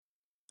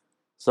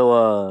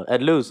So,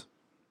 at Lou's,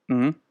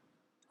 Mm-hmm.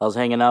 I was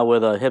hanging out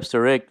with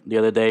Hipster Rick the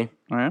other day,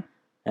 Oh, yeah?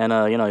 and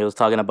he was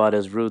talking about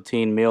his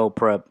routine meal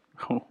prep.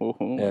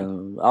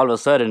 And all of a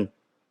sudden,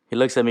 he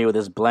looks at me with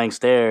this blank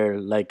stare,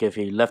 like if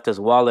he left his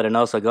wallet in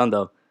El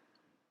Segundo.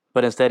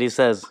 But instead, he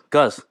says,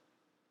 "Gus,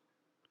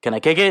 can I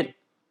kick it?"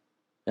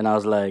 And I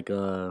was like,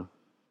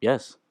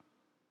 "Yes,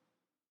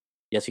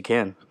 yes, you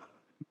can."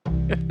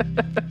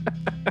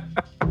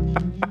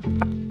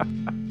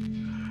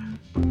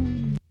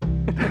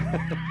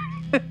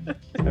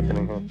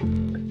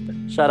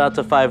 Shout out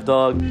to Five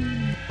Dog.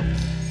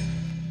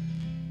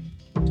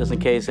 Just in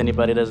case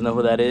anybody doesn't know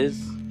who that is,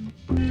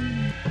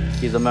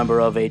 he's a member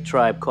of a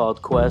tribe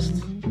called Quest.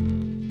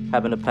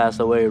 Happened to pass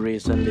away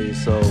recently,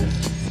 so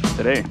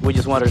Today. we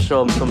just wanted to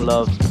show him some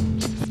love.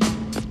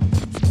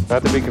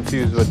 Not to be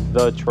confused with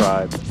the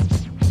tribe.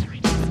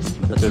 That's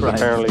Because right.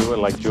 apparently what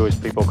like Jewish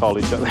people call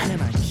each other.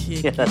 Can I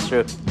kick Yeah, that's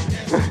true.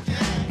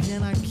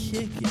 Can I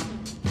kick it?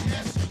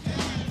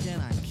 Can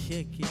I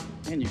kick it?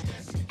 And you.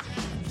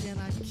 Can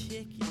I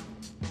kick it?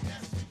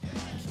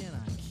 Can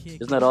I kick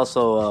Isn't that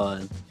also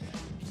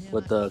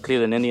what the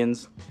Cleveland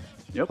Indians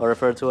Yep. are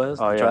referred to as?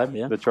 Oh The yeah, tribe?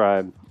 Yeah. the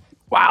tribe.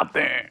 Wow,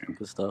 damn.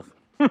 Good stuff.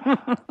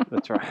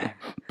 The tribe.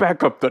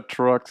 Back up the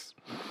trucks.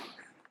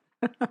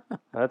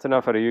 That's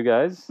enough out of you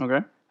guys.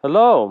 Okay.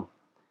 Hello.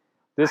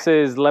 This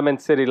is Lemon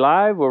City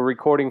Live. We're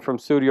recording from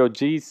Studio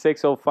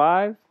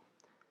G605.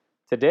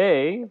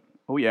 Today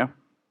Oh, yeah.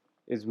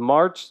 is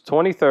March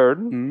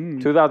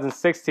 23rd,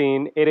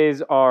 2016. It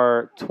is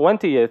our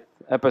 20th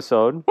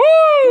episode.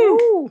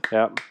 Woo!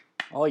 Yeah,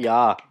 Oh,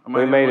 yeah. Am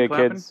We I made the it, one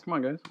clapping? kids. Come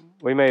on, guys.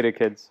 we made it,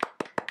 kids.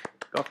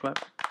 Golf clap.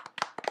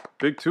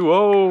 Big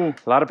 2-0.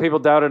 A lot of people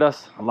doubted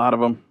us. A lot of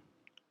them.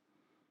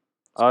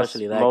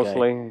 Especially us that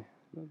mostly.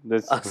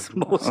 This, Us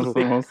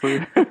mostly.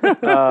 Mostly.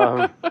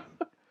 but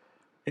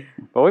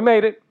we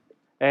made it,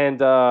 and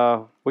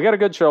we got a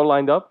good show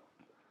lined up.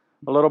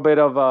 A little bit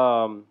of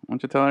Why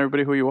don't you tell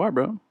everybody who you are,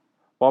 bro?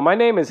 well, my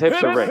name is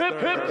Hipster Rick.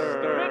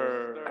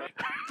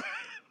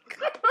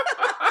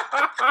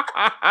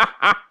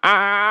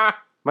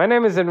 My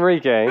name is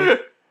Enrique,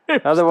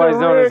 otherwise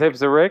known as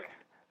Hipster Rick.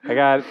 I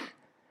got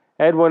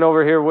Edwin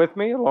over here with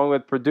me, along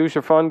with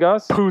producer Fun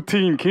Gus.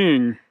 Poutine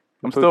King.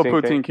 I'm still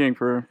Poutine Poutine King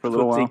for a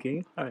little while.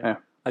 Thinking. All right. Yeah.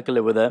 I can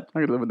live with that.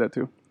 I could live with that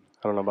too.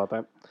 I don't know about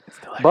that.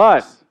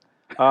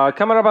 But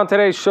coming up on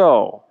today's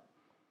show,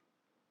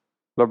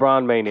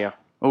 LeBron Mania.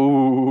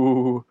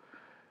 Oh,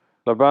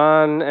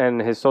 LeBron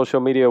and his social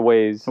media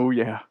ways. oh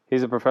yeah.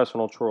 He's a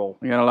professional troll.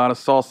 We got a lot of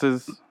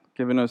sauces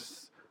giving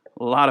us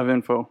a lot of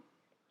info.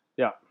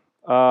 Yeah.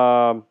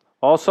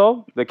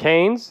 Also, the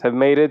Canes have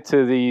made it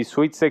to the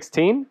Sweet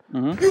 16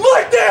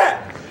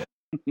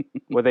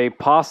 with a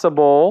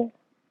possible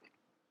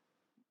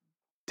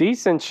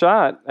decent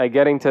shot at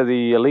getting to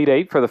the Elite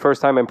Eight for the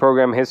first time in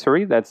program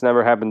history. That's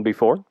never happened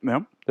before.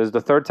 Yep. This is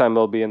the third time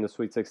they'll be in the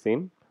Sweet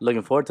 16.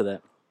 Looking forward to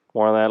that.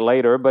 More on that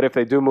later. But if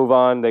they do move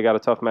on, they got a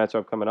tough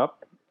matchup coming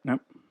up. Yep.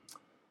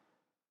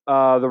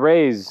 The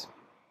Rays,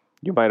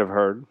 you might have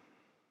heard,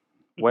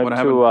 went What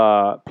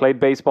to played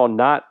baseball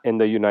not in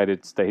the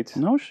United States.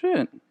 No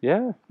shit.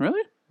 Yeah,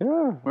 Really?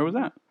 yeah. Where was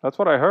that? That's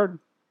what I heard.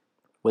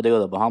 Would they go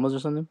to the Bahamas or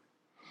something?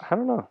 I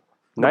don't know.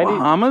 The 90,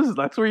 Bahamas?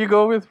 That's where you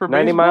go with for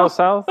 90 baseball? miles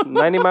south?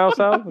 90 miles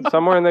south?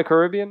 Somewhere in the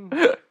Caribbean?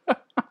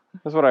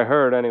 That's what I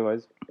heard,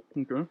 anyways.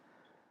 Okay.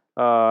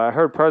 I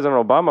heard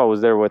President Obama was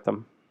there with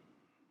them.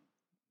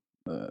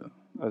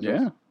 That's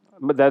Yeah.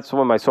 but that's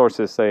what my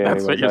sources say,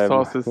 anyways. That's what your I have-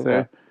 sources yeah,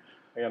 say.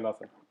 I got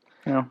nothing.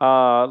 Yeah.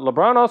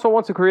 LeBron also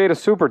wants to create a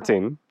super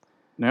team.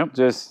 Yep.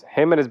 Just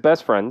him and his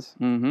best friends.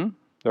 Mm-hmm.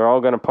 They're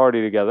all going to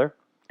party together.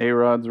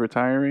 A-Rod's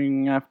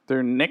retiring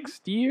after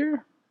next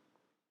year?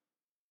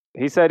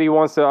 He said he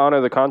wants to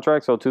honor the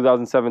contract, so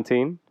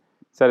 2017.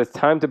 Said it's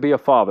time to be a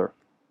father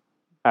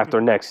after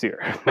next year.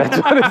 That's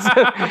what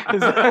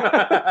it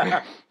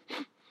said.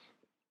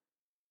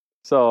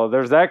 So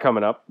there's that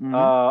coming up. Mhm.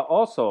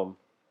 Also,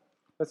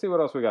 let's see what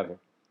else we got here.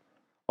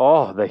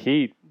 Oh, the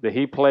Heat. The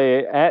Heat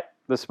play at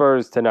the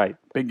Spurs tonight.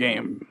 Big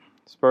game.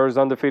 Spurs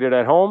undefeated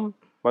at home,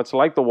 much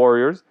like the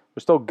Warriors.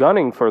 We're still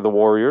gunning for the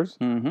Warriors,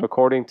 Mhm.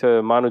 according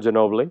to Manu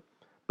Ginobili.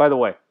 By the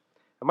way,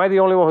 am I the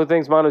only one who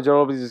thinks Manu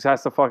Ginobili just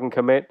has to fucking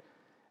commit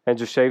and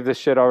just shave this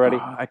shit already?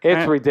 I It's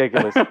can't-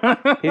 ridiculous.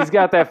 He's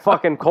got that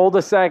fucking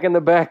cul-de-sac in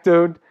the back,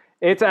 dude.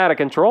 It's out of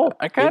control.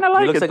 I kind of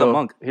like he looks it, like though. a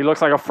monk. He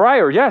looks like a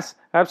friar. Yes,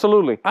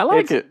 absolutely. I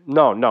like It's- it.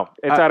 No,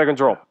 it's out of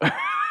control.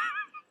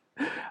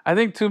 I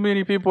think too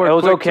many people are It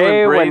was quick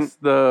okay to when- embrace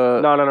the...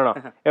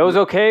 No. It was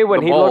okay when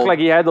The he bald. looked like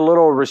he had the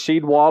little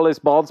Rasheed Wallace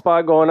bald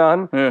spot going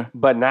on. Yeah.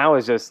 But now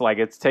it's just like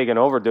it's taking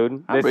over,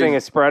 dude. Ah, This but thing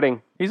he's- is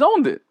spreading. He's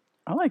owned it.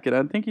 I like it.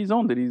 I think he's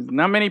owned it.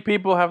 Not many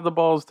people have the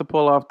balls to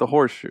pull off the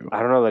horseshoe. I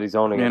don't know that he's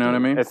owning it. You know what I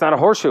dude. mean? It's not a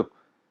horseshoe.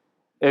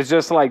 It's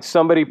just like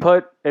somebody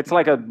it's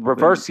like a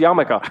reverse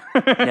yarmulke.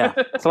 Yeah.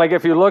 It's like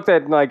if you looked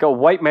at like a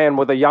white man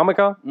with a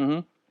yarmulke, Mm-hmm.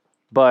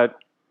 but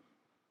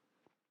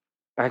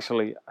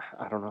actually,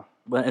 I don't know.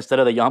 But instead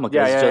of the yarmulke,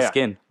 it's just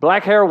skin.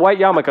 Black hair, white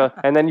yarmulke,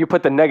 and then you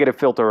put the negative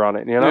filter on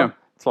it, you know? Yeah.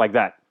 It's like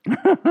that.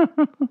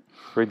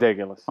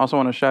 Ridiculous. Also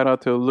want to shout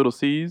out to Little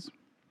C's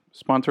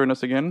sponsoring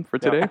us again for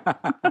today.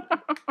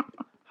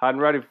 Hot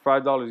and ready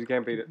for $5. You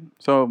can't beat it.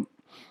 So,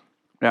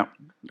 yeah, it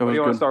What was do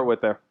you want good. to start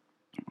with there?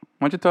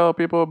 Why don't you tell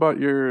people about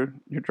your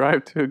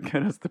drive to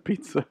get us the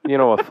pizza? You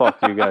know what? Fuck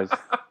you guys.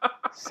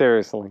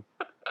 Seriously.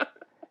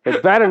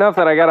 It's bad enough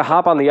that I got to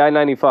hop on the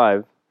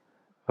I-95.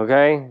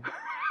 Okay?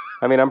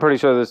 I mean, I'm pretty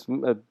sure this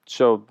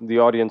show, the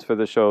audience for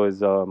this show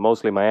is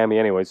mostly Miami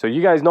anyway. So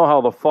you guys know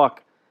how the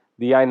fuck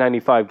the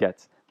I-95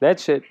 gets. That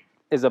shit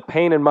is a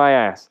pain in my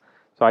ass.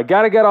 So I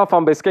got to get off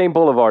on Biscayne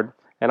Boulevard,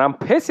 and I'm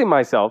pissing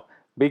myself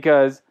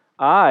because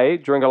I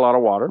drink a lot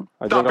of water.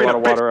 I drink a lot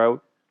of water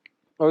out.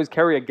 I always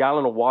carry a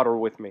gallon of water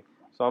with me.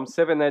 So I'm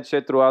sipping that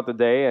shit throughout the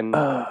day, and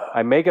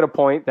I make it a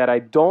point that I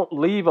don't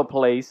leave a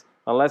place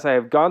unless I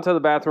have gone to the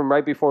bathroom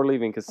right before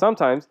leaving, because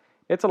sometimes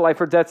it's a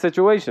life or death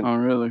situation. Oh,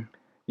 really?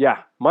 Yeah,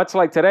 much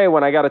like today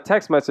when I got a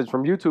text message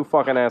from you two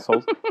fucking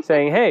assholes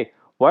saying, hey,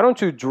 why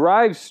don't you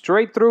drive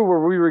straight through where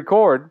we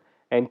record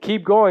and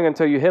keep going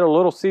until you hit a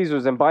Little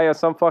Caesars and buy us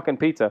some fucking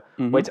pizza,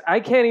 which I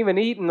can't even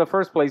eat in the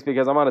first place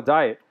because I'm on a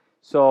diet.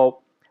 So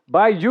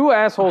buy you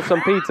assholes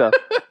some pizza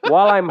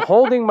while I'm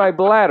holding my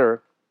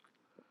bladder.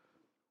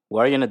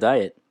 Why are you on a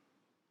diet?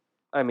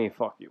 I mean,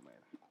 fuck you,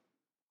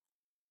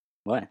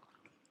 Why?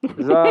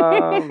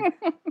 man.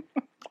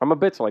 I'm a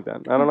bitch like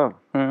that. I don't know.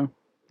 Yeah.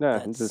 Yeah,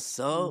 That's it's just,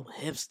 so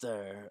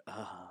hipster.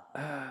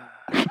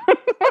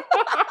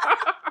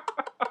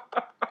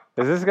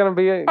 is this going to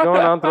be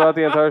going on throughout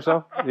the entire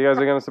show? You guys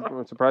are going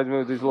to surprise me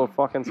with these little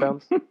fucking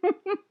sounds?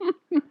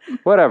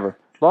 Whatever.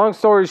 Long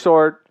story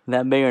short,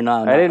 That may or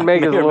not. I didn't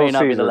make it may to or may Little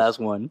not be the Caesars. last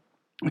one.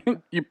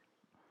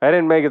 I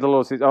didn't make it to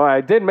Little Caesars. Oh,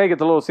 I did make it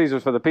to Little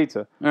Caesars for the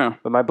pizza, Yeah.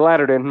 but my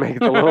bladder didn't make it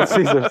to Little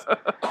Caesars.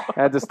 I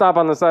had to stop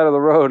on the side of the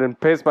road and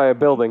piss by a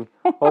building,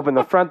 open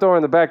the front door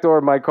and the back door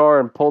of my car,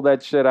 and pull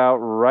that shit out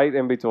right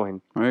in between.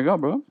 There you go,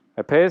 bro.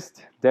 I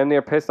pissed, damn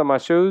near pissed on my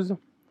shoes,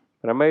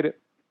 but I made it.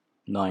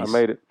 Nice. I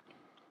made it.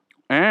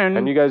 And,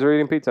 And you guys are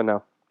eating pizza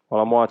now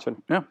while I'm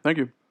watching. yeah, thank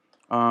you.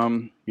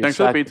 You're Thanks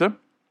for the sac- pizza.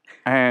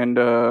 And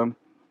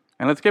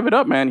let's give it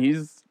up, man.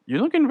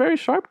 You're looking very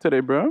sharp today,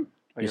 bro.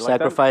 Oh, Your you like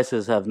that?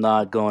 sacrifices have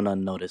not gone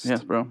unnoticed.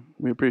 Yes, bro.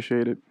 We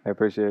appreciate it. I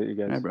appreciate you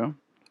guys. Yeah, bro.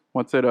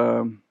 What's it?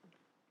 So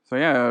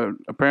yeah,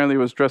 apparently it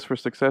was Dress for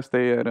Success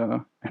Day at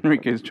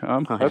Enrique's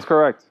job. That's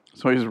correct.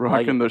 So he's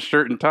rocking the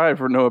shirt and tie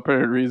for no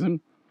apparent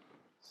reason.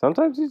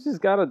 Sometimes you just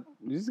gotta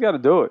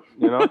do it,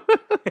 you know.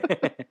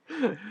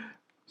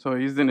 So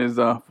he's in his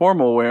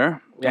formal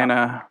wear, Yeah.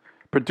 and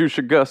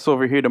producer Gus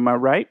over here to my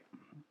right.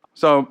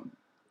 So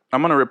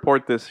I'm gonna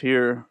report this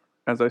here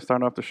as I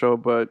start off the show.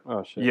 But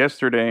Oh shit.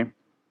 yesterday,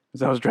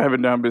 as I was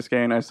driving down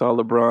Biscayne, I saw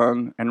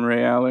LeBron and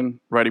Ray Allen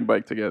riding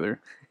bike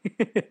together.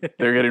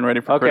 They're getting ready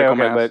for Okay, critical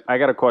okay, mass. but I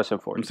got a question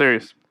for I'm you.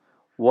 serious.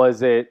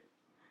 Was it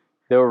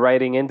they were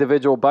riding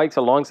individual bikes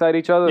alongside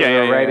each other? Or they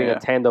were riding a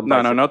tandem No,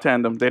 bicycle? no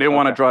tandem. They didn't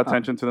want to Okay. draw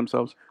attention to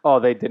themselves. Oh,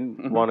 they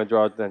didn't want to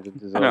draw attention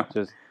to No.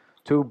 just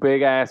two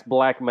big ass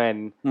black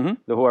men Mhm.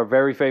 who are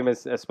very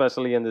famous,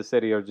 especially in the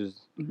city, are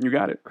just You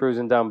got it.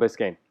 cruising down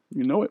Biscayne.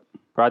 You know it.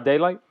 Broad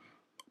daylight?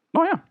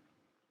 Oh yeah.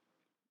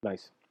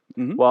 Nice.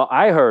 Mhm. Well,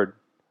 I heard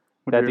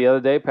What'd that you the other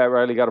day Pat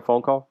Riley got a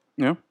phone call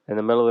Yeah. in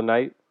the middle of the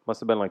night. Must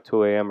have been like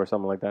 2 a.m. or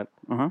something like that.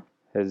 Uh-huh.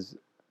 His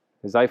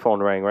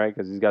iPhone rang, right?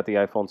 Because he's got the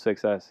iPhone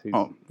 6S. He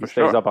Oh, for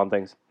stays sure. up on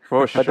things. For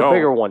But sure. the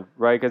bigger one,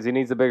 right? Because he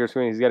needs the bigger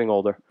screen. He's getting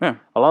older. Yeah.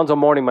 Alonzo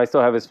Mourning might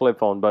still have his flip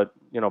phone, but,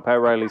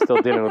 Pat Riley's still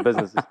dealing with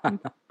businesses.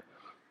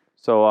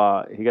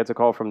 So he gets a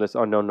call from this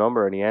unknown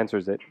number, and he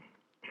answers it.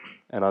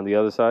 And on the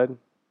other side,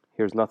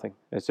 here's nothing.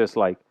 It's just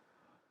like,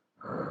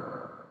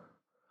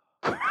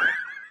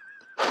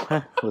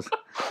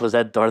 was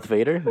that Darth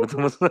Vader? What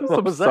was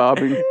Some that?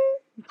 sobbing.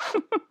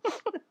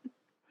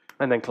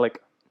 and then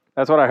click.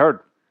 That's what I heard.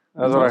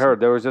 That's what I awesome. heard.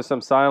 There was just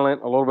some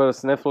silent, a little bit of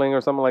sniffling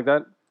or something like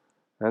that.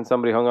 And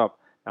somebody hung up.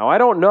 Now, I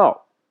don't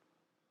know.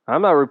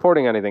 I'm not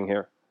reporting anything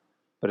here.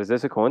 But is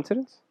this a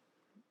coincidence?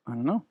 I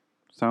don't know.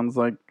 Sounds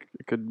like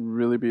it could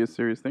really be a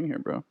serious thing here,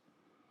 bro.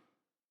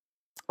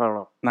 I don't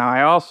know. Now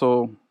I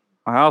also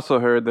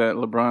heard that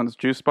LeBron's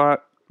juice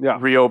spot Yeah.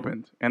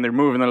 reopened, and they're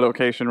moving the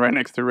location right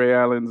next to Ray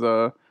Allen's.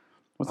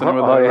 What's the name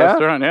of Oh, the yeah?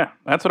 restaurant? Yeah,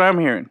 that's what I'm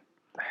hearing.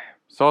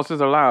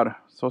 Sauces are loud.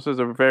 Sauces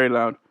are very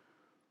loud.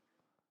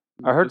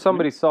 I heard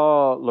somebody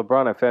saw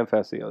LeBron at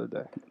FanFest the other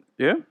day.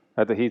 Yeah,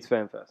 At the Heat's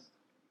FanFest.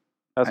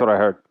 That's what I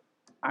heard.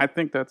 I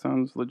think that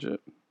sounds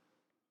legit.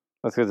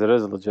 That's because it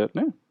is legit.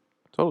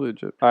 Totally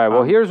legit. All right,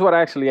 well, here's what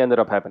actually ended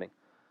up happening.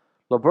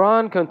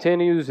 LeBron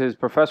continues his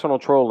professional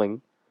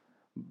trolling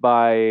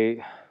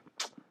by...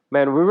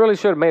 Man, we really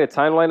should have made a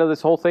timeline of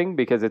this whole thing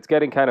because it's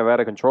getting kind of out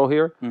of control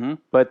here. Mhm.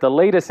 But the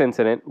latest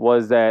incident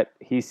was that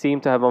he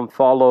seemed to have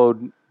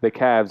unfollowed the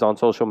Cavs on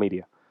social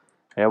media.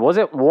 And it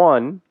wasn't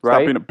one, Stop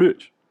right? being a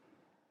bitch.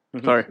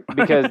 Sorry.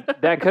 Because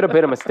that could have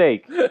been a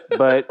mistake.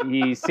 But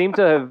he seemed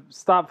to have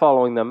stopped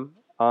following them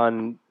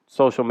on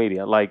social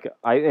media, like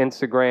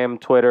Instagram,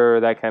 Twitter,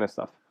 that kind of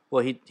stuff.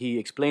 Well, he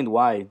explained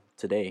why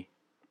today.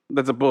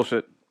 That's a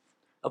bullshit.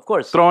 Of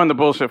course. Throwing the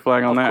bullshit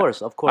flag on Of that.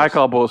 course, of course. I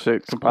call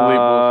bullshit. Complete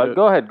bullshit.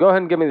 Go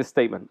ahead and give me the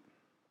statement.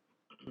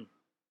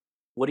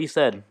 What he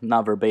said,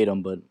 not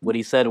verbatim, but what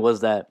he said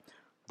was that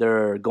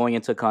they're going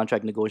into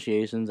contract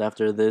negotiations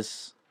after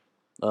this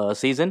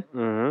season.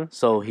 Mm-hmm.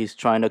 So he's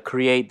trying to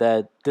create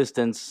that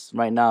distance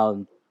right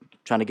now,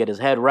 trying to get his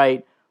head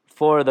right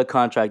for the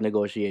contract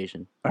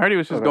negotiation. I heard he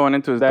was just going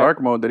into his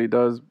dark mode that he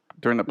does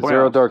during the playoffs.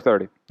 Zero Dark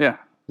 30. Yeah.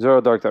 Zero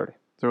Dark 30.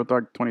 Zero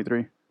Dark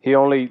 23. He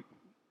only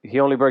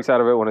breaks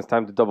out of it when it's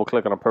time to double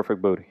click on a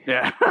perfect booty.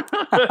 Yeah.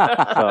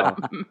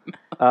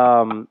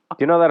 So,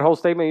 you know that whole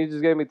statement you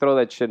just gave me? Throw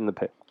that shit in the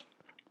pit.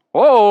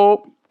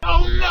 Whoa.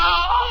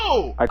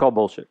 I call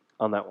bullshit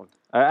on that one.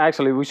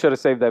 Actually, we should have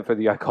saved that for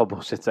the I call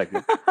bullshit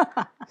segment.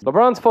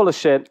 LeBron's full of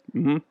shit.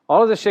 Mm-hmm.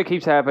 All of this shit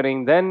keeps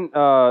happening. Then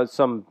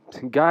some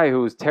guy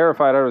who's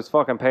terrified out of his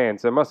fucking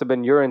pants. There must have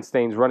been urine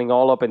stains running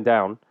all up and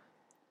down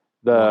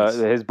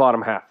his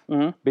bottom half.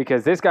 Mm-hmm.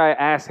 Because this guy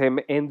asked him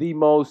in the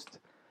most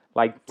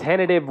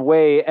tentative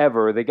way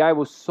ever. The guy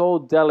was so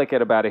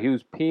delicate about it. He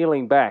was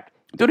peeling back.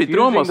 Dude, he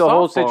threw him a the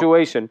whole softball.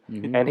 situation.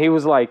 Mm-hmm. And he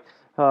was like,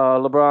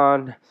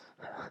 LeBron...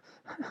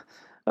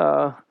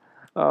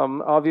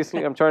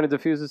 obviously, I'm trying to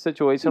diffuse the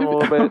situation a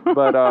little bit,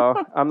 but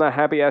I'm not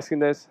happy asking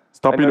this.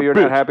 Stop I know being a you're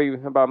bitch. not happy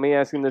about me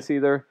asking this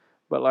either,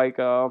 but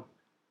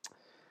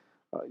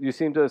you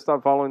seem to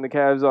stop following the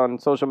Cavs on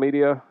social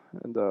media,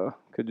 and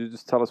could you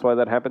just tell us why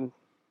that happened?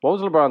 What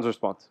was LeBron's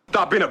response?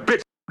 Stop being a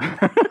bitch.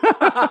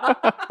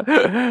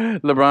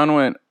 LeBron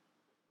went,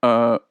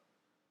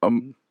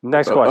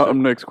 Next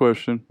question. next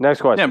question. Next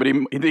question. Yeah, but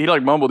he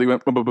mumbled. He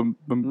went,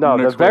 No,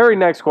 the very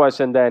next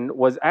question then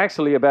was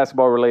actually a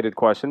basketball-related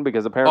question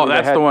because apparently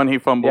that's the one he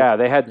fumbled. Yeah,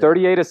 they had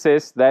 38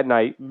 assists that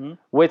night,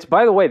 which,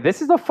 by the way,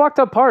 this is the fucked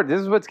up part.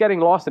 This is what's getting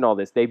lost in all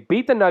this. They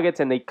beat the Nuggets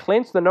and they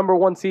clinched the number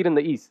 1 seed in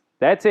the East.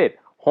 That's it.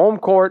 Home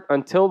court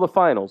until the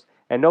finals,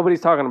 and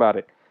nobody's talking about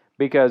it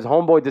because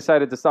Homeboy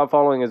decided to stop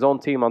following his own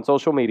team on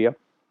social media,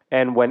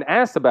 and when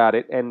asked about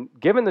it and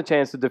given the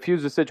chance to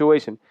diffuse the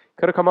situation,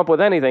 could have come up with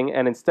anything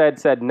and instead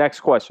said, next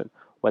question.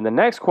 When the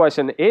next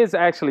question is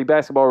actually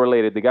basketball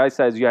related, the guy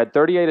says, you had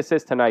 38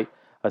 assists tonight,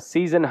 a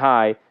season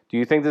high. Do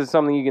you think this is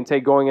something you can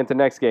take going into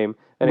next game?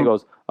 And he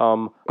goes,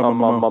 I'm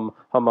done.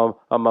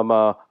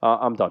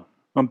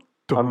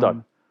 I'm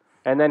done.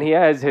 And then he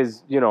has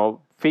his,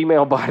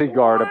 female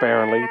bodyguard,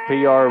 apparently,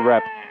 PR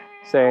rep,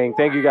 saying,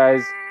 thank you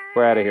guys,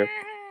 we're out of here.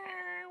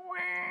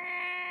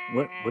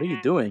 What are you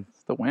doing?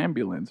 It's the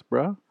ambulance,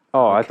 bro.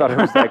 Oh, I thought it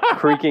was that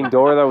creaking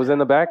door that was in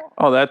the back.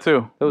 Oh, that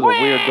too. It was a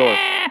weird door.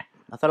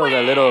 I thought it was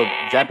that little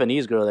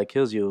Japanese girl that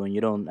kills you when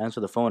you don't answer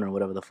the phone or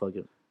whatever the fuck.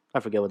 I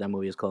forget what that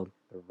movie is called.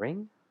 The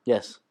Ring?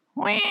 Yes.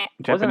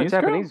 Wasn't a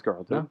Japanese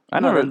girl, dude. I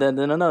never. Then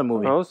another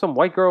movie. No, it was some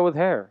white girl with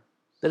hair.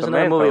 There's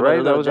Samantha, another movie about right?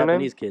 the That little was her name?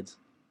 Japanese kids.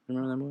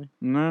 Remember that movie?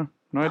 No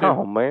idea.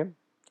 Oh, man.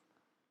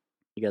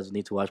 You guys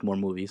need to watch more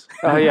movies.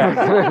 Oh,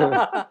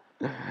 yeah.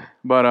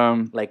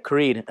 But Like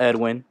Creed,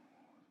 Edwin.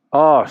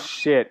 Oh,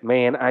 shit,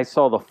 man. I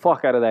saw the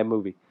fuck out of that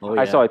movie. Oh,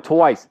 I yeah. saw it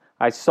twice.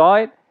 I saw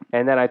it,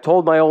 and then I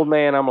told my old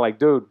man, I'm like,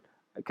 dude,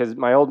 because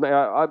my old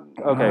man,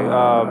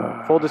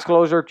 full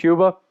disclosure,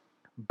 Cuba,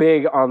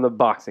 big on the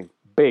boxing.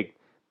 Big.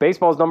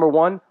 Baseball's number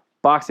 1,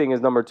 boxing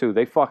is number 2.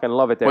 They fucking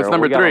love it there. What's And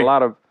number we got 3? a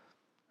lot of,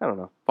 I don't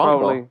know.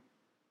 Volleyball.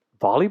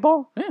 Probably.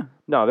 Volleyball? Yeah.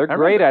 No, they're I read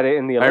great that. at it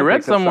in the I Olympics. read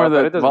and somewhere stuff,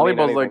 but it that doesn't mean volleyball's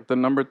anything. like the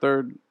number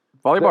 3rd.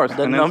 Volleyball's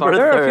The and then number soccer.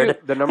 There are a few-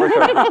 third. The number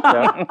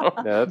 3rd.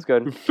 Yeah, that's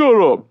good.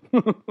 Shut up.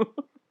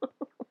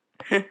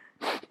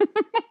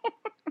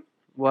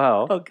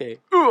 Well, Okay.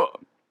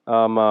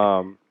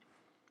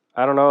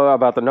 I don't know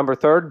about the number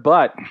 3rd,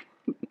 but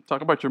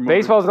Talk about your movie.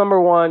 baseball's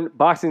number 1,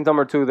 boxing's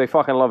number 2. They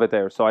fucking love it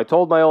there. So I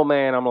told my old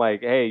man, I'm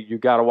like, hey, you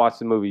got to watch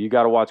the movie. You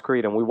got to watch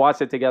Creed. And we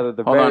watched it together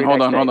the Hold very on.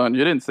 next day. Hold on.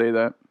 You didn't say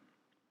that.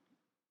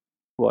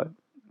 What?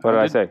 What did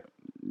I say?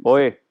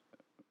 Oye,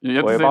 You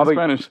have Oye, to say Bobby. it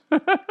in Spanish.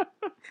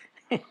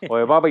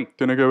 oye, papi,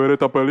 Tiene que ver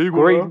esta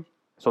película. Creed.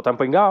 So tan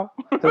pingao.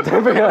 So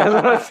tan pingao. That's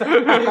what I said.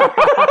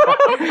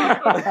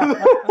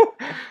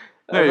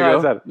 There you That's what I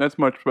go. said. That's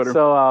much better.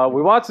 So I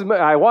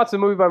watched the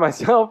movie by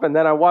myself, and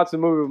then I watched the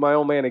movie with my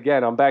old man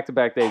again on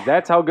back-to-back days.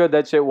 That's how good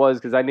that shit was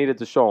because I needed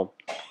to show him.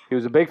 He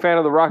was a big fan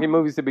of the Rocky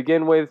movies to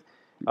begin with.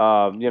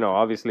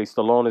 Obviously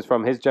Stallone is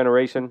from his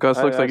generation. Gus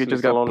looks like he Actually,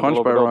 just got Stallone is a punched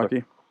little by bit older.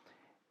 Rocky.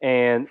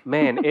 And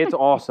man, it's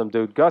awesome,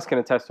 dude. Gus can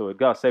attest to it.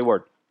 Gus, say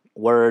word.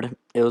 Word.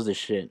 It was the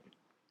shit.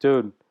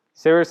 Dude,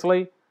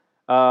 seriously?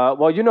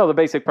 Well, you know the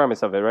basic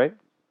premise of it, right?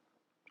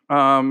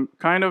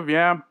 Kind of,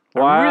 yeah.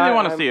 Well, I really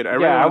want to see it.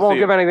 I won't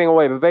give anything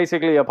away, but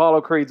basically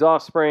Apollo Creed's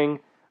offspring,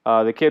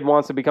 the kid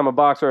wants to become a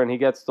boxer and he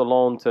gets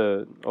Stallone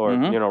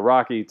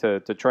Rocky to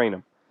train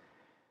him.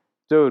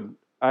 Dude,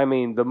 I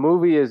mean, the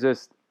movie is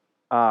just,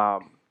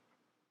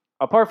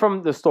 apart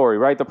from the story,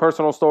 right? The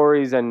personal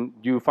stories, and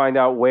you find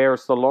out where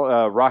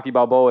Rocky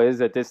Balboa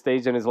is at this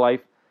stage in his life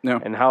Yeah.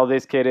 and how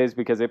this kid is,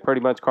 because it pretty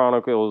much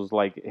chronicles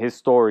like his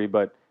story,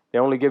 but they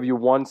only give you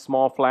one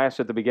small flash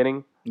at the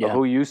beginning Yeah. of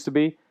who he used to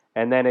be.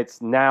 And then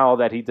it's now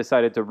that he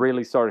decided to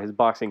really start his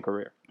boxing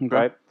career, Okay.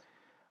 right?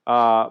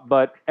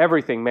 But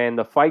everything, man,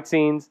 the fight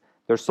scenes,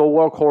 they're so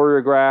well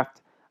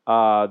choreographed.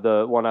 Not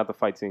the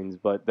fight scenes,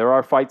 but there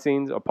are fight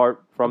scenes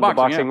apart from the Boxing,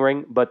 boxing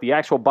ring. But the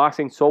actual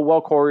boxing, so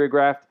well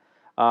choreographed.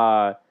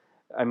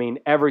 I mean,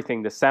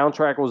 everything. The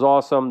soundtrack was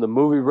awesome. The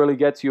movie really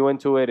gets you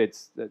into it.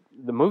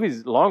 The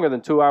movie's longer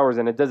than 2 hours,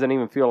 and it doesn't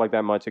even feel like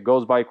that much. It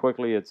goes by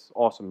quickly. It's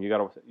awesome. You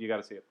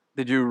gotta see it.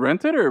 Did you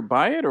rent it or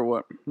buy it or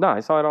what? No,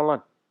 I saw it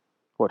online.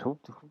 What? Who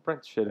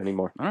rents shit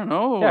anymore? I don't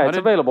know. Yeah, it's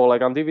available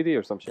like on DVD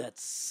or some shit.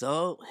 That's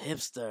so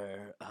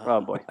hipster. Oh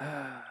boy.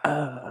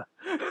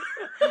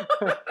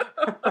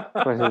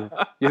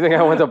 You think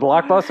I went to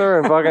Blockbuster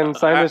and fucking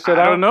signed this shit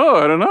I out? don't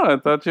know. I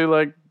thought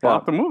you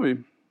bought the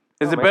movie.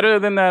 Is it man. better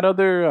than that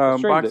other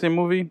Streamed boxing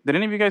movie? Did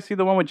any of you guys see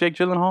the one with Jake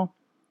Gyllenhaal?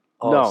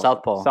 Oh, No.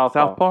 Southpaw.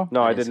 Southpaw?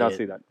 No, I didn't did not it.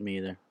 see that. Me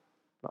either.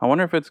 I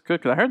wonder if it's good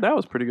because I heard that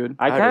was pretty good.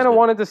 I heard kind it's of good.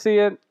 wanted to see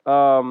it.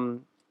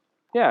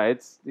 Yeah,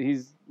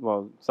 he's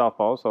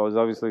Southpaw, so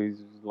he's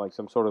like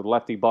some sort of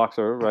lefty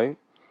boxer, right?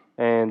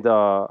 And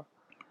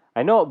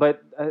I know,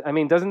 but I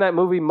mean, doesn't that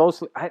movie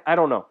mostly? I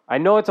don't know. I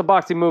know it's a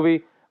boxing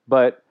movie,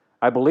 but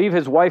I believe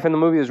his wife in the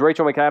movie is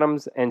Rachel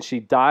McAdams, and she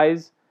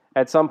dies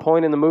at some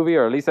point in the movie,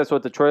 or at least that's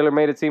what the trailer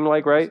made it seem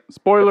like, right?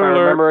 Spoiler If I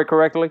alert. remember it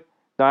correctly.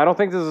 No, I don't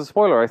think this is a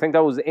spoiler. I think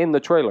that was in the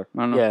trailer.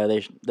 I don't know. Yeah,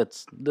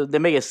 they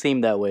make it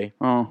seem that way.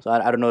 Oh. So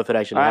I don't know if it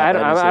actually I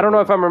happened. don't know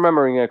if I'm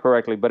remembering it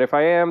correctly, but if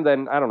I am,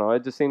 then I don't know.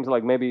 It just seems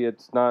like maybe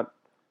it's not.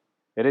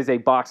 It is a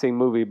boxing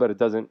movie, but it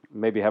doesn't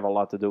maybe have a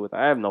lot to do with it.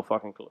 I have no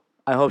fucking clue.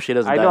 I hope she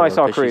doesn't. I die, know I though,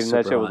 saw 'cause Creed, she's and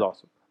that super shit was hot.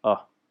 awesome.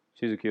 Oh,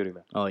 she's a cutie,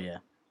 man. Oh yeah.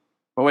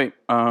 Oh wait.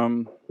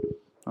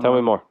 Tell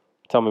me more.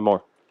 Tell me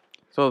more.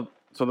 So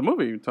the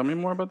movie. Tell me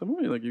more about the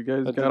movie. Like you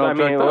guys got all I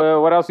mean, jacked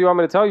up. what else do you want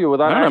me to tell you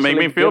without I don't know. actually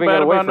Make me feel giving it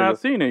bad away about for not you?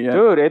 seeing it yet.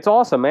 Dude, it's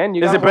awesome, man.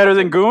 You Is gotta it better watch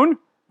than Goon?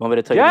 Want me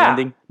to tell you the Yeah.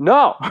 ending?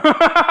 No.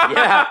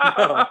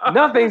 Yeah.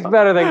 Nothing's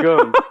better than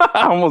Goon.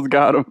 I almost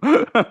got him.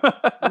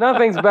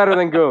 Nothing's better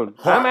than Goon.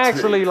 I'm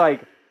actually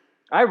like,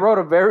 I wrote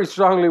a very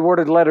strongly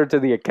worded letter to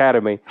the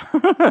Academy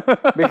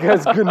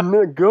because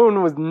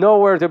Goon was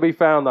nowhere to be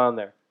found on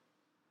there.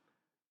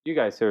 You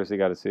guys seriously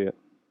got to see it.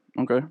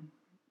 Okay.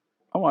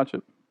 I'll watch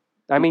it.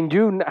 I mean,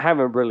 you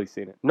haven't really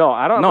seen it. No,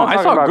 I don't. No, I'm not I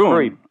talking saw about Goon.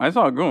 Creed. I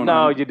saw Goon.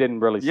 No, you didn't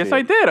really see it. Yes,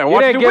 I did. I You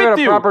watched didn't it give with it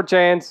a you. proper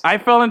chance. I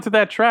fell into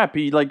that trap.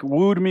 He like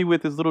wooed me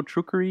with his little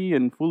trickery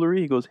and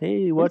foolery. He goes, "Hey, What are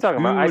you what's talking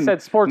about? I Goon?"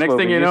 said sports Next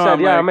movie. thing you know, said, I'm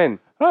yeah, like, I'm in.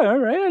 Oh, all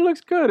right, it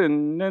looks good.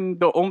 And then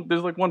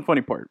there's like one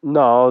funny part.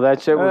 No, that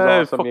shit was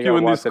awesome. Fuck you you gotta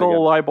in the watch it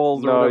skull again.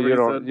 eyeballs. Or No, whatever you he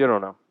don't. said. You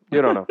don't know.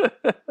 You don't know.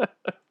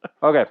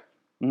 Okay.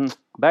 Mhm.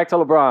 Back to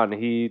LeBron.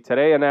 He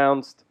today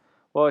announced.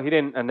 Well, he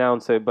didn't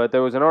announce it, but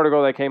there was an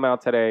article that came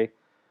out today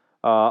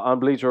on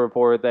Bleacher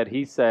Report that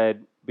he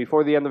said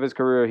before the end of his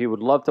career he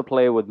would love to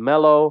play with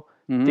Melo,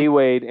 Mhm. D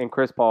Wade, and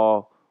Chris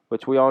Paul,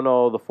 which we all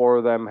know the four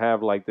of them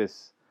have like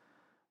this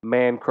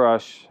man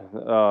crush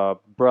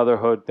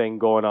brotherhood thing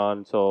going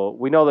on. So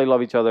we know they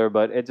love each other,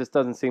 but it just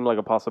doesn't seem like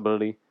a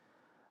possibility.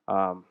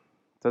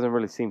 Doesn't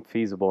really seem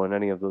feasible in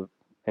any of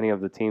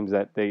the teams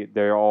that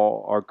they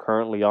all are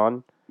currently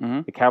on.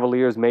 Mhm. The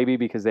Cavaliers maybe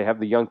because they have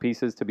the young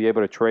pieces to be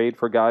able to trade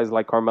for guys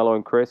like Carmelo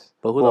and Chris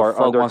But who who the are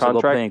fuck under wants to go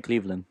contract. play in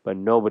Cleveland? But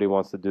nobody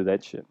wants to do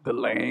that shit. The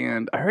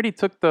land. I heard he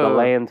took The the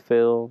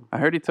landfill. I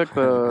heard he took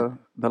the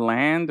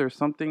land or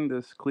something.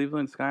 This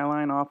Cleveland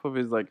skyline off of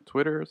his like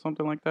Twitter or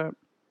something like that.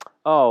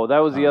 Oh, that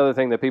was the other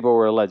thing that people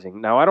were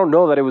alleging. Now I don't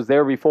know that it was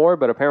there before,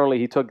 but apparently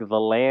he took the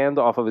land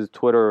off of his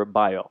Twitter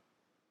bio.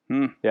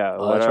 Hmm. Yeah,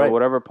 Oh, that's right.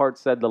 whatever part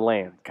said the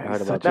land. I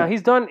heard about Now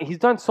that. he's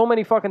done so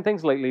many fucking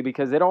things lately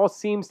because it all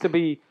seems to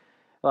be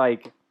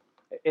like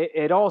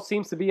it all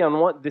seems to be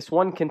on this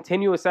one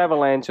continuous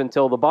avalanche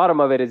until the bottom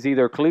of it is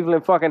either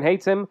Cleveland fucking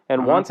hates him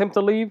and wants him to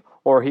leave,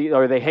 or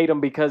they hate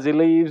him because he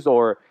leaves,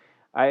 or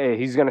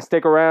he's gonna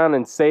stick around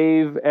and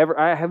save.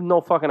 I have no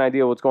fucking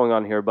idea what's going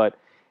on here, but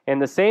in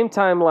the same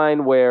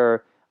timeline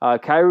where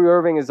Kyrie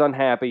Irving is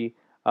unhappy.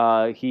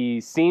 He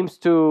seems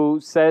to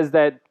says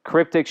that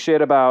cryptic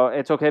shit about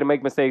it's okay to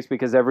make mistakes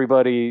because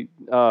everybody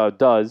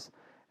does.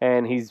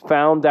 And he's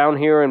found down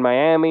here in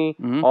Miami.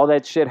 Mhm. All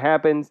that shit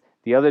happens.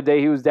 The other day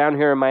he was down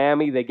here in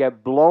Miami. They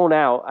get blown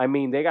out. I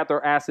mean, they got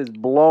their asses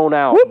blown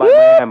out by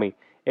Miami.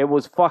 It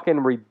was fucking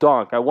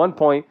redonk. At one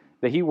point,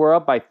 the Heat were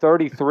up by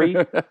 33.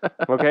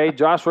 Okay,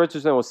 Josh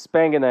Richardson was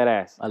spanking that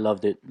ass. I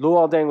loved it. Lou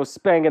Aldeng was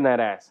spanking that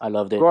ass. I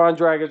loved it. Goran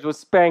Dragic was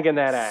spanking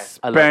that ass.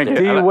 I loved Bang it.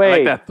 it. I like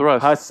D-Wade, that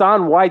thrust.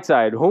 Hassan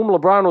Whiteside, whom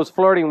LeBron was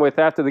flirting with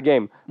after the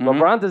game.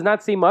 LeBron does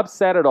not seem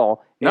upset at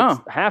all. It's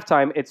No.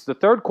 halftime. It's the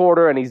third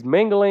quarter, and he's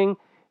mingling.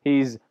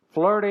 He's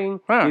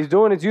flirting. Huh. He's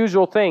doing his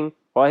usual thing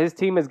while his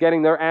team is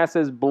getting their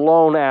asses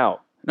blown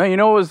out. No, you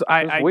know what was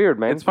It was weird,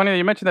 man. It's funny that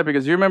you mentioned that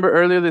because you remember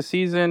earlier this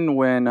season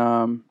when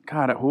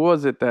God, who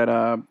was it that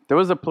there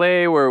was a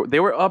play where they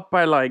were up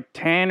by like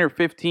 10 or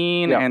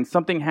 15 Yeah. and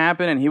something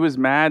happened and he was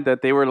mad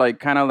that they were like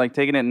kind of like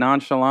taking it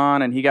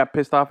nonchalant and he got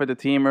pissed off at the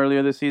team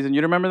earlier this season.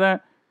 You remember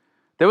that?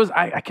 There was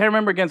I can't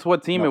remember against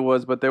what team it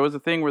was, but there was a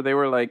thing where they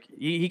were like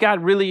he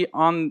got really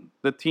on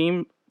the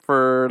team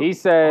for He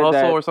said hustle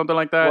that- or something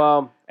like that.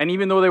 Well, And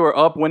even though they were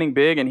up winning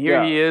big, and here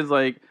Yeah. he is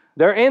like,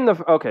 They're in the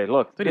okay.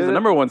 Look, Dude, he's the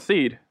number 1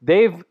 seed.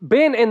 they've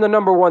been in the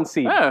number 1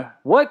 seed. Yeah.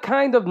 What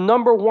kind of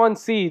number 1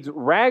 seeds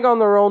rag on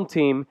their own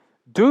team,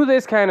 do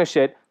this kind of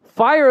shit,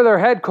 fire their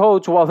head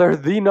coach while they're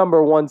the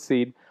number 1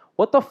 seed?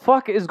 What the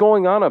fuck is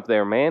going on up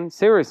there, man?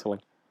 Seriously.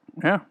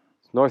 Yeah.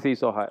 It's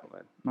Northeast Ohio,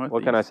 man.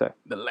 What can I say?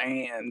 The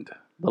land.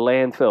 The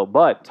landfill.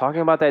 But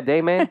talking about that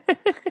day, man,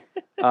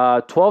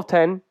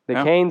 12-10, the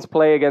Yeah. Canes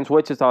play against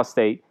Wichita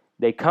State.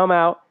 They come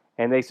out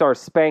and they start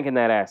spanking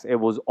that ass. It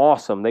was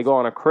awesome. They go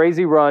on a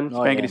crazy run.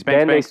 Oh, yeah. Spankety spank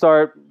Then they spank.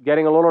 start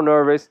getting a little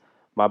nervous.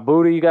 My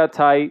booty got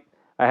tight.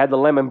 I had the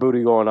lemon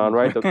booty going on,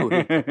 right? The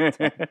booty.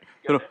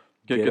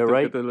 Get it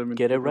right. the lemon,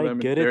 Get it the right. lemon.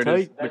 Get There it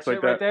is. tight. That Looks shit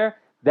like right that. there.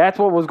 That's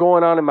what was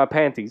going on in my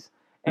panties.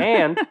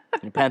 And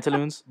Your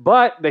pantaloons.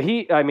 but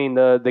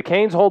the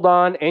Canes hold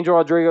on. Angel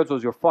Rodriguez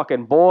was your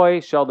fucking boy.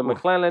 Sheldon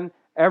McClellan.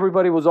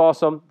 Everybody was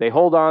awesome. They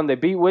hold on. They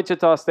beat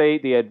Wichita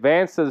State. They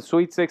advance to the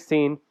Sweet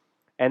 16.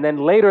 And then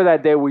later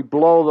that day, we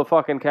blow the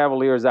fucking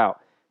Cavaliers out.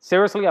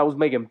 Seriously, I was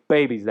making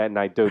babies that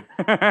night, dude.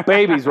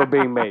 Babies were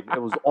being made.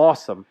 It was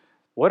awesome.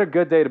 What a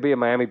good day to be a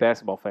Miami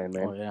basketball fan,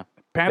 man. Oh yeah.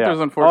 Panthers,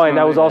 Yeah. unfortunately. Oh, and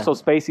that was also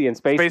Spacey and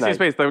Space Space Night. and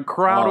Space. The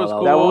crowd Oh, was that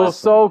cool. That was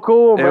so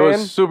cool, It man.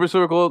 was super,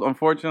 super cool.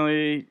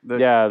 Unfortunately, the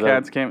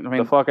Cats came. I mean,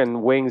 the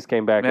fucking Wings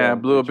came back. yeah,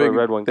 in. blew a Detroit big.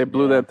 Red Wings. They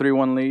blew Yeah. that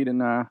 3-1 lead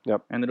and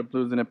Yep. ended up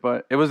losing it.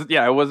 But it was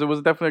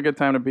definitely a good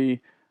time to be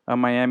a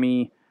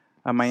Miami.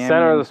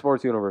 Center of the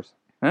sports universe.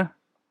 Huh?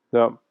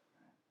 Yep.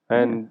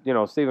 And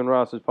Stephen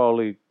Ross is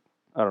probably,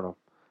 I don't know,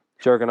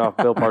 jerking off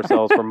Bill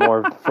Parcells for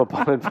more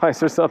football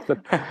advice or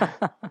something.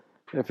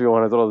 If you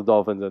want to throw the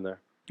Dolphins in there.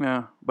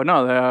 Yeah, but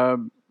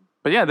no,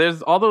 but yeah,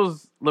 there's all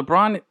those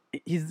LeBron.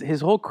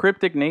 His whole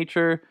cryptic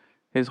nature,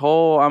 his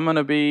whole I'm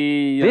gonna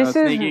be This is-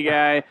 sneaky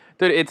guy,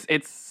 dude.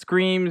 It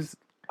screams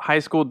high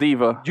school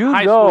diva. You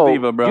high know, school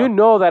diva, bro. you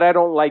know that I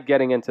don't like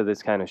getting into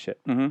this kind of shit.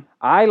 Mhm.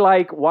 I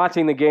like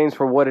watching the games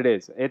for what it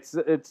is.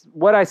 It's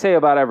what I say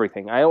about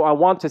everything. I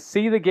want to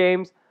see the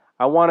games.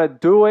 I want to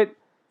do it.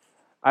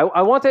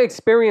 I want to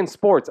experience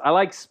sports. I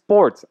like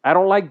sports. I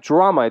don't like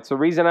drama. It's the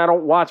reason I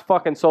don't watch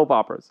fucking soap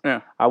operas.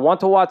 Yeah. I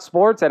want to watch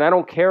sports, and I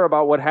don't care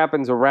about what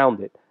happens around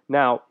it.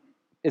 Now,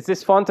 is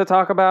this fun to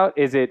talk about?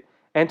 Is it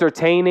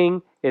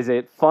entertaining? Is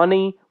it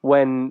funny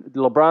when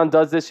LeBron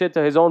does this shit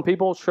to his own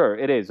people? Sure,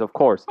 it is, of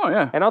course. Oh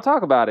yeah. And I'll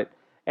talk about it.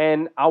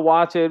 And I'll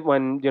watch it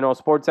when,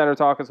 Sports Center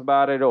talks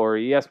about it or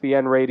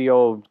ESPN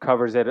radio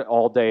covers it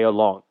all day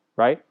long,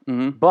 right?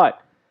 Mhm.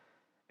 But,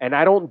 and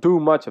I don't do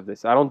much of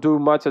this. I don't do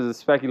much of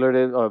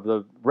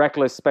the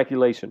reckless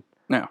speculation.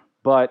 No.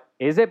 But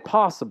is it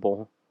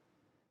possible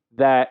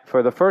that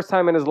for the first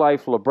time in his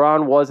life,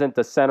 LeBron wasn't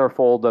the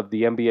centerfold of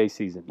the NBA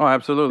season? Oh,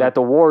 absolutely. That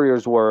the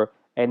Warriors were,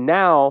 and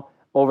now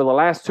over the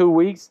last 2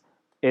 weeks,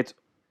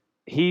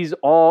 he's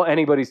all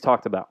anybody's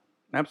talked about,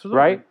 Absolutely.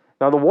 right?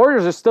 Now the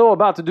Warriors are still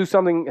about to do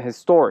something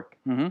historic.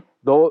 Mhm.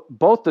 Though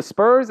both the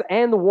Spurs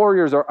and the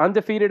Warriors are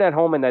undefeated at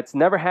home, and that's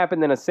never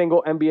happened in a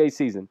single NBA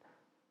season,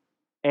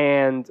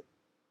 and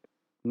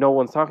no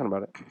one's talking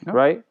about it, No.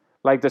 right?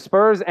 Like the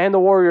Spurs and the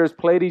Warriors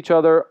played each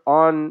other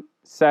on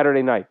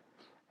Saturday night,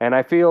 and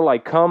I feel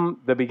like come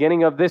the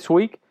beginning of this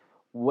week,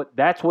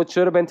 that's what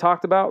should have been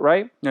talked about,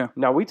 right? Yeah.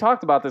 Now we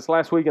talked about this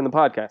last week in the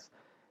podcast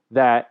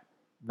that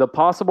the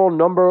possible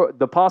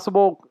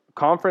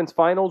conference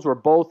finals were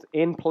both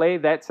in play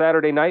that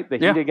Saturday night. The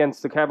Yeah. Heat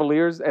against the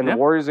Cavaliers and Yeah. the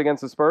Warriors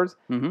against the Spurs.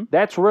 Mhm.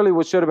 That's really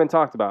what should have been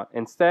talked about.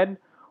 Instead,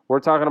 we're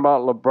talking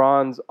about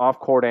LeBron's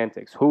off-court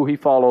antics, who he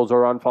follows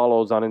or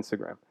unfollows on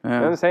Instagram. You Yeah.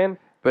 know what I'm saying?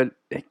 But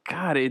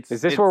God, Is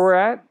this it's- where we're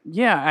at?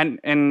 Yeah,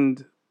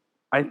 and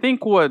I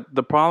think what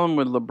the problem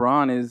with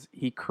LeBron is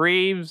he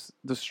craves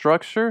the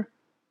structure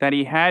that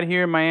he had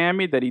here in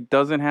Miami that he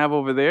doesn't have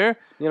over there,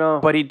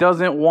 but he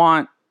doesn't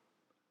want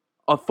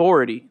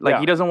authority. Like Yeah.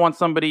 he doesn't want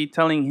somebody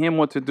telling him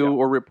what to do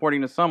or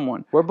reporting to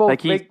someone. We're both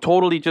Like he big,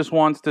 totally just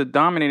wants to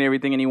dominate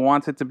everything and he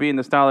wants it to be in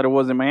the style that it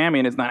was in Miami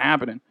and it's not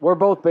happening. we're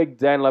both big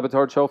Dan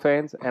Lebatard show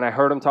fans, and I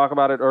heard him talk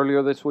about it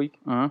earlier this week.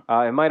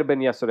 Uh-huh. It might have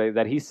been yesterday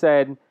that he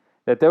said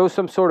that there was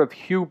some sort of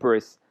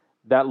hubris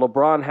that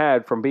LeBron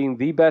had from being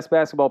the best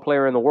basketball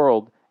player in the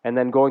world and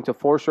then going to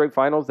 4 straight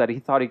finals, that he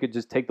thought he could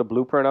just take the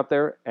blueprint up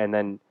there and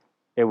then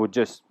it would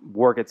just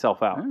work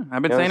itself out. Yeah,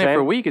 I've been You know saying what I'm it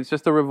for a week. It's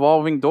just a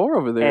revolving door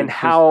over there. And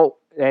It's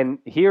and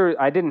here,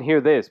 I didn't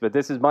hear this, but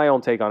this is my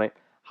own take on it,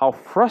 how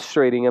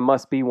frustrating it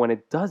must be when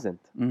it doesn't,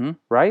 Mhm.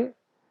 right?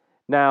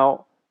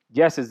 Now,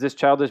 yes, is this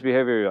childish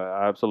behavior?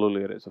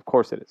 Absolutely it is. Of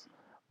course it is.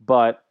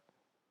 But,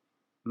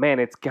 man,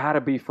 it's got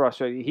to be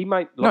frustrating. He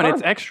might... No, and LeBron-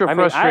 it's extra I mean,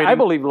 frustrating. I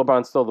believe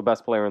LeBron's still the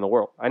best player in the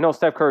world. I know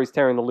Steph Curry's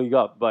tearing the league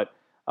up, but...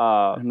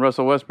 And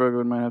Russell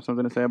Westbrook might have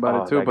something to say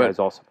about it too. That But guy's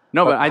awesome.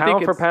 no, but I pound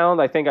think for it's, pound,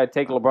 I think I'd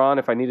take LeBron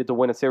if I needed to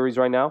win a series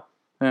right now.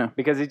 Yeah.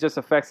 Because he just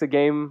affects the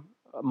game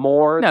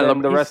more yeah,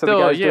 than the he's rest still, of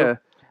the guys yeah. do.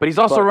 But he's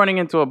also But- running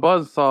into a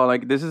buzzsaw.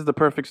 Like this is the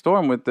perfect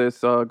storm with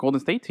this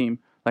Golden State team.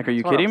 Like, are you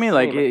That's what kidding I'm me?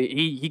 Like, saying.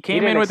 he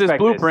came didn't in with this expect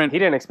blueprint. He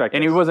didn't expect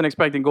And he this. wasn't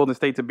expecting Golden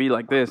State to be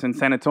like this. And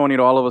San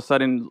Antonio, all of a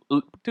sudden,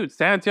 dude,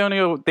 San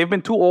Antonio, they've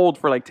been too old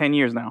for like 10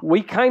 years now.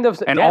 We kind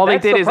of And yeah, all they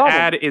that's did the is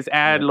problem.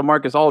 add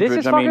LaMarcus Aldridge. This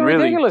is I fucking mean,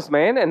 really. ridiculous,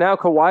 man. And now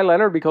Kawhi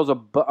Leonard becomes a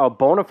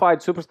bona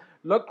fide super.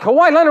 Look,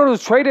 Kawhi Leonard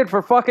was traded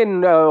for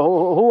fucking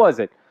who was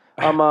it?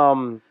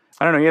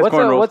 I don't know. He has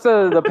cornrows. What's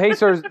the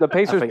Pacers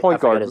I point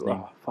forget guard? his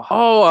name.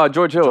 fuck.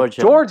 George Hill.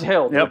 George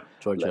Hill. Yep.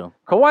 George Hill.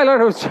 Kawhi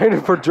Leonard was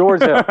traded for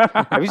George Hill.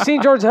 Have you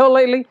seen George Hill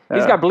lately?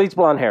 He's got bleach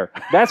blonde hair.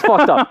 That's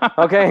fucked up.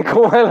 Okay,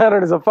 Kawhi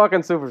Leonard is a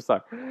fucking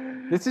superstar.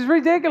 This is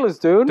ridiculous,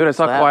 dude. Dude, I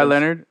saw What Kawhi happens?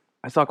 Leonard.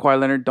 I saw Kawhi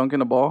Leonard dunking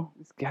the ball,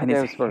 and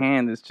goddamn his Spurs.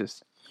 hand is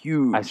just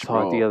huge. I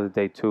saw it the other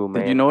day too,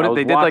 man. Did you notice I was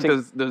they did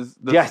watching-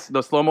 like Yes.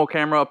 the slow mo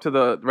camera up to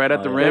the right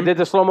at the yeah. They rim? did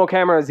the slow mo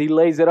camera as he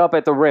lays it up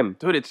at the rim.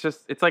 Dude,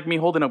 it's like me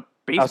holding a A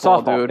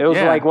baseball, softball. dude. It was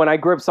Yeah. like when I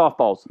grip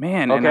softballs.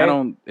 man, and Okay? I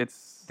don't.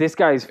 It's This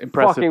guy is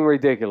Impressive. fucking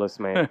ridiculous,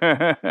 man.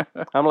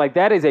 I'm like,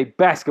 that is a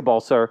basketball,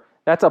 sir.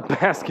 That's a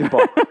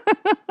basketball.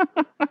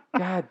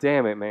 God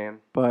damn it, man.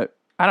 But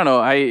I don't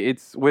know.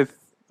 It's with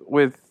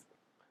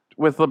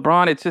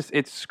LeBron. It's just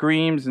it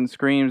screams and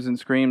screams and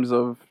screams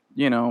of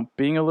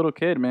being a little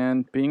kid,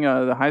 man, being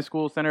the high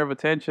school center of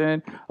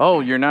attention. Oh,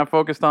 you're not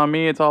focused on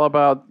me. It's all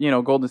about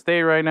Golden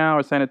State right now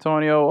or San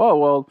Antonio. Oh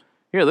well,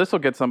 here this will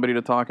get somebody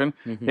to talking.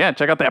 Yeah,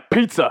 check out that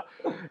pizza,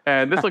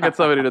 and this will get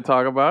somebody to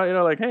talk about.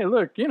 Like hey,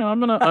 look, I'm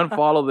gonna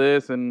unfollow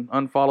this and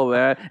unfollow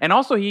that. And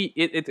also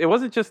it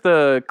wasn't just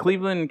the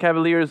Cleveland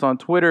Cavaliers on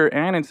Twitter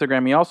and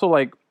Instagram. He also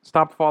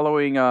stopped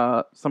following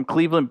some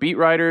Cleveland beat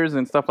writers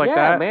and stuff like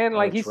yeah, that. man.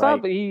 Like he That's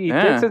stopped. right. He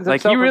Yeah. distanced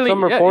Like himself he really, from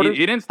some yeah, reporters.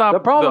 he didn't stop The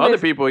the, problem other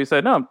is- people. He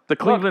said no, the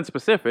Cleveland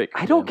specific.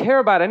 I don't care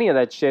about any of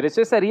that shit. It's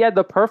just that he had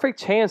the perfect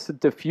chance to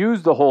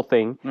diffuse the whole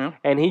thing, Yeah.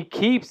 and he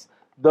keeps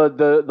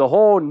the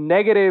whole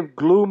negative,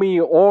 gloomy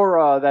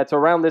aura that's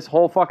around this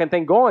whole fucking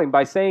thing going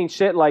by saying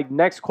shit like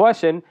 "next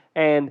question"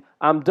 and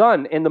 "I'm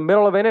done" in the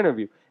middle of an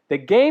interview. The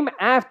game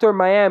after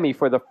Miami,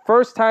 for the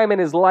first time in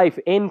his life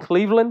in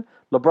Cleveland,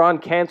 LeBron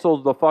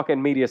cancels the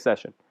fucking media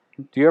session.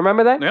 Do you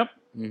remember that?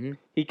 Yep.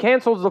 He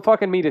cancels the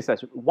fucking media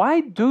session. Why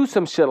do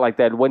some shit like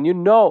that when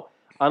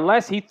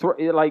unless he's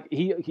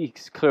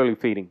clearly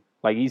feeding.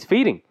 Like he's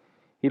feeding.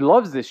 He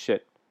loves this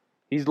shit.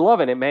 He's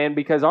loving it, man,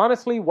 because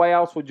honestly, why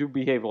else would you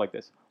behave like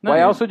this? Why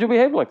yeah. else would you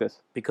behave like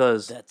this?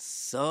 Because That's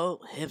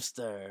so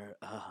hipster.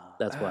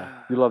 that's why.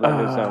 You love that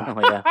new sound.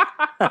 Oh,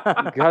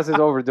 yeah. Gus is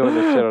overdoing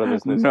this shit out of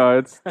this new sound. No,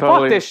 it's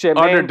totally Fuck this shit,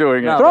 man.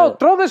 underdoing No, it. but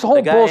Throw this whole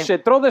the guy-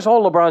 bullshit. Throw this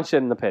whole LeBron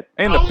shit in the pit.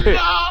 In the pit.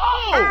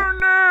 Oh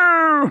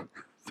no!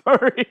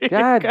 Sorry.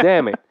 God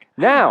damn it.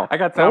 Now, I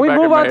got can Tom we back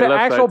move in my on to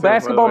left actual side, too, by the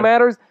basketball way.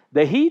 matters?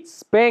 The Heat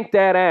spanked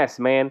that ass,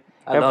 man.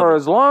 I And love for it.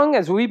 as long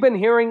as we've been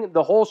hearing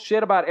the whole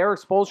shit about Eric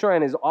Spoelstra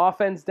and his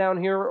offense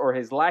down here, or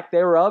his lack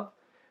thereof,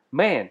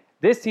 man,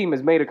 this team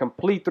has made a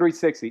complete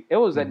 360. It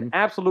was Mm-hmm. an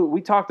absolute,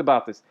 we talked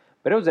about this,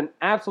 but it was an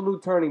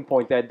absolute turning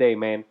point that day,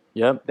 man.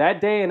 Yep.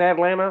 That day in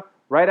Atlanta,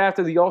 right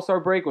after the All-Star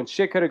break, when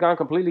shit could have gone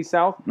completely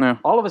south, Yeah.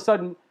 all of a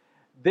sudden,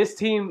 this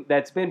team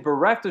that's been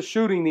bereft of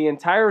shooting the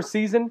entire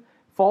season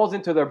falls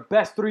into their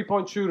best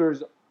three-point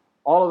shooters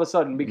all of a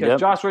sudden because Yep.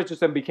 Josh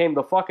Richardson became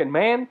the fucking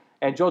man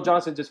and Joe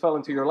Johnson just fell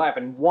into your lap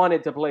and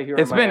wanted to play here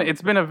in Miami.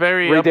 It's been a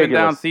very up and down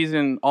Ridiculous.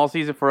 season all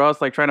season for us,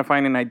 like trying to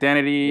find an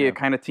identity, a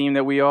kind of team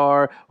that we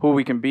are, who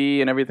we can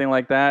be, and everything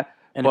like that.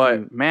 And if but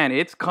you- man,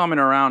 it's coming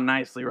around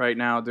nicely right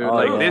now, dude. Oh,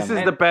 like yeah, this is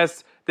man. the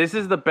best. This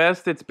is the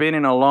best it's been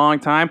in a long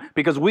time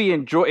because we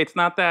enjoy. It's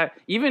not that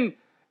even.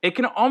 It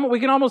can almost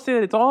we can almost say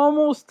that it's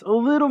almost a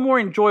little more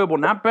enjoyable,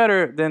 not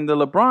better than the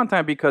LeBron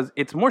time because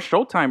it's more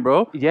showtime,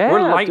 bro. Yeah,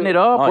 we're lighting dude. it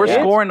up. Oh, we're yeah.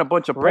 scoring a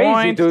bunch of Crazy,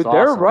 points. dude. It's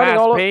They're awesome. running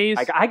all over.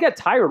 Fast-paced. I get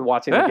tired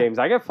watching Yeah. the games.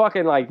 I get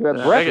fucking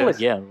breathless.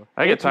 Yeah.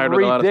 I get It's tired of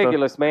a lot of stuff.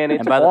 ridiculous, man. It's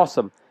And by the-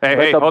 awesome. Hey,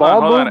 But hey, the hold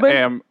ball on. movement,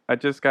 Hey, I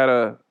just got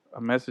a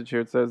message here.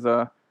 It says,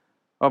 oh,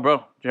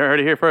 bro, you heard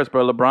it here first,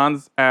 bro.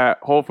 LeBron's at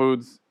Whole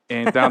Foods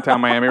in downtown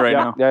Miami right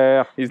now.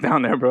 yeah. He's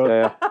down there, bro.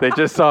 Yeah. They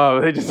just saw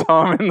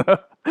him in the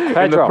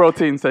Pedro.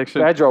 protein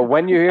section. Pedro,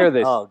 when you hear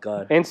this, Oh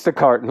God.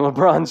 Instacart,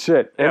 LeBron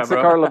shit. Yeah, bro.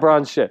 Instacart,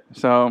 LeBron shit.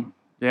 So,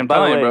 yeah, I'm By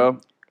the telling you,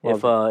 way,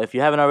 bro. if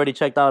you haven't already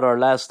checked out our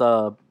last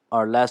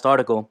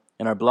article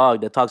in our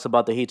blog that talks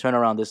about the Heat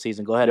turnaround this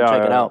season, go ahead and Yeah,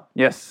 check it yeah. out.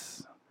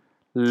 Yes.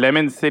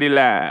 Lemon City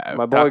Live.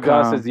 My boy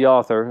Gus is the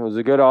author. It was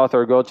a good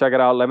author. Go check it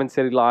out,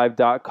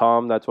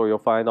 lemoncitylive.com. That's where you'll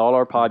find all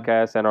our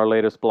podcasts and our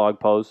latest blog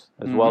posts,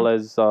 as well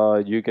as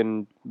you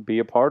can be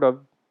a part of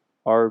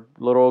our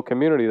little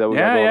community that we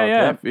got going on.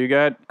 Yeah. If you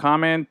got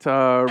comment,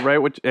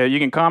 you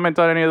can comment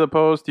on any of the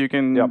posts. You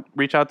can Yep.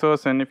 reach out to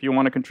us, and if you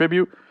want to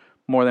contribute,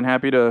 more than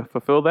happy to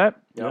fulfill that.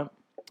 Yep.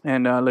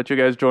 And let you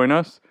guys join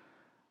us.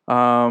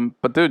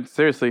 But dude,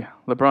 seriously,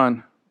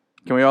 LeBron,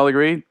 can we all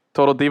agree?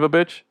 Total diva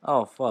bitch.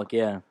 Oh fuck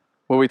yeah.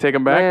 Will we take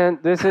him back? Man,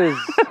 this is...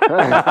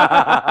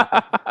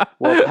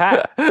 well,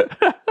 Pat...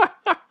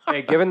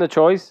 hey, given the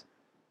choice,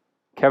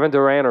 Kevin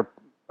Durant or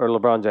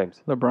LeBron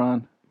James,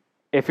 LeBron,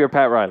 if you're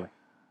Pat Riley.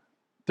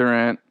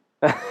 Durant.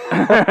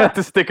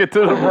 To stick it to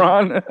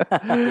LeBron.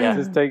 Yeah.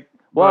 Just take...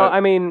 Well, But- I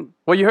mean,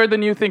 Well, you heard the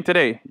new thing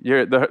today.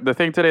 The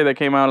thing today that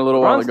came out a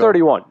little while Bron's ago.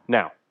 31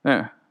 now.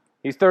 Yeah.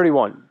 He's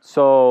 31.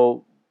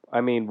 So,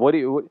 I mean,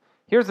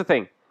 here's the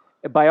thing.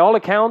 By all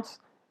accounts,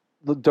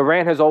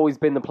 Durant has always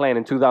been the plan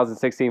in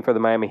 2016 for the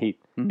Miami Heat.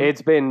 Mm-hmm.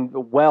 It's been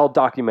well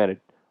documented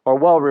or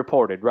well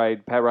reported,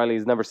 right? Pat Riley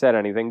has never said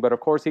anything, but of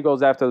course he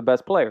goes after the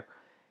best player.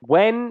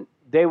 When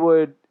they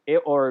would,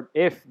 or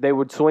if they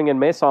would swing and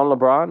miss on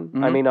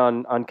LeBron, I mean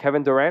on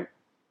Kevin Durant,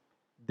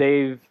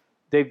 they've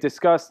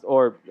discussed,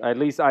 or at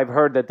least I've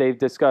heard that they've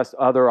discussed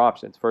other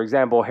options. For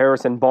example,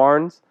 Harrison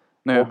Barnes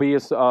will be a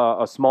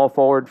small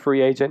forward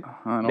free agent.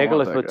 don't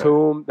Nicholas want that guy.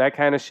 Batum, that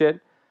kind of shit.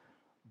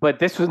 But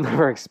this was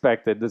never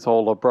expected, this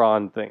whole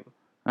LeBron thing.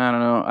 I don't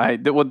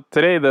know. Well,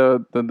 today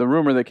the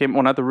rumor that came.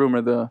 Well, not the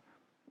rumor.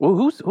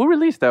 Who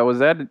released that? Was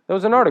that? There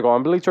was an article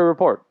on Bleacher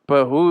Report.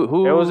 But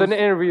who? It was an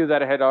interview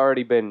that had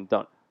already been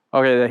done.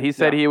 Okay, that he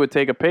said he would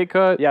take a pay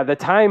cut. Yeah, the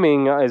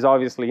timing is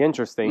obviously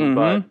interesting,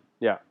 but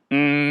yeah.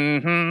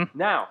 Mm-hmm.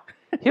 Now,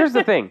 here's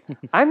the thing.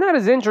 I'm not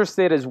as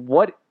interested as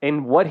what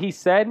he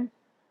said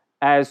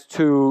as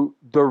to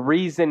the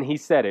reason he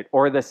said it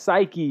or the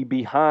psyche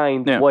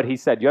behind what he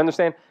said. You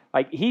understand?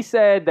 Like, he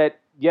said that,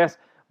 yes,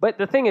 but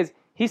the thing is,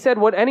 he said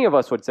what any of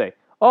us would say.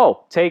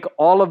 Oh, take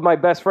all of my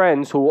best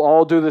friends who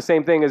all do the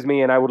same thing as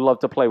me, and I would love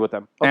to play with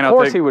them. Of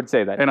course he would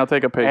say that. And I'll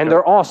take a pay cut. And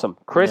they're awesome.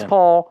 Chris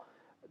Paul,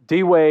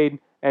 D. Wade,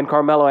 and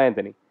Carmelo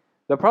Anthony.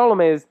 The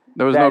problem is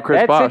There was no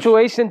Chris that Bosh.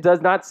 situation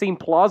does not seem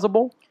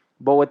plausible.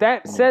 But what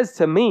that says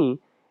to me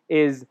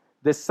is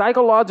the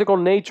psychological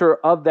nature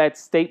of that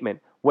statement,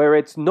 where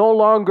it's no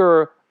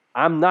longer,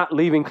 I'm not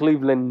leaving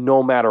Cleveland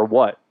no matter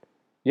what.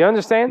 You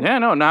understand? Yeah,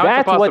 no, now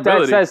That's it's a what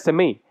possibility. that says to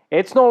me.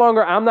 It's no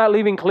longer, I'm not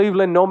leaving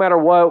Cleveland no matter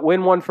what,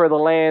 win one for the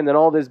land and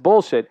all this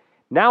bullshit.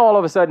 Now all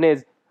of a sudden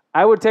is,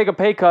 I would take a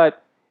pay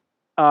cut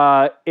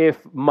if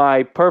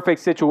my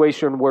perfect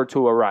situation were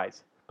to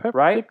arise.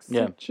 Right?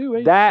 Yeah.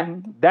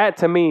 Situation. That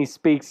to me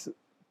speaks To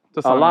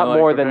a something lot like,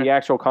 more than okay. the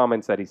actual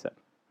comments that he said.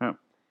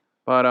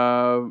 But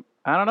I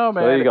don't know,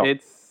 man. there you go.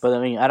 It's But I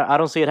mean, I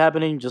don't see it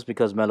happening just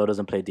because Melo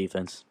doesn't play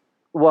defense.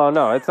 Well,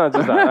 no, it's not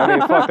just that. I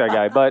mean, fuck that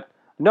guy. But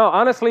no,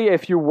 honestly,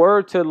 if you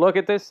were to look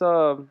at this,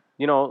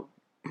 you know,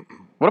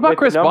 what about with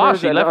Chris numbers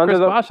Bosh? He and left under Chris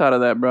the- Bosh out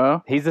of that,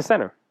 bro. he's the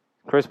center.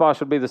 Chris Bosh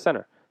would be the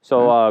center.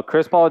 So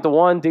Chris Paul at the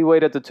 1, D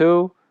Wade at the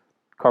 2,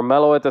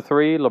 Carmelo at the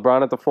 3,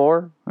 LeBron at the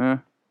 4, Yeah.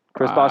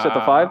 Chris Bosh at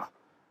the 5.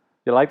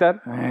 You like that?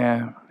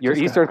 Yeah. Your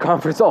Eastern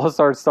Conference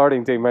All-Star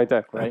starting team right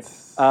there. Right.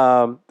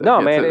 No,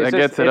 gets man, it- it's, that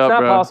gets it it's up, not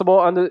bro.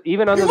 possible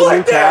even under the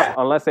new cap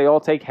unless they all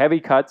take heavy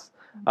cuts.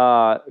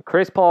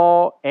 Chris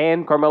Paul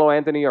and Carmelo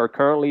Anthony are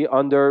currently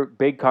under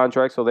big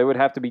contracts, so they would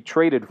have to be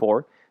traded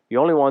for. The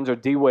only ones are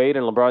D Wade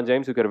and LeBron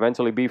James, who could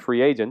eventually be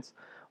free agents.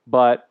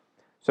 But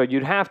so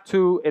you'd have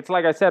to. It's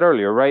like I said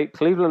earlier, right?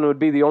 Cleveland would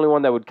be the only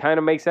one that would kind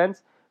of make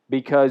sense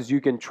because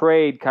you can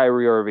trade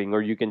Kyrie Irving,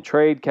 or you can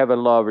trade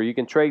Kevin Love, or you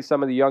can trade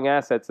some of the young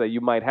assets that you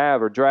might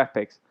have, or draft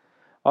picks.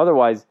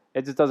 Otherwise,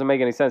 it just doesn't make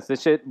any sense.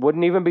 This shit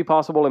wouldn't even be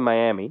possible in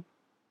Miami.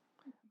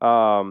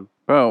 Bro,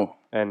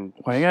 And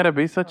why you gotta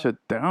be such a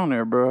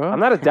downer, bro? I'm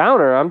not a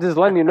downer. I'm just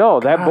letting you know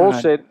that God,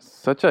 bullshit.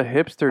 Such a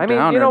hipster I mean,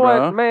 downer, you know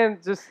bro. what, man?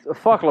 Just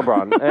fuck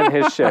LeBron and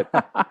his shit.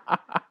 Fuck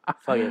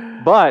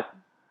it. But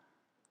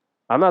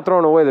I'm not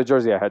throwing away the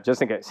jersey I had,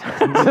 just in case.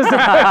 What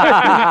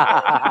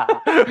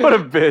a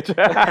bitch.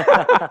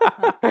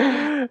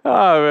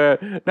 Oh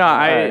man.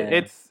 No,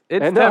 it's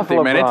Enough tempting,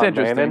 LeBron, man. It's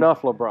interesting.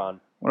 Enough LeBron.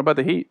 What about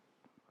the Heat?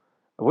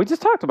 We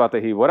just talked about the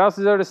Heat. What else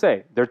is there to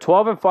say? They're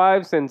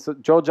 12-5 since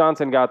Joe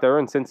Johnson got there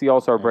and since the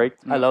All-Star break.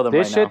 I love them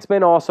This right shit's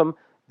been awesome.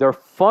 They're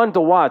fun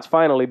to watch,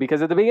 finally,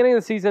 because at the beginning of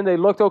the season, they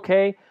looked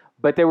okay,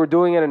 but they were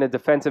doing it in a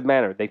defensive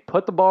manner. They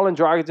put the ball in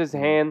Dragic's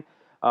hand.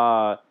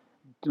 Luol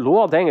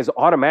Deng is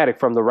automatic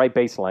from the right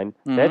baseline.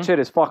 That shit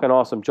is fucking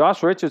awesome.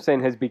 Josh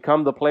Richardson has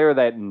become the player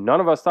that none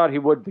of us thought he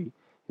would be.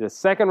 He's a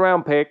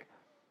second-round pick,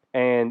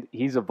 and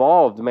he's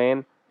evolved,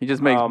 man. He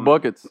just makes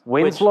buckets.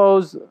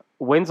 Winslow's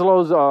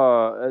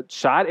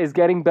shot is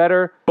getting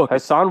better.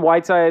 Buckets. Hassan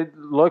Whiteside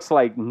looks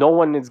like no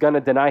one is going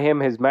to deny him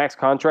his max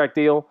contract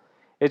deal.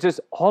 It's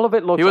just all of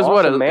it looks He was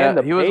awesome, what? man.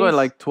 The He was pace, what,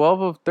 like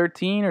 12 of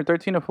 13 or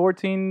 13 of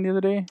 14 the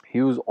other day?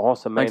 he was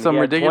awesome, man. Like some He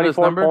had ridiculous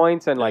 24 number?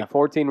 points and like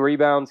 14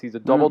 rebounds. He's a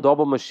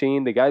double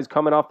machine. The guy's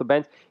coming off the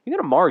bench. Even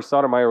Amari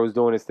Stoudemire was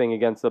doing his thing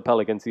against the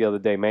Pelicans the other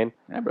day, man.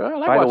 Yeah, bro. I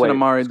like By the watching way,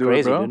 Amari it's do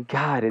crazy, it, bro. dude.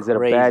 God, is it a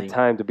Crazy. bad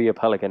time to be a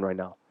Pelican right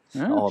now?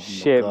 Oh, my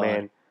Shit, God.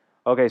 man.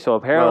 Okay, so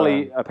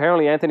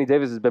apparently Anthony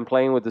Davis has been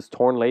playing with this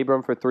torn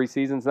labrum for 3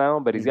 seasons now,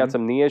 but he's got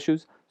some knee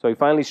issues. So he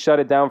finally shut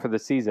it down for the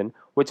season,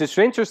 which is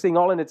interesting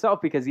all in itself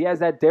because he has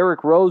that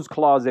Derrick Rose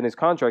clause in his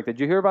contract.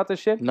 Did you hear about this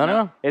shit?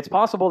 No. It's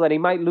possible that he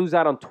might lose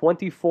out on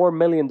 $24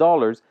 million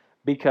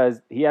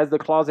because he has the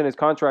clause in his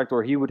contract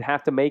where he would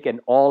have to make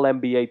an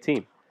All-NBA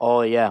team.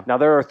 Oh, yeah. Now,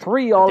 there are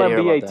 3 hear All-NBA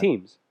about that.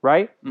 teams,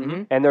 right?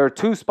 Mm-hmm. And there are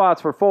 2 spots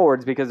for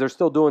forwards because they're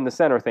still doing the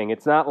center thing.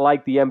 It's not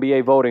like the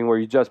NBA voting where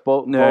you just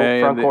vote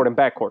front court and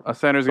back court. A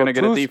center's going to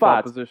get a 2 default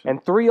spots position.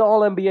 and 3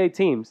 All-NBA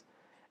teams.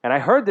 And I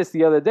heard this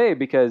the other day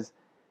because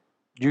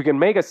you can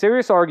make a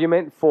serious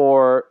argument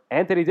for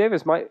Anthony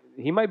Davis.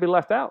 He might be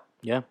left out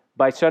Yeah.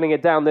 by shutting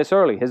it down this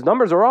early. His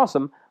numbers are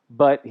awesome,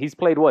 but he's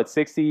played,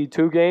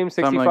 62 games,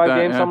 65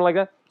 games, something like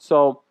that.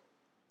 So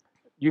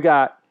you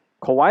got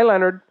Kawhi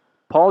Leonard,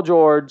 Paul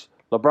George,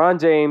 LeBron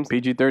James,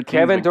 PG-13,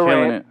 Kevin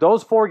Durant.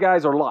 Those 4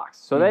 guys are locks.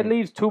 So that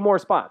leaves 2 more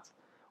spots,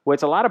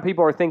 which a lot of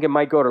people are thinking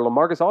might go to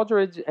LaMarcus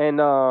Aldridge and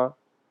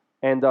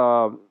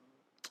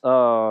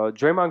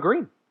Draymond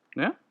Green.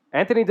 Yeah.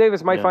 Anthony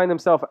Davis might find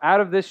himself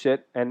out of this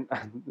shit and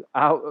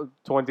out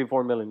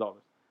 $24 million,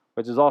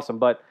 which is awesome.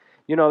 But,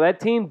 that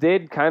team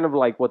did kind of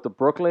like what the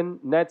Brooklyn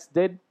Nets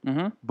did,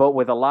 but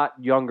with a lot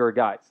younger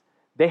guys.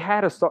 They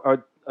had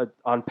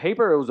on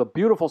paper, it was a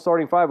beautiful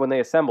starting 5 when they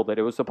assembled it.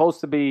 It was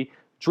supposed to be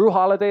Drew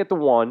Holiday at the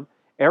 1,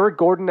 Eric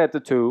Gordon at the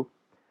 2,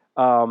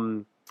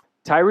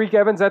 Tyreek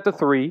Evans at the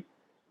 3,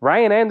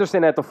 Ryan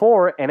Anderson at the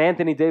 4, and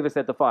Anthony Davis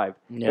at the 5.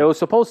 Yeah. It was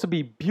supposed to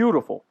be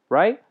beautiful,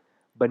 right?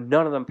 But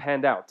none of them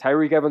panned out.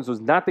 Tyreek Evans was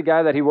not the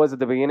guy that he was at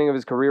the beginning of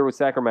his career with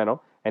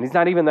Sacramento, and he's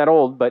not even that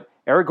old, but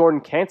Eric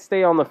Gordon can't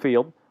stay on the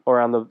field or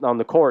on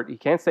the court. He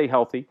can't stay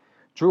healthy.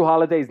 Drew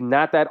Holiday's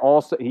not that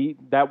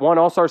that one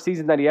All-Star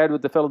season that he had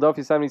with the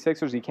Philadelphia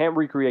 76ers. He can't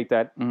recreate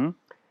that. Mm-hmm.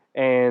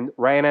 And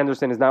Ryan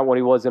Anderson is not what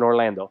he was in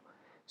Orlando.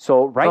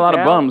 So right now, a lot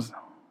of bums.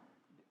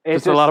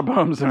 It's Just a lot of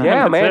bums. Man. Yeah,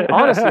 That's man. it.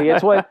 Honestly,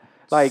 it's what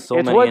it's So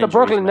many what the injuries,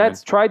 Brooklyn man.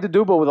 Nets tried to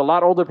do, but with a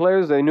lot older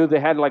players. They knew they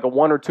had like a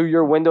 1 or 2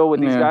 year window with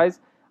these guys.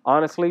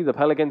 Honestly, the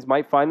Pelicans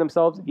might find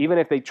themselves, even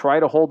if they try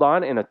to hold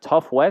on in a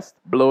tough West.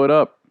 Blow it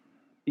up.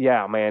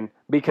 Yeah, man.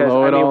 Because,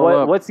 Blow it all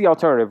up. what's the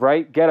alternative,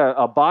 right? Get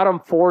a bottom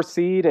 4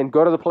 seed and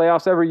go to the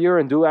playoffs every year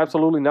and do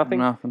absolutely nothing?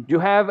 Nothing. You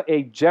have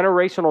a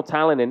generational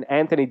talent in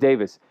Anthony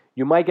Davis.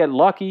 You might get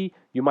lucky.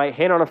 You might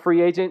hit on a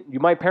free agent. You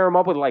might pair him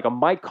up with like a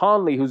Mike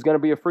Conley who's going to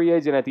be a free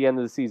agent at the end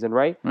of the season,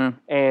 right? Yeah.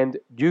 And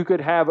you could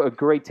have a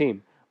great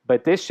team.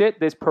 But this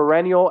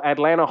perennial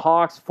Atlanta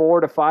Hawks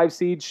 4 to 5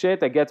 seed shit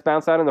that gets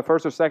bounced out in the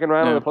first or second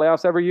round of the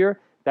playoffs every year,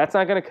 that's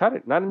not going to cut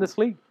it. Not in this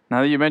league.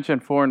 Now that you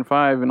mentioned 4 and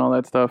 5 and all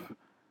that stuff,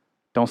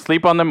 don't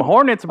sleep on them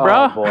Hornets, bro.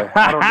 Oh, boy.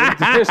 I don't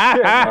need this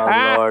shit.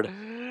 Oh, Lord.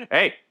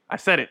 Hey, I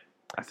said it.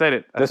 The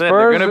they're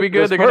Spurs, going to be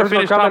good. They're going to Spurs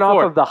finish were coming top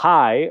 4. off of the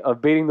high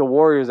of beating the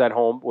Warriors at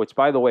home, which,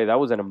 by the way, that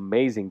was an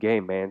amazing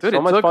game, man. Dude, so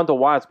it much took- fun to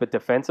watch. But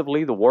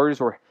defensively, the Warriors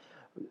were.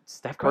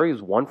 Steph Curry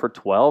was 1 for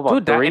 12 on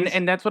Dude, threes.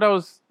 and that's what I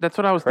was. That's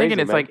what I was Crazy,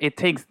 thinking. It's man. like it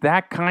takes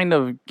that kind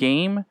of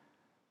game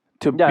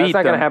to yeah, beat that's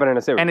not going to them. happen in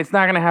a series. And it's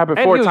not going to happen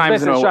And 4 he was times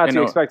missing in a shots in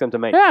you a- expect them to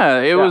make. Yeah,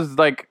 it was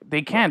like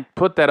they can't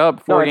put that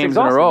up 4 No, it's games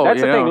in a exhausting. row.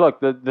 That's the you thing. know?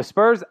 Look, the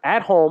Spurs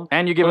at home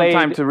And you give them played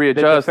time to the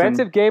readjust.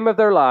 defensive game of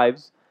their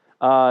lives.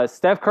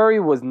 Steph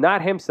Curry was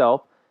not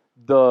himself.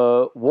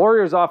 The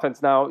Warriors'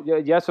 offense. Now,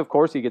 yes, of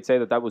course, you could say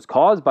that was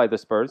caused by the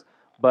Spurs,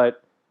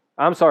 but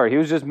I'm sorry, he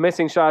was just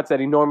missing shots that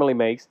he normally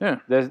makes. Yeah.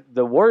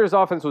 The Warriors'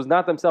 offense was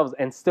not themselves,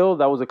 and still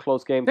that was a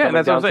close game. Yeah, coming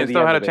that's what down I'm saying. to the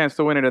Still end had a of it. chance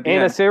to win it at the in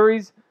a end.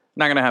 series.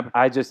 Not going to happen.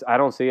 I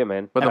don't see it,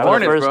 man. But And the for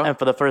Hornets, first, bro. and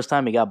for the first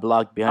time, he got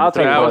blocked behind I'll the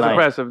tell you That three-point was line.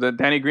 impressive. The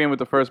Danny Green with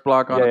the first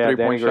block on a Danny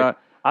 3-point Green. shot.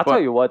 I'll But-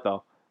 tell you what,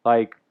 though,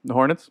 like The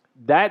Hornets?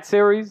 that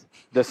series,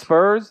 the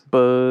Spurs.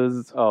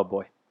 Buzz. Oh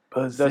boy.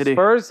 Buzz The City.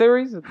 Spurs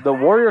series, the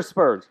Warriors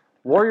Spurs,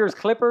 Warriors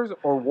Clippers,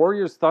 or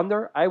Warriors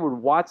Thunder, I would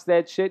watch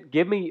that shit.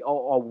 Give me a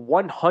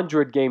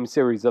 100 game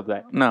series of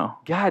that. No.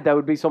 God, that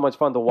would be so much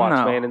fun to watch,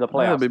 No. man, in the That'd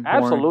playoffs. be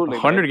boring. Absolutely.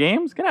 100 man.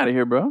 games? Get out of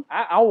here, bro.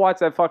 I'll watch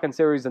that fucking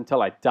series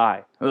until I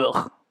die.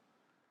 Ugh.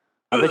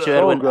 I bet you So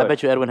Edwin. I good.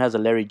 bet you Edwin has a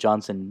Larry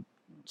Johnson.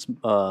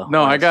 No,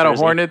 I got a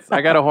jersey. Hornets.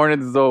 I got a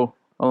Hornets Zoe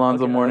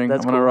Alonzo Okay, Mourning. I'm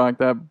that's gonna cool. rock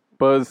that.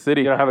 Buzz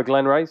City. You don't have a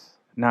Glenn Rice?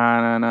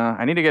 Nah.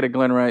 I need to get a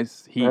Glenn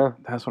Rice Heat. Huh?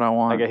 That's what I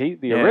want. Like a Heat?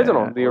 The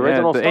original Hey,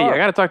 star. I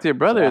gotta talk to your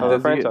brother. Yeah, the Does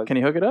he- franchise. can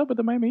he hook it up at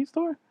the Miami Heat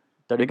store?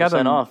 30%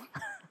 them- off.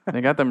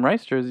 They got them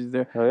Rice jerseys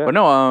there. Oh, yeah. But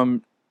no,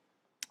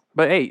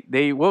 but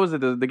hey, what was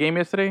it? The game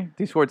yesterday?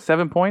 They scored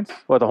 7 points.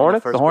 What, the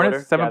Hornets? first The Hornets,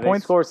 quarter? 7 Yeah, they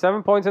points. scored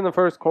 7 points in the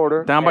first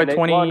quarter. Down by and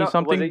 20 was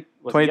something?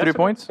 was 23 yesterday?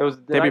 points? It was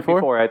the Day night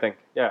before? I think.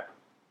 Yeah.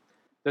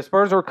 The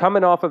Spurs were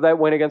coming off of that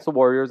win against the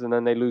Warriors, and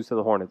then they lose to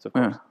the Hornets, of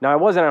course. Yeah. Now, it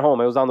wasn't at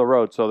home. It was on the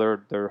road, so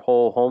their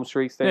whole home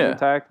streak stays Yeah.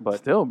 intact. But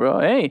Still, bro.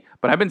 Hey,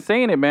 but I've been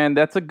saying it, man.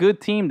 That's a good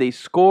team. They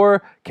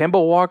score.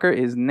 Kemba Walker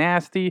is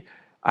nasty.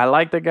 I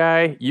like the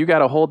guy. You got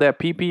to hold that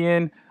PP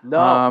in.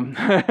 No. not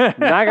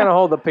going to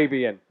hold the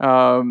PP in.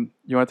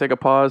 You want to take a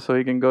pause so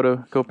he can go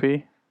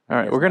pee? All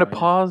right, we're going to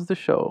pause the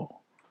show.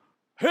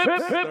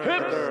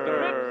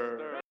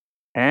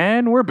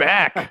 And we're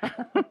back.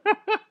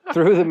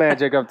 Through the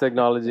magic of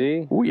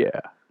technology, Oh, yeah.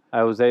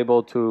 I was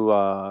able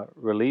to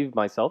relieve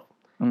myself,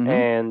 Mhm.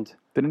 and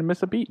Didn't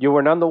miss a beat. you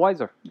were none the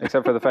wiser,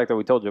 except for the fact that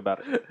we told you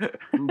about it.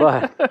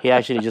 But He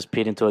actually just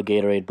peed into a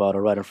Gatorade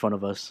bottle right in front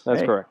of us.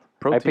 that's Hey, correct.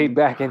 protein. I peed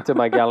back into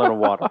my gallon of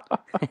water.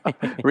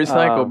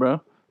 Recycle,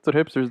 bro. That's what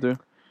hipsters do.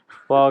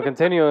 Well,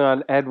 continuing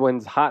on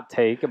Edwin's hot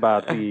take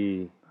about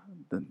the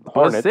Buzz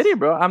Hornets. City,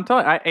 bro. I'm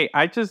telling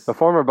the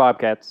former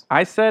Bobcats.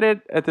 I said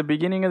it at the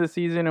beginning of the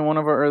season in one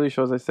of our early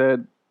shows. I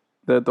said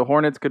that the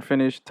Hornets could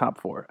finish top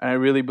 4. And I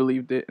really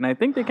believed it. And I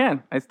think they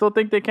can. I still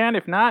think they can.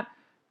 If not,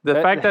 the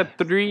That- fact that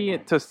 3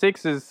 to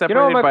 6 is You know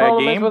separated what my by a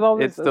problem is game, with all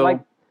this? it's still...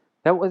 Like,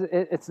 That was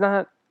it's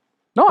not.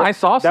 No, I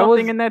saw that something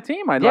was- in that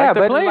team. I Yeah, like the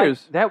but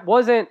players. that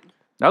wasn't.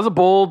 That was a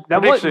bold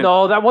prediction.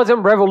 That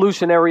wasn't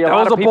revolutionary. A That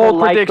lot was of a people bold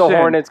liked the prediction.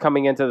 Hornets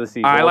coming into the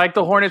season. I like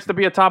the Hornets to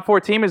be a top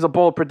 4 team is a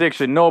bold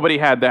prediction. Nobody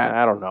had that.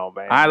 I don't know,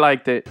 man. I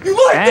liked it. You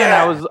like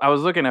that? I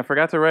was looking. I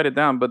forgot to write it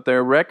down, but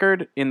their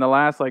record in the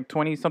last like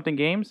 20 something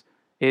games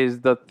is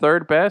the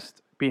third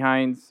best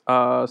behind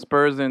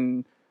Spurs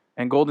and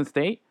Golden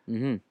State.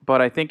 Mm-hmm.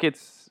 But I think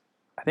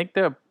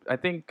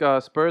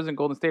Spurs and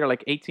Golden State are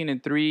like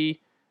 18-3,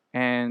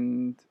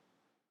 and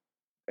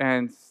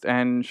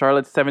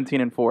Charlotte's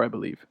 17-4, I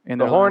believe. In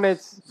the their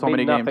Hornets last so mean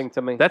many nothing games.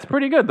 to me. That's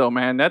pretty good though,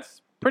 man.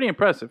 That's pretty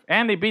impressive.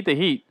 And they beat the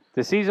Heat.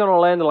 The season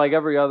will end like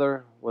every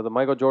other with a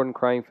Michael Jordan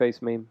crying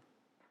face meme.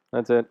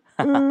 That's it.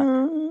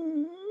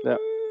 Yeah.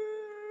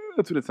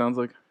 That's what it sounds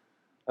like.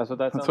 That's what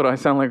that's. That's what I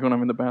sound like when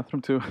I'm in the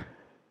bathroom too.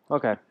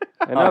 Okay.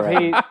 Enough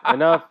right. Heat.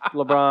 Enough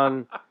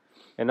LeBron.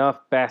 Enough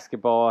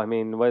basketball. I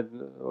mean, what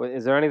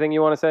is there anything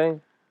you want to say?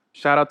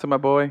 Shout out to my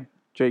boy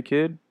Jay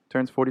Kidd,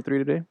 turns 43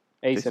 today.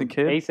 Jason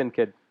Kidd. Asen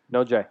Kidd.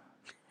 No J.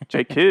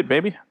 Jay Kidd,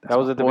 baby. That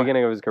was at the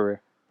beginning of his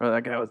career. Bro,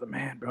 that guy was the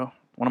man, bro.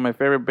 One of my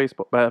favorite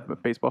baseball. One of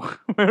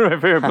my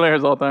favorite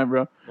players all time,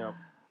 bro. Yeah.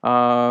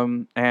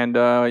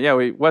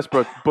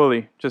 Westbrook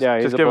bully. Just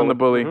he's a give him the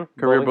bully. Mhm.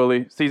 Career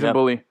bully. Season Yep.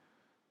 bully.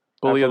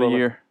 Bully of the Absolutely.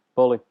 year.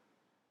 Bully.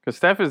 Because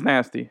Steph is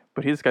nasty,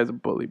 but this guy's a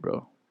bully,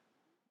 bro.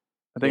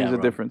 I think Yeah, there's a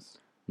bro. difference.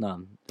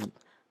 No,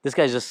 this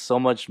guy's just so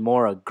much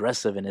more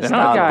aggressive in his They're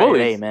not style bullies.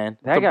 today, man.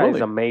 That It's a guy is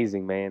bully.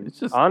 amazing, man. It's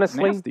just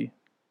Honestly, nasty.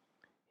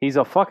 he's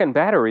a fucking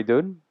battery,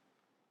 dude.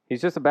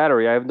 He's just a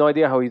battery. I have no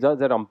idea how he does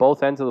that on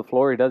both ends of the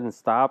floor. He doesn't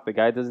stop. The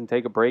guy doesn't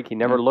take a break. He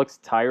never looks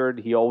tired.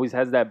 He always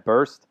has that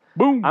burst.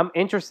 Boom. I'm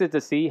interested to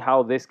see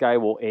how this guy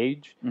will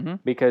age Mhm.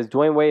 because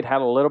Dwayne Wade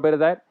had a little bit of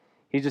that.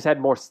 He just had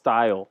more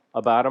style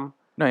about him.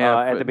 No, yeah.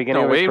 at the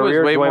beginning of his Wade career,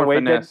 was way Dwayne more Wade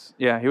did. finesse.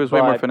 Yeah, he was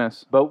way more But-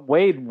 finesse. But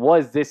Wade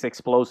was this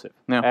explosive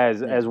Yeah.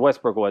 as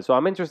Westbrook was. So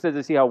I'm interested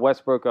to see how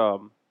Westbrook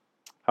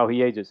how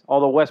he ages.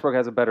 Although Westbrook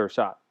has a better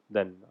shot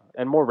than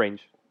and more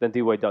range than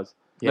D Wade does.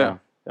 Yeah.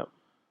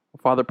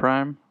 Father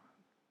Prime,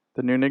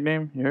 the new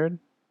nickname. You heard?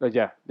 But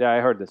yeah, I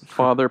heard this.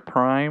 Father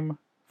Prime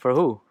For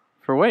who?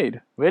 for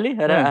Wade. Really?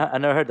 I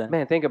never heard that.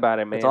 Man, think about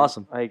it, man. That's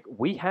awesome. Like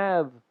we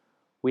have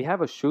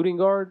a shooting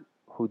guard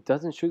who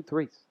doesn't shoot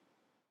threes.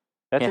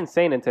 That's Yeah.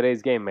 insane in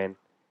today's game, man.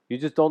 You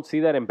just don't see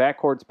that in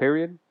backcourts,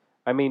 period.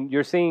 I mean,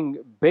 you're seeing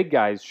big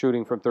guys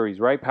shooting from threes,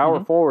 right?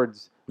 Power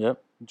forwards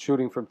Yep.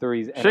 shooting from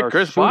threes. And Shit, our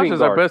Chris Bosh shooting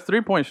is our guard- best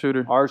 3-point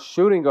shooter. Our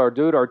shooting guard,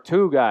 dude, our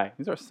 2 guy,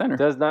 He's our center.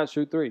 does not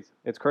shoot threes.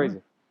 It's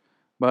crazy.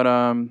 But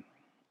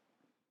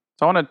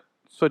so I want to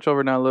switch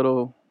over now a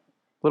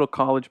little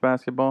college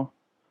basketball.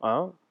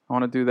 Oh, I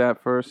want to do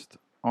that first.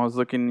 I was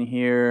looking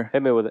here.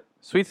 hit me with it.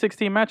 Sweet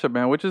 16 matchup,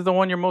 man. Which is the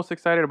one you're most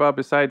excited about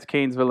besides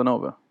Canes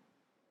Villanova?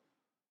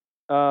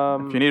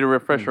 If you need a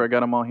refresher, I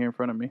got them all here in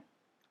front of me.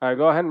 All right,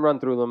 go ahead and run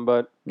through them,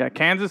 but Got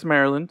Kansas,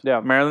 Maryland.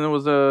 Yeah. Maryland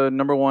was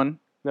number 1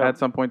 Yeah. at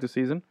some point this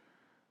season.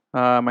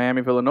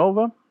 Miami,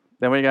 Villanova.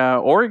 Then we got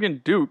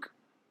Oregon, Duke.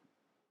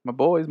 My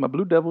boys, my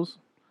Blue Devils.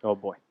 oh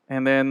boy.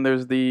 And then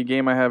there's the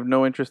game I have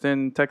no interest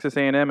in, Texas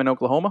A&M and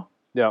Oklahoma.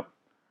 Yeah.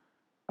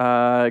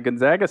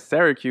 Gonzaga,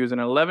 Syracuse, an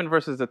 11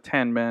 versus a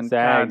 10, man. God,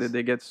 Zags. did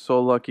they get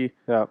so lucky.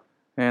 Yeah.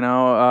 You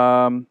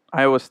know,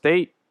 Iowa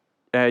State,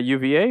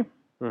 UVA,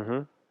 Mm-hmm.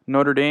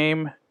 Notre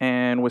Dame,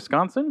 and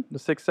Wisconsin, the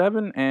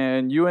 6-7,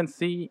 and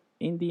UNC,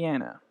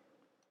 Indiana.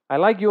 I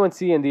like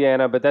UNC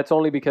Indiana, but that's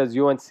only because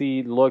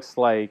UNC looks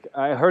like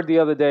I heard the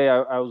other day.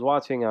 I was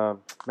watching. Man,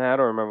 I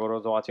don't remember what I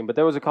was watching, but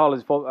there was a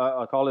college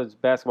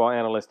basketball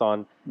analyst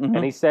on, Mm-hmm.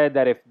 and he said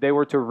that if they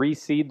were to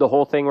reseed the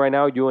whole thing right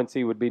now, UNC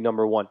would be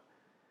number 1.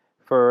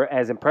 For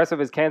as impressive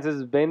as Kansas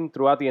has been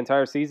throughout the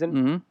entire season,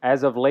 Mm-hmm.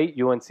 as of late,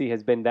 UNC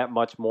has been that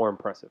much more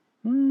impressive.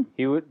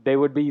 Mm-hmm. They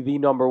would be the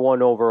number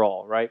 1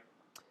 overall, right?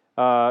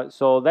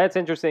 So that's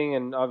interesting,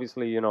 and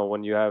obviously, you know,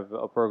 when you have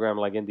a program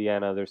like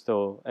Indiana, there's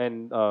still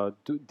and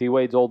D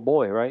Wade's old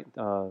boy, right?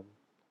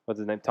 What's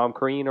his name? Tom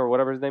Crean or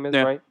whatever his name is,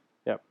 Yeah. right?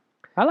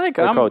 I like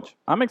Good coach.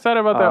 I'm excited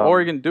about that Um,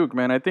 Oregon Duke,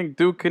 man. I think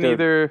Duke can dude,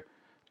 either.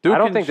 Duke I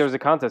don't can think there's a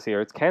contest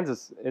here. It's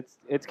Kansas.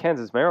 It's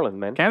Kansas, Maryland,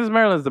 man. Kansas,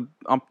 Maryland's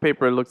on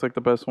paper it looks like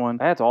the best one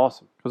That's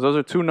awesome. because those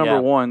are 2 number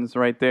Yeah. 1s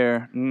right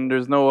there.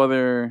 There's no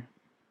other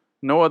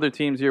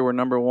teams here were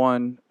number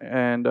 1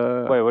 and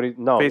Wait, what?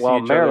 No, facing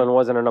well, each Maryland other.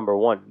 wasn't a number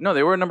 1. No,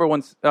 they were number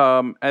 1.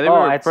 And they Oh,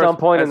 were at first- some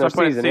point in their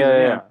some point season.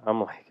 Yeah. I'm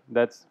like,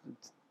 that's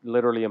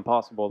literally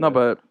impossible. No,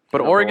 but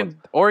number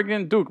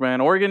Oregon, Duke,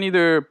 man. Oregon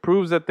either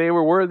proves that they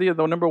were worthy of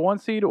the number 1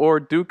 seed, or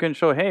Duke can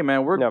show, hey,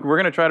 man, we're Yep.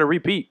 gonna try to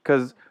repeat.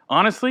 Because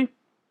honestly,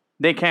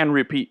 they can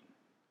repeat.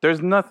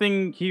 There's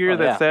nothing here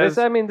that yeah. says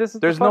this is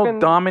there's the no fucking,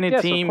 dominant yes,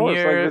 of team course,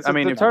 here. Like, this I is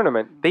mean, the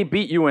tournament. they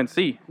beat UNC.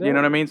 You Yeah. know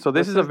what I mean? So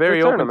this is a the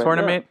very open tournament,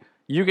 tournament.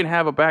 You can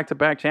have a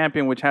back-to-back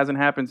champion, which hasn't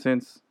happened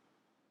since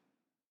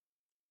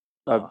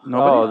nobody.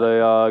 Oh,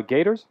 the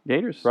Gators,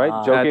 Gators, right?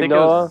 I Joakim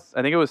Noah,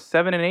 I think it was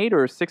 7-8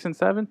 or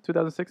 6-7,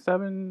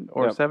 2006-7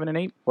 or Yep.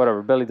 7-8.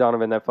 whatever. Billy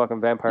Donovan, that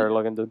fucking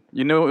vampire-looking dude.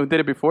 You know who did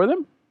it before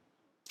them?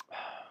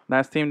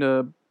 Last team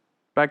to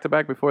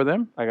back-to-back before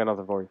them? I got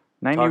nothing for you.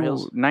 Tar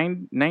Heels?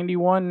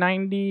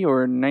 91-90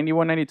 or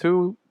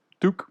 91-92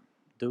 Duke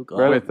Duke.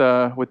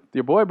 with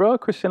your boy, bro,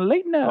 Christian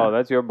Leitner. Oh,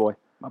 that's your boy.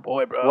 my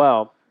boy, bro.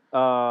 Well,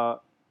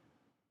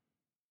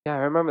 yeah, I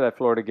remember that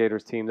Florida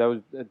Gators team. That was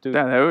dude.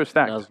 yeah, they were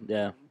stacked.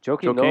 Yeah.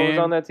 Joakim Noah was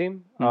Joakim. on that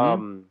team.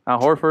 Mhm. Al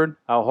Horford,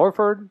 Al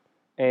Horford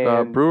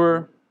and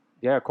Brewer.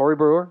 yeah, Corey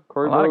Brewer.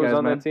 Corey A lot Brewer of was guys,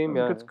 on man. that team.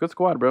 It was Yeah. a good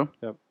squad, bro.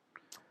 Yep.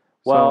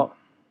 So- Well,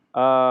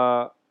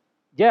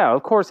 yeah,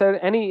 of course,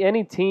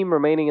 any team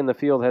remaining in the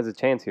field has a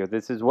chance here.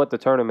 This is what the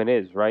tournament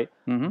is, right?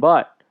 Mhm.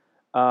 But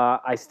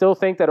I still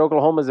think that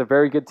Oklahoma is a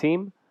very good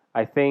team.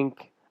 I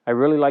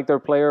really like their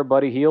player,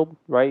 Buddy Hield,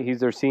 right?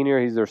 He's their senior.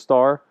 He's their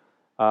star.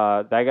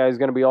 That guy is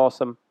going to be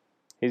awesome.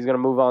 He's going to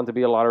move on to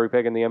be a lottery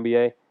pick in the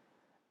NBA.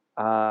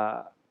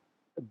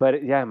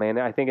 But, yeah, man,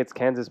 I think it's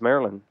Kansas,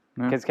 Maryland.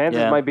 Yeah. Because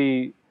Kansas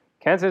Yeah.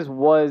 Kansas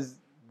was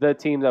the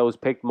team that was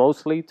picked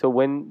mostly to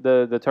win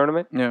the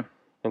tournament, yeah.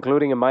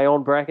 including in my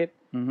own bracket.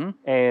 Mm-hmm.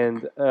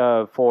 And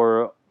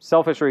for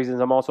selfish reasons,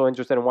 I'm also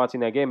interested in watching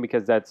that game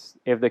because that's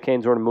if the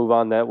Canes were to move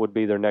on, that would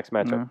be their next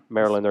matchup, Yeah.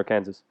 Maryland or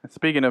Kansas.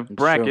 Speaking of true.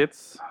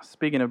 brackets,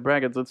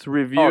 let's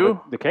review.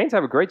 Oh, the Canes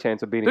have a great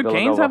chance of beating the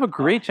Villanova. Canes have a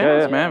great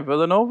chance, Yeah. man.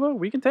 Villanova,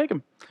 we can take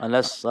them.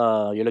 Unless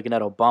you're looking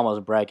at Obama's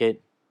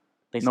bracket.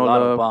 Thanks No a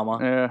lot, love.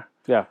 Obama. Yeah.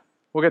 Yeah.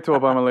 We'll get to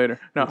Obama later.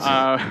 No,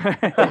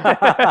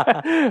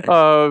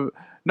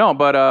 no,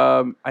 but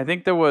I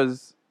think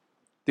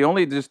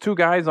there's two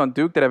guys on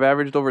Duke that have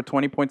averaged over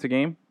 20 points a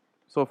game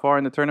so far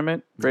in the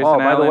tournament. Grayson Oh,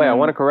 by the Allen way, I and-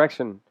 want a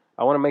correction.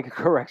 I want to make a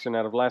correction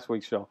out of last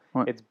week's show.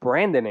 What? It's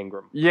Brandon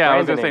Ingram. Yeah, I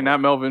was Brandon gonna say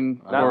Ingram. not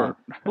Melvin. Not- Or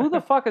Who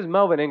the fuck is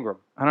Melvin Ingram?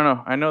 I don't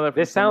know. I know that.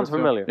 from This sounds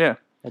somewhere, too. familiar.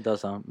 Yeah, It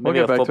does sound. we'll Maybe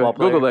get a back to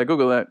football it. player.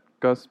 Google that,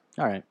 Gus.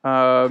 All right.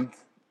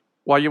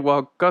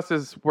 While Gus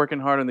is working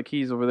hard on the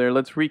keys over there,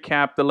 let's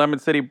recap the Lemon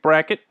City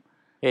bracket.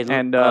 Hey,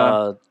 And,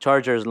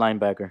 Chargers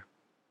linebacker.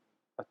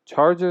 A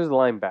Chargers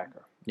linebacker.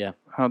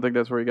 I don't think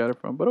that's where he got it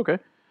from, but okay.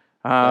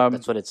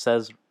 That's what it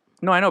says.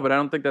 No, I know, but I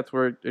don't think that's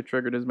where it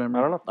triggered his memory.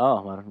 I don't know.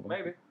 Oh, I don't know.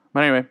 Maybe.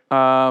 But anyway,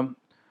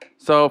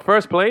 so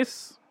first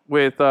place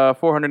with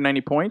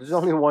 490 points. There's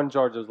only one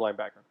Chargers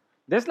linebacker.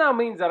 This now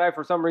means that I,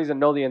 for some reason,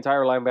 know the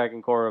entire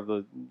linebacking core of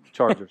the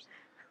Chargers.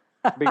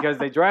 Because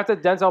they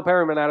drafted Denzel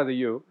Perryman out of the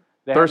U.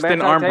 They Thurston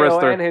have Manti Te'o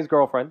Armbrister. and his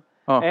girlfriend.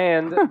 Oh.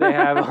 And they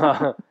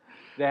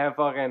have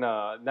fucking,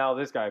 now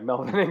this guy,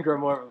 Melvin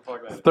Ingram, whatever the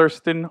fuck that is.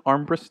 Thurston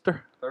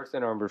Armbrister.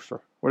 Thurston Armbrister.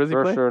 What does he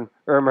play? Thurston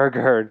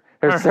Ermergerd.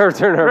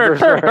 Thurston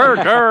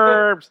Armbrister.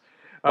 Gerbs.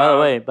 By the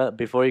way, but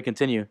before you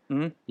continue,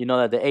 Mhm. you know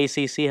that the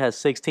ACC has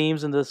 6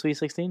 teams in the Sweet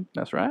 16?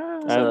 That's right.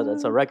 So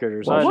that's a record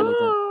or something like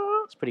that.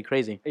 What? It's pretty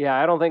crazy. Yeah,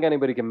 I don't think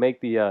anybody can make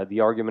the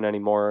argument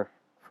anymore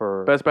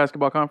for... Best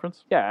basketball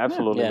conference. Yeah,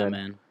 absolutely. Yeah, man.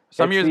 man.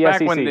 Some It's years the back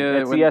SEC. when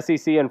It's when, the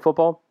SEC in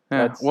football.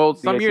 yeah. That's Well, the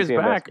some years SEC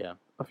in back, Yeah.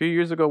 a few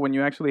years ago, when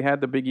you actually had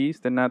the Big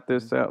East and not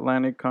this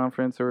Atlantic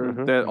Conference or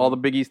Mhm. all the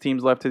Big East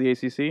teams left to the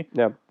ACC,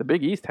 Yeah. the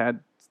Big East had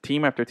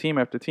team after team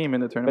after team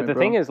in the But tournament. the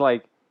thing is,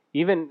 like,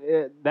 even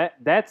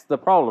that's the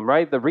problem,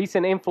 right? The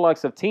recent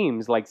influx of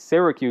teams like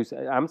Syracuse,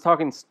 I'm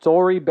talking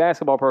story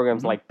basketball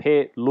programs like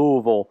Pitt,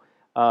 Louisville,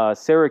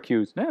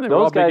 Syracuse. Yeah, they were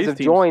all Those Big guys East have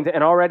teams. joined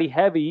an already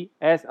heavy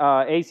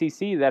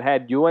ACC that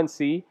had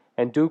UNC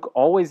and Duke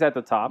always at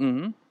the top.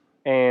 hmm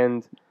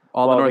And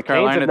all well, the North Canes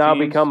Carolina have now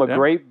teams, become a yeah.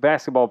 great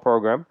basketball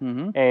program.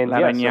 Mhm. And La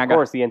yes, Rañaga. of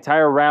course, the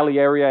entire Raleigh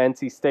area,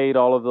 NC State,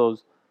 all of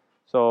those.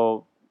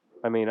 So,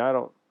 I mean, I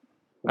don't.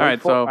 All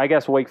right, so- I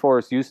guess Wake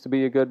Forest used to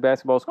be a good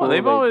basketball school. Well,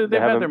 they've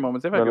had haven't their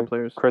moments. They've had really- good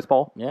players. Chris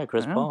Paul, Yeah,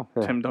 Chris Yeah. Paul.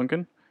 Tim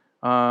Duncan.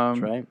 That's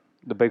right.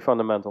 the big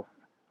fundamental.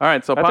 All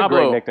right, so That's a great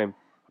Pablo nickname.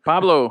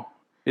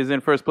 is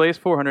in first place,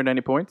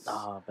 490 points.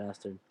 Oh,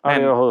 bastard. I don't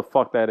And- even know who the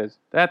fuck that is.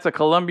 That's a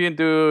Colombian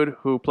dude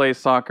who plays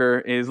soccer,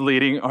 is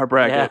leading our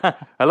bracket. Yeah.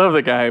 I love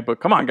the guy, but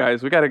come on,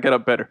 guys, we got to get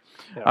up better.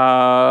 You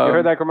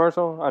heard that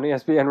commercial on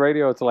ESPN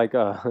radio? It's like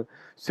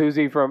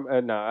Susie from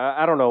no,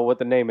 I don't know what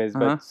the name is,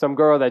 but Uh-huh. some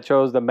girl that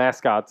chose the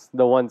mascots,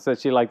 the ones that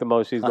she liked the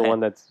most. She's the Okay. one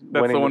that's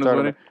That's winning the one the who's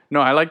winning. tournament. No,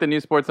 I like the new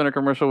Sports Center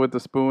commercial with the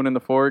spoon and the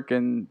fork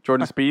and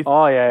Jordan Spieth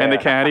Oh yeah, and yeah.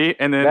 the caddy,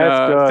 and then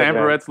That's good, Sam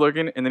man. Barrett's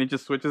looking, and then he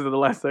just switches at the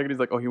last second. He's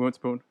like, "Oh, he went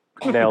spoon,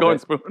 Nailed going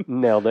it. spoon."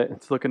 Nailed it.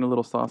 It's looking a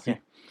little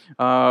saucy.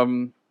 There's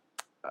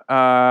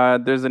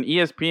an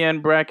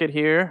ESPN bracket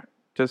here.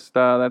 Just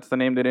that's the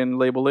name. They didn't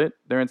label it.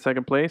 They're in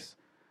second place.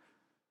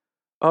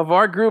 Of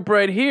our group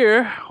right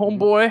here,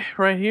 homeboy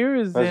right here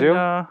is That's in. you?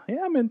 Yeah,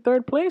 I'm in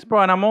third place,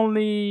 bro, and I'm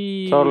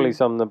only Totally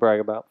something to brag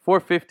about.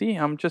 450.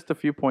 I'm just a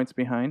few points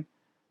behind.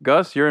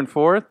 Gus, you're in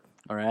fourth.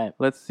 All right.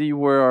 Let's see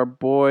where our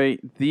boy,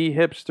 the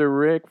hipster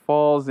Rick,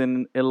 falls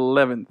in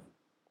 11th.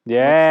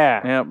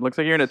 Yeah. Yeah, looks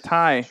like you're in a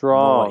tie.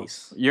 Strong.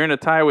 Nice. You're in a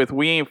tie with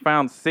We Ain't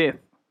Found Sith.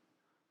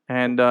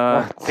 And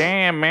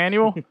damn,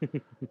 Manuel,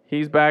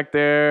 he's back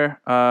there.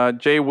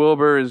 Jay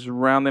Wilbur is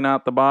rounding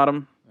out the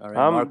bottom. All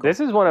right, Marco.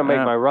 This is when I make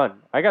Yeah. my run.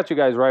 I got you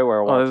guys right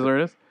where I Oh, want this is you. where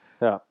it is?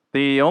 Yeah.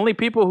 The only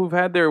people who've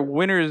had their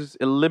winners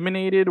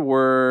eliminated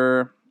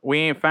were We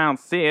Ain't Found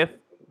Sith.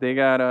 They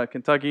got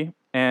Kentucky.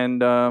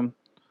 And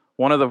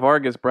one of the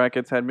Vargas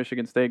brackets had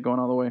Michigan State going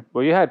all the way.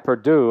 Well, you had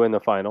Purdue in the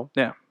final.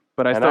 Yeah,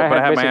 but I and still I but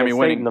had I had Michigan Miami State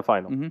winning. in the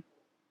final. Mhm.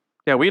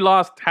 Yeah, we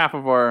lost half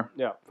of our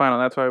Yeah. final.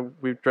 That's why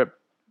we've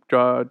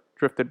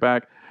drifted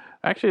back.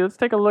 Actually, let's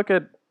take a look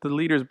at the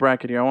leaders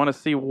bracket here. I want to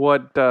see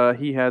what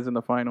he has in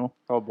the final.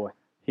 Oh boy.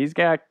 He's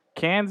got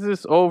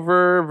Kansas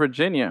over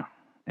Virginia.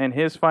 And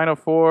his final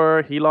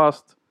four, he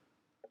lost.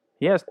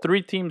 He has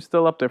 3 teams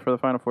still up there for the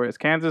final four. It's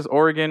Kansas,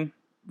 Oregon,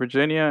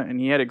 Virginia, and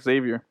he had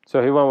Xavier.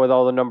 So he went with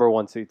all the number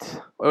 1 seats.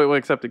 Oh, well,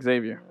 except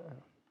Xavier.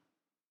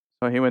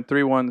 So he went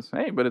 3-1s.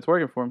 Hey, but it's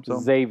working for him. So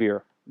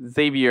Xavier.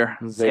 Xavier.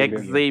 Xavier.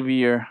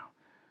 Xavier.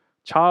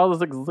 Charles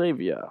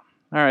Xavier. All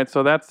right,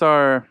 so that's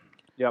our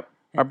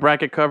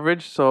bracket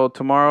coverage. So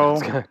tomorrow,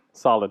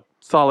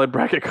 solid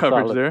bracket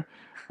coverage Solid.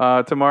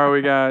 there. Tomorrow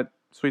we got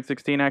Sweet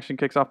 16 action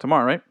kicks off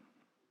tomorrow, right?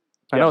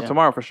 I know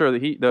tomorrow for sure. The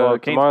Canes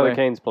tomorrow play. the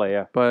Canes play,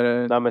 yeah.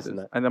 But Not missing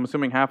that. And I'm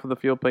assuming half of the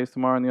field plays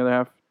tomorrow and the other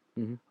half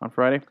on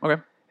Friday.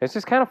 Okay. It's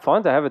just kind of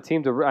fun to have a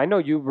team to. I know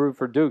you root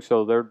for Duke,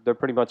 so they're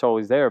pretty much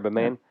always there. But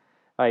man,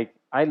 like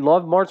I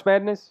love March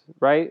Madness,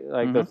 right?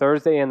 Like the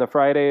Thursday and the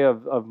Friday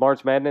of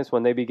March Madness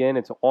when they begin,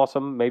 it's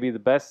awesome. Maybe the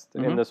best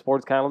in the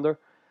sports calendar.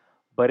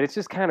 But it's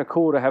just kind of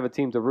cool to have a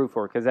team to root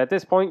for because at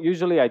this point,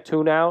 usually I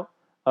tune out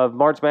of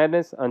March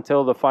Madness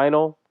until the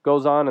final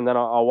goes on, and then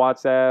I'll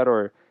watch that.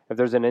 Or if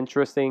there's an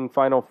interesting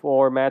Final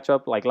Four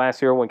matchup, like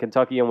last year when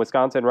Kentucky and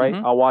Wisconsin, right?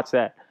 I'll watch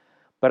that.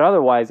 But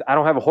otherwise, I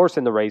don't have a horse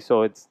in the race,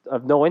 so it's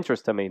of no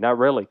interest to me. Not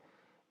really.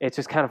 It's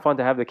just kind of fun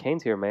to have the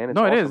Canes here, man. It's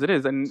awesome. It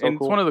is. And, So and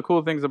cool. it's one of the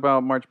cool things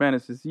about March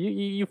Madness is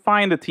you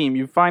find a team.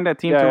 You find that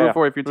team to root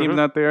for if your team's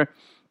not there.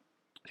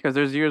 Because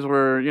there's years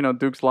where,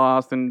 Duke's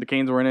lost and the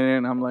Canes weren't in it,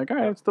 and I'm like, all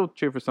right, I'll still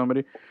cheer for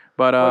somebody.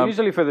 But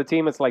usually for the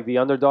team, it's like the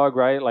underdog,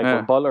 right? Like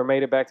when Butler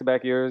made it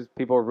back-to-back years,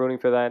 people were rooting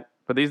for that.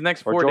 But these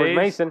next Or 4 George days,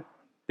 Mason.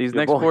 these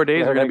Your next boy. 4 days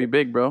Yeah, are going to make be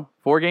big, bro.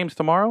 4 games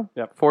tomorrow,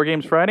 Yep. 4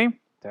 games Friday,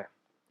 Yeah.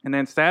 and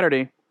then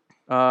Saturday,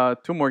 2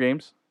 more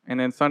games, and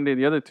then Sunday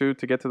the other 2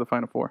 to get to the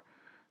Final Four.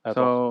 That's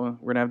so awesome.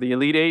 we're going to have the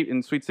Elite 8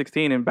 and Sweet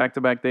 16 in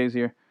back-to-back days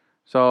here.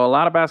 So a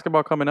lot of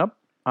basketball coming up.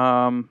 But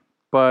I'm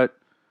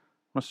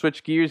going to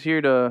switch gears here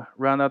to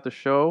round out the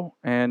show.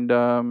 And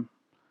I want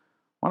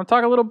to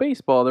talk a little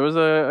baseball. There was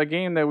a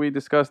game that we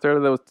discussed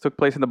earlier that took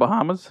place in the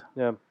Bahamas.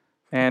 Yeah.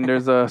 And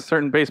there's a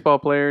certain baseball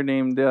player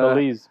named...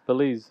 Belize.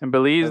 In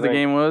Belize, the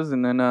game was.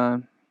 And then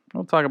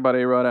we'll talk about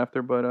A-Rod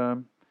after. But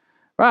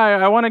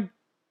I want to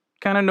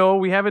kind of know,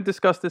 we haven't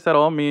discussed this at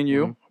all, me and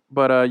you.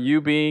 But you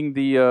being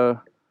the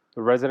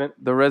resident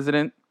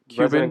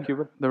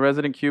Cuban, the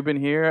resident Cuban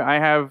here. I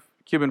have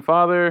Cuban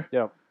father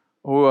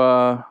who,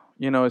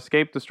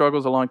 escaped the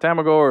struggles a long time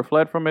ago or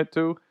fled from it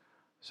too.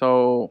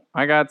 So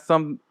I got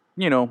some,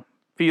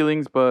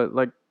 feelings, but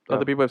like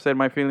other people have said,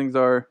 my feelings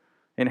are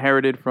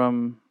inherited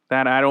from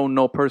that. I don't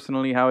know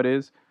personally how it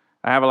is.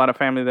 I have a lot of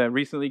family that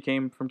recently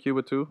came from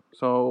Cuba too.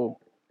 So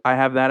I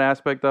have that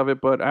aspect of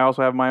it, but I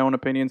also have my own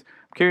opinions.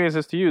 I'm curious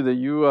as to you that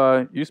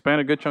you spent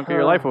a good chunk of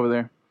your life over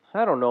there.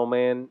 I don't know,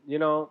 man.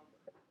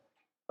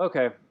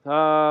 Okay.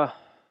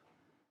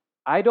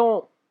 I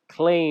don't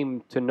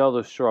claim to know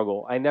the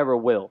struggle. I never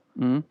will.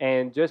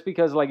 And just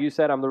because, like you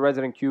said, I'm the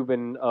resident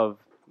Cuban of,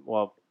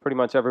 pretty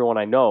much everyone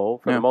I know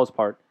for the most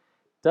part,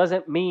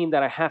 doesn't mean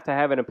that I have to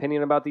have an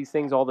opinion about these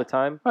things all the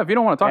time. Well, if you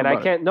don't want to talk and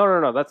about I can't.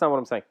 No. That's not what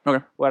I'm saying.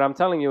 Okay. What I'm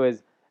telling you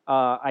is,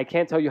 I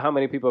can't tell you how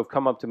many people have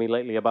come up to me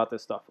lately about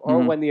this stuff, or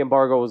when the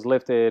embargo was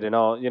lifted, and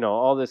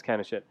all this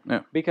kind of shit. Yeah.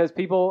 Because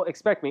people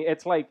expect me.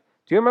 It's like,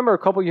 do you remember a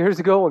couple years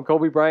ago when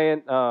Kobe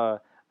Bryant?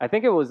 I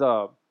think it was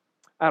I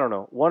don't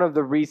know, one of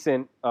the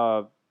recent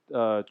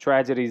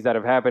tragedies that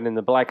have happened in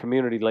the black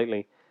community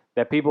lately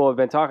that people have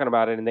been talking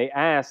about it, and they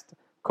asked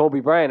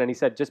Kobe Bryant, and he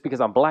said, just because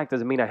I'm black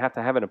doesn't mean I have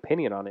to have an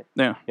opinion on it.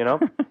 Yeah.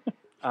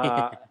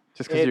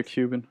 Just because you're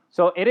Cuban.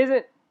 So it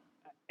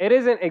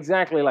isn't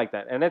exactly like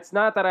that. And it's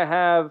not that I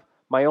have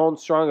my own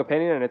strong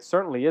opinion, and it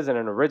certainly isn't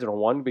an original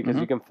one, because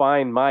you can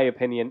find my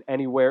opinion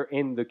anywhere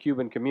in the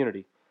Cuban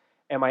community.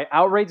 Am I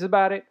outraged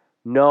about it?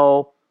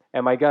 No.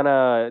 Am I going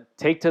to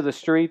take to the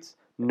streets?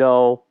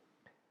 No.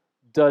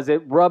 Does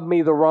it rub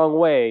me the wrong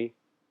way?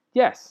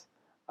 Yes.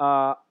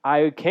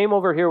 I came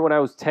over here when I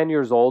was 10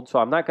 years old, so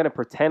I'm not going to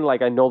pretend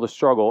like I know the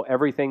struggle.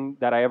 Everything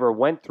that I ever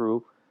went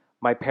through,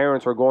 my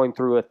parents were going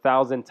through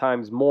 1,000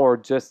 times more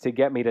just to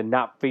get me to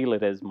not feel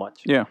it as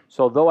much. Yeah.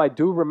 So though I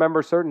do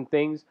remember certain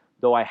things,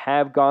 though I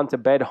have gone to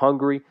bed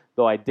hungry,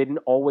 though I didn't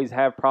always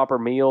have proper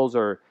meals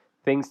or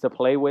things to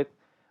play with,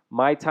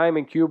 my time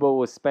in Cuba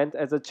was spent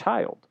as a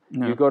child.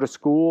 Yeah. You go to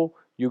school,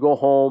 you go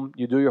home,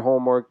 you do your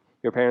homework,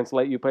 your parents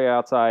let you play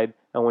outside,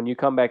 and when you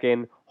come back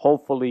in,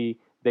 hopefully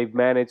they've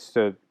managed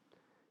to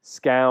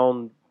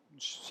scound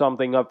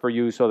something up for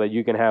you so that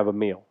you can have a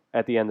meal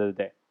at the end of the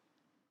day.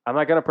 I'm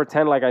not going to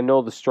pretend like I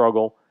know the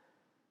struggle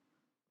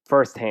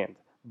firsthand,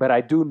 but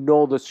I do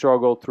know the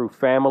struggle through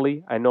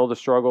family. I know the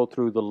struggle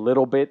through the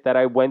little bit that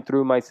I went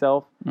through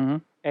myself. Mm-hmm.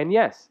 And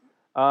yes,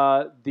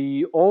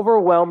 the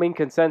overwhelming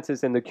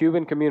consensus in the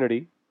Cuban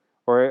community,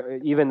 or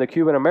even the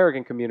Cuban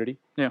American community,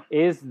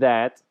 is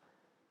that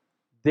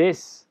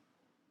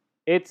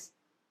it's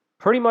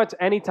pretty much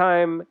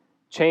anytime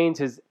change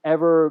has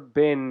ever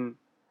been,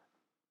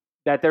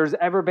 that there's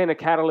ever been a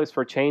catalyst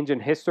for change in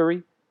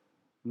history,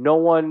 no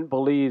one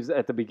believes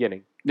at the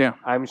beginning. Yeah.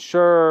 I'm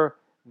sure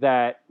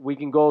that we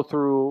can go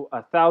through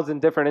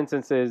 1,000 different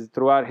instances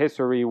throughout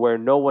history where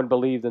no one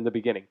believed in the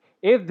beginning.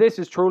 If this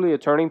is truly a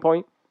turning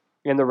point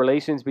in the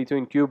relations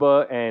between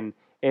Cuba and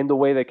in the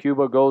way that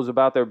Cuba goes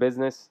about their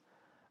business,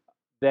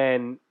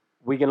 then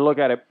we can look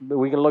at it.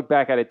 We can look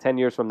back at it 10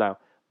 years from now.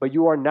 But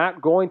you are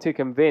not going to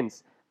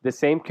convince the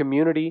same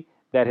community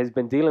that has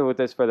been dealing with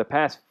this for the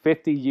past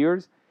 50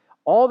 years.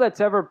 All that's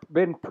ever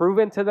been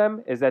proven to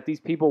them is that these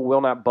people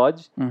will not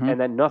budge and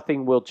that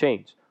nothing will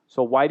change.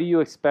 So why do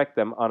you expect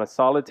them on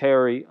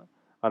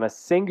a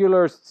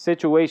singular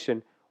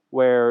situation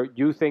where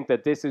you think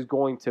that this is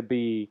going to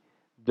be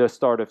the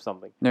start of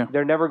something? Yeah.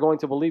 They're never going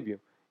to believe you.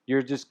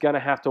 You're just going to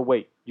have to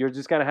wait. You're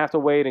just going to have to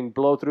wait and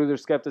blow through their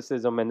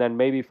skepticism. And then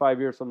maybe 5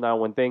 years from now,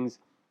 when things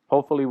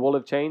hopefully will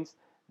have changed,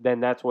 then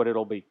that's what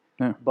it'll be.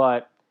 Yeah.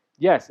 But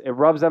yes, it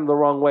rubs them the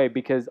wrong way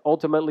because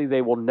ultimately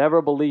they will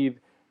never believe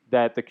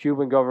that the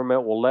Cuban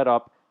government will let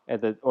up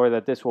or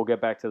that this will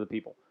get back to the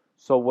people.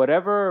 So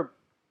whatever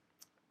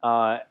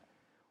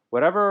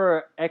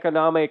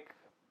economic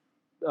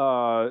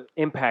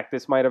impact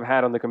this might have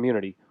had on the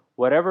community,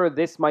 whatever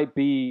this might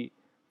be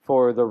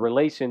for the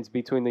relations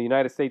between the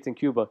United States and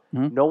Cuba,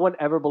 no one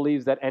ever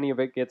believes that any of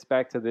it gets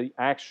back to the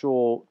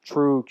actual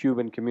true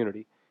Cuban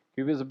community.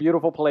 Cuba is a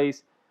beautiful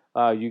place.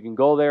 You can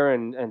go there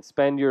and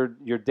spend your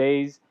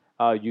days.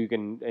 You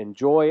can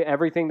enjoy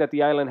everything that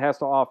the island has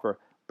to offer.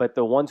 But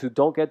the ones who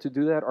don't get to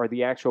do that are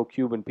the actual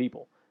Cuban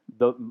people.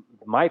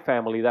 My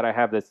family that I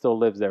have that still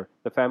lives there.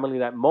 The family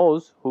that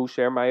most who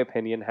share my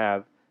opinion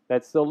have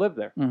that still live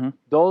there.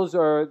 Those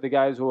are the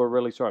guys who are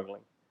really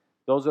struggling.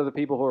 Those are the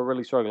people who are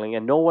really struggling.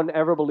 And no one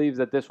ever believes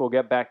that this will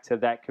get back to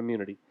that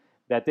community,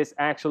 that this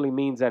actually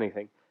means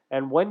anything.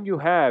 And when you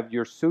have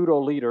your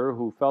pseudo-leader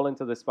who fell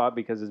into the spot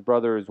because his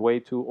brother is way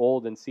too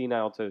old and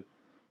senile to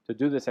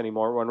do this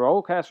anymore, when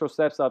Raul Castro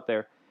steps up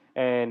there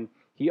and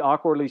he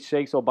awkwardly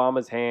shakes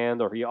Obama's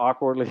hand or he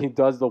awkwardly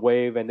does the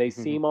wave and they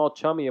seem all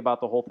chummy about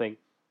the whole thing,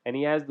 and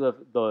he has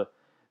the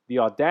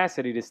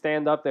audacity to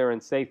stand up there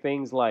and say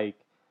things like,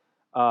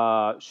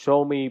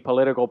 show me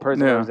political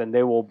prisoners and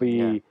they will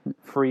be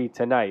free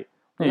tonight.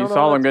 You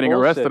saw them getting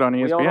arrested on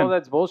ESPN. We all know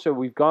that's bullshit.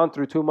 We've gone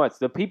through too much.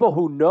 The people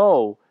who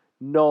know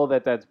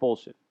that that's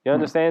bullshit. You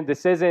understand?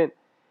 This isn't,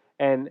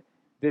 and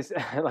this.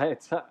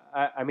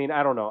 I mean,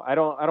 I don't know. I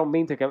don't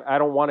mean to. I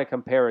don't want to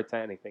compare it to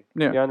anything.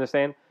 Yeah. You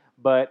understand?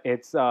 But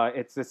it's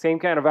the same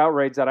kind of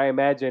outrage that I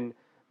imagine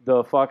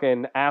the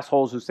fucking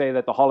assholes who say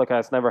that the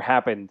Holocaust never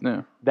happened.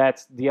 Yeah.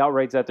 That's the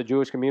outrage that the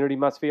Jewish community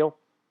must feel.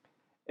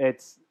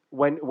 It's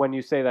when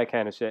you say that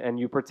kind of shit and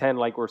you pretend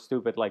like we're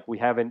stupid, like we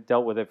haven't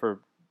dealt with it for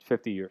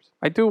 50 years.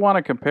 I do want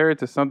to compare it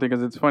to something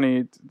because it's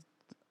funny.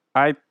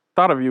 I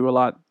thought of you a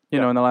lot, you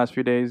know, in the last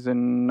few days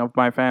and of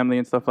my family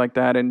and stuff like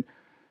that. And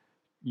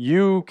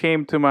you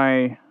came to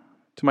my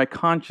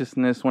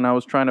consciousness when I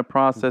was trying to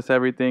process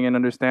everything and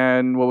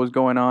understand what was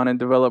going on and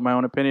develop my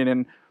own opinion.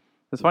 And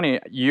it's funny,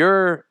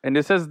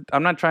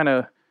 I'm not trying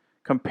to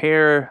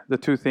compare the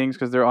two things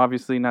because they're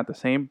obviously not the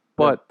same,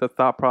 but the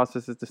thought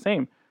process is the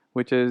same,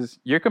 which is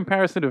your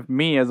comparison of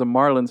me as a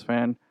Marlins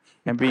fan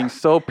and being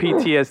so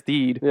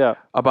PTSD'd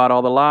about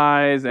all the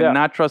lies and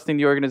not trusting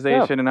the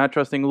organization and not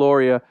trusting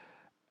Gloria.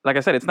 Like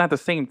I said, it's not the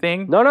same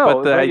thing. No,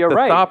 but you're the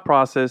right. thought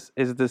process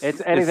is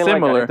It's anything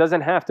similar. like that. It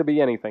doesn't have to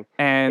be anything.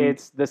 And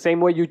it's the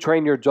same way you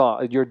train your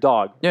dog,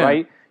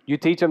 right? You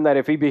teach him that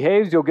if he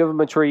behaves, you'll give him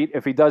a treat.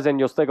 If he doesn't,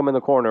 you'll stick him in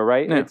the corner,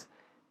 right? Yeah.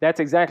 That's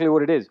exactly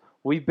what it is.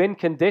 We've been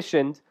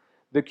conditioned.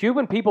 The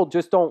Cuban people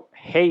just don't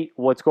hate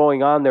what's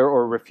going on there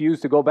or refuse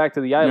to go back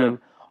to the island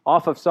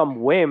off of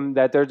some whim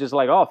that they're just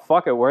like, oh,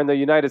 fuck it, we're in the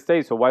United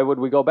States, so why would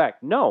we go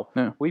back? No.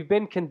 We've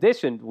been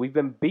conditioned. We've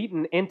been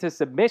beaten into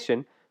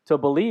submission to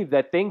believe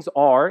that things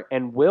are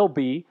and will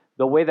be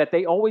the way that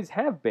they always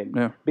have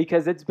been.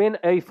 Because it's been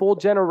a full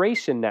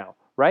generation now,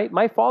 right?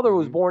 My father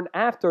was born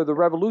after the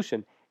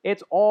revolution.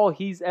 It's all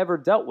he's ever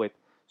dealt with.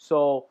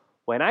 So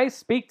when I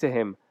speak to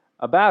him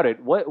about it,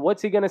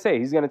 what's he going to say?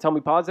 He's going to tell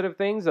me positive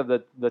things of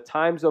the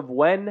times of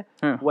when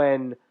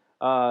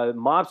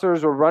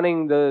mobsters were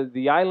running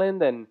the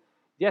island. And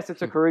yes,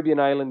 it's a Caribbean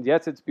island.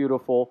 Yes, it's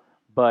beautiful.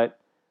 But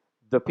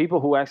the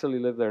people who actually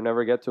live there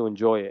never get to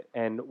enjoy it.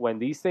 And when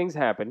these things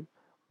happen,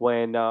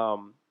 when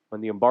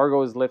the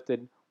embargo is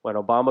lifted, when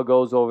Obama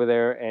goes over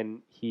there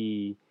and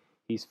he's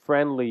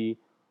friendly.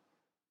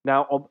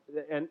 Now,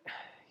 and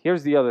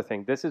here's the other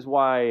thing. This is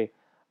why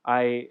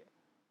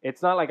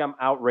it's not like I'm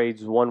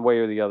outraged one way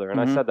or the other, and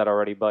I said that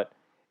already, but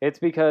it's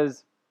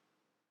because,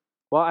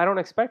 well, I don't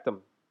expect them.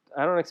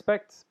 I don't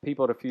expect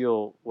people to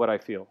feel what I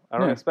feel. I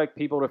don't expect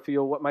people to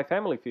feel what my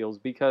family feels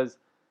because,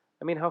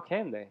 I mean, how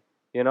can they?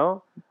 You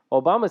know?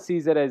 Obama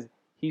sees it as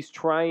he's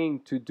trying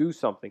to do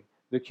something.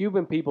 The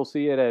Cuban people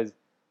see it as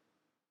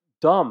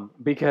dumb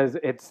because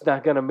it's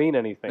not going to mean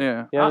anything.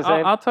 Yeah. You know what I'm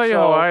saying? I'll tell you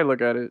how I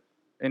look at it.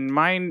 And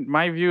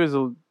my view is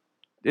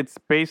it's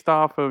based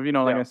off of, you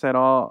know, like I said,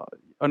 all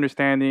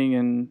understanding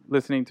and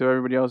listening to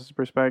everybody else's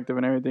perspective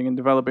and everything and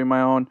developing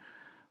my own.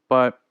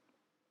 But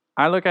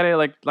I look at it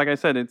like I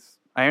said, it's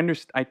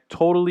I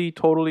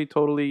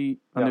totally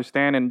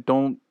understand and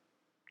don't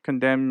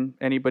condemn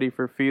anybody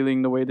for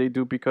feeling the way they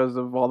do because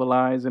of all the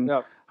lies and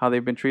Yep. how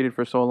they've been treated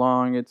for so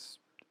long. It's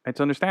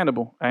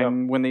understandable.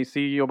 And when they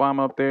see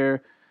Obama up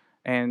there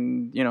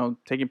and, you know,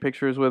 taking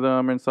pictures with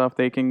him and stuff,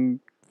 they can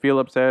feel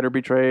upset or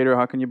betrayed, or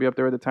how can you be up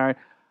there with the tyrant?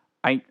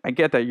 I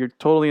get that. You're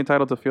totally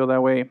entitled to feel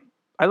that way.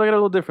 I look at it a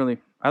little differently.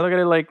 I look at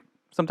it like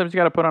sometimes you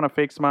got to put on a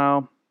fake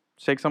smile,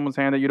 shake someone's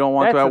hand that you don't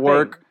want That's to at the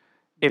work. thing.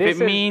 If This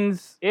it is-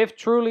 means If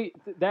truly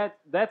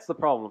that's the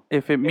problem.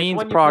 if it It's means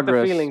when you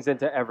progress, put the feelings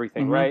into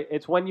everything, Mhm. right?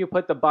 It's when you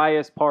put the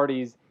biased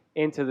parties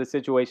into the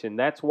situation.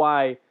 That's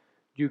why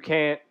you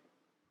can't.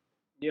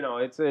 You know,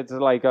 it's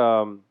like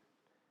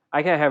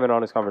I can't have an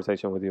honest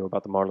conversation with you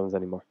about the Marlins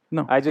anymore.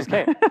 No. I just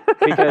can't,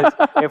 because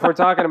if we're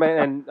talking about,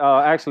 and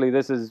actually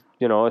this is,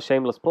 you know, a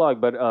shameless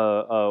plug, but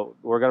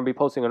we're going to be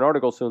posting an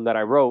article soon that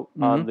I wrote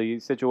on the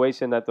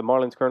situation that the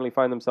Marlins currently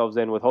find themselves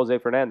in with Jose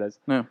Fernandez.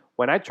 Yeah.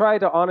 When I try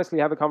to honestly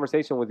have a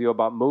conversation with you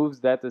about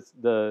moves that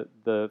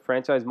the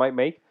franchise might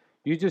make,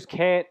 you just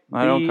can't be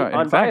unbiased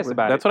exactly.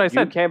 about That's it. what I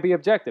said. You can't be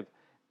objective.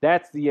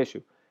 That's the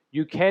issue.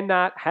 You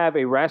cannot have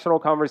a rational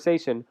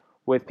conversation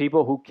with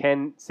people who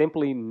can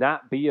simply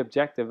not be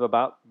objective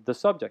about the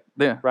subject,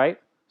 Yeah. right?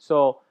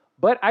 So,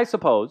 but I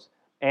suppose,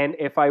 and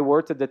if I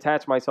were to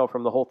detach myself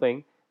from the whole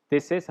thing,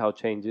 this is how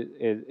change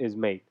is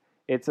made.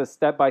 It's a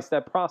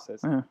step-by-step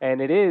process, Yeah.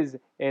 and it is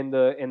in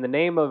the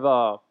name of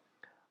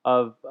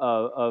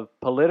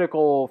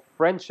political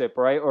friendship,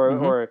 right?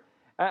 Or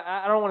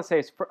I don't want to say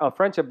it's a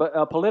friendship, but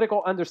a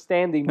political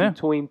understanding Yeah.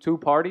 between two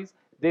parties.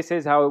 This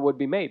is how it would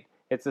be made.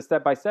 It's the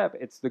step-by-step.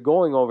 It's the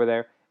going over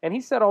there. And he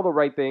said all the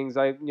right things.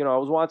 I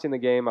was watching the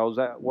game. I was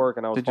at work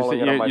and I was Did you following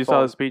see? it on my You phone.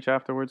 saw the speech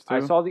afterwards too. I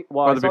saw the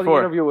Or the before.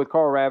 interview with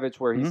Carl Ravitch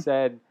where he Mhm.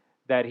 said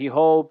that he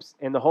hopes,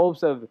 in the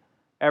hopes of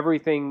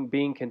everything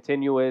being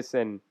continuous,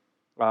 and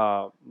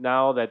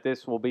now that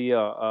this will be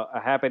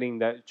a happening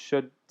that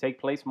should take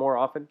place more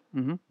often,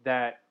 Mhm.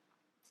 that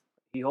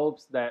he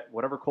hopes that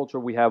whatever culture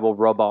we have will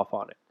rub off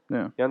on it.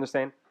 Yeah. You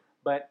understand?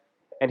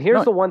 And here's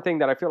No. the one thing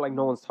that I feel like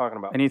no one's talking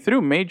about. And he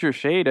threw major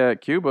shade at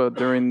Cuba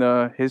during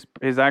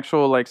his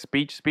actual like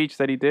speech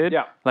that he did.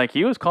 Yeah. Like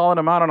he was calling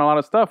him out on a lot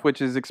of stuff,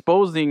 which is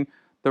exposing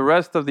the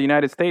rest of the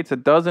United States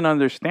that doesn't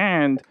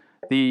understand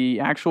the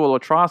actual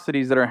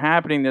atrocities that are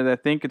happening there.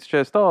 That think it's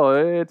just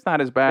it's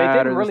not as They bad.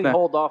 didn't or this really and that.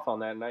 hold off on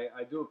that, and I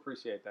do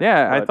appreciate that.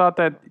 Yeah, I But- thought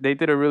that they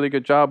did a really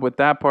good job with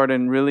that part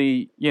and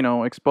really,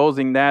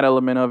 exposing that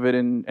element of it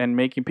and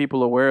making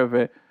people aware of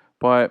it.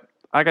 But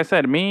like I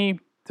said,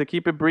 to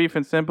keep it brief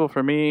and simple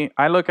for me,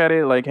 I look at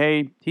it like,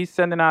 hey, he's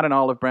sending out an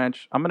olive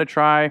branch. I'm going to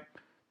try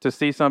to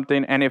see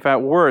something. And if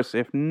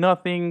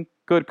nothing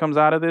good comes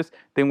out of this,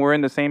 then we're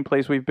in the same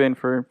place we've been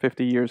for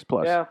 50 years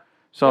plus. Yeah.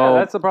 So Yeah,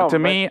 that's the problem, to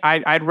me,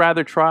 I'd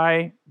rather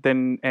try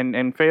than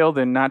and fail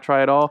than not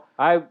try at all.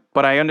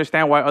 But I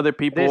understand why other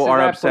people This is are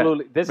upset.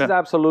 absolutely this is Yeah. Mm-hmm.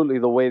 absolutely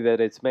the way that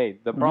it's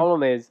made. The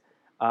problem is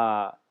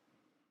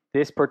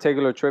this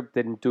particular trip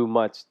didn't do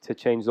much to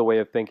change the way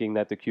of thinking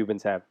that the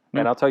Cubans have.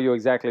 And I'll tell you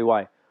exactly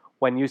why.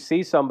 When you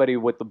see somebody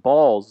with the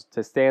balls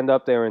to stand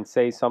up there and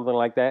say something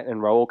like that,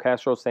 and Raul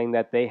Castro saying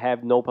that they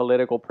have no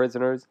political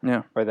prisoners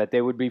Yeah. or that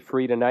they would be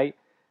free tonight,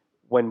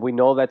 when we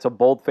know that's a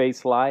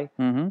bold-faced lie,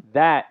 Mm-hmm.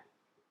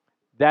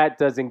 that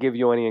doesn't give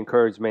you any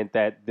encouragement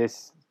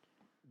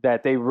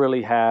that they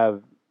really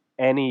have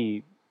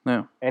any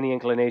Yeah.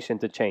 inclination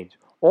to change.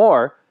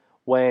 Or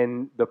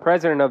when the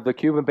president of the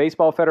Cuban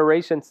Baseball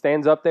Federation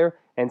stands up there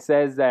and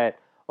says that,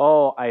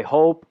 I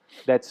hope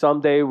that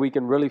someday we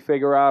can really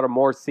figure out a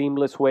more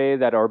seamless way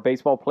that our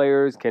baseball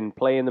players can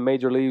play in the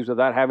major leagues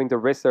without having to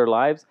risk their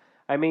lives.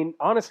 I mean,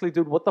 honestly,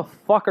 dude, what the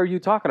fuck are you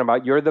talking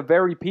about? You're the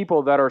very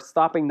people that are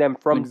stopping them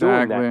from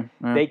doing that. Exactly,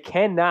 yeah. They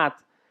cannot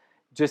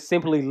just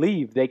simply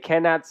leave. They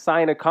cannot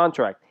sign a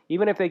contract.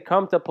 Even if they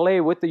come to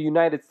play with the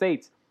United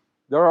States,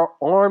 there are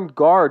armed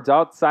guards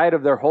outside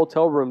of their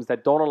hotel rooms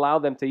that don't allow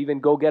them to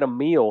even go get a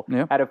meal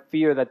Yeah. out of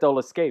fear that they'll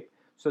escape.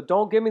 So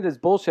don't give me this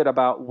bullshit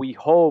about we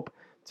hope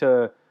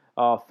to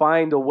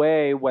find a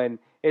way when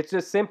it's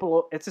just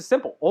simple. It's just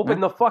simple.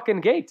 Open the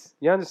fucking gates.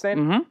 You understand?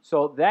 Mhm.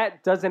 So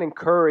that doesn't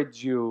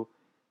encourage you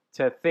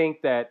to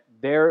think that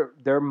their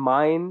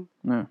mind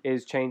Yeah.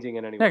 is changing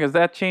in any Yeah, way. because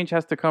that change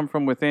has to come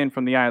from within,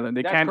 from the island.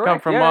 It That's can't come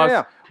correct. from Yeah, us.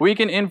 yeah. We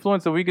can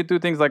influence and we could do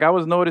things like I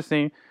was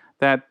noticing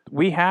that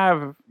we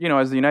have,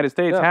 as the United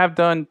States, Yeah. have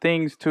done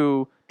things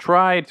to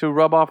try to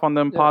rub off on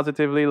them Yeah.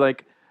 positively.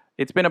 Like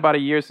it's been about a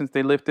year since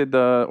they lifted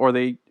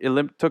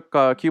took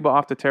Cuba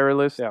off the terror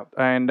list, Yeah.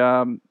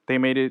 and they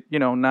made it,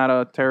 not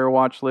a terror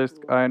watch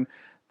list and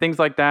things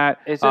like that.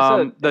 It's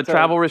just the it's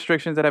travel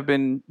restrictions that have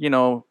been,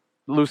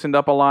 loosened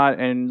up a lot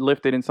and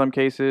lifted in some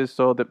cases,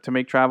 so that to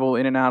make travel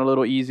in and out a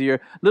little easier.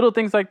 Little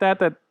things like that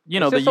It's the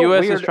just so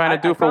U.S. is weird. trying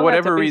to do I for found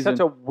whatever that to be reason.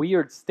 Such a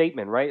weird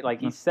statement, right?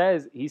 Like he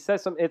says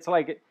some. It's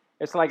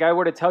like I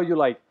were to tell you,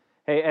 like,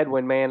 hey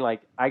Edwin, man,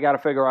 like I got to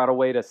figure out a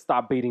way to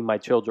stop beating my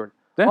children.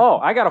 Yeah. Oh,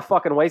 I got a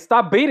fucking way.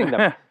 Stop beating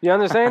them. You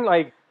understand?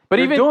 Like, But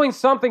you're even- doing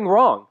something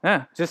wrong.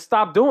 Yeah. Just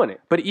stop doing it.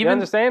 But you even-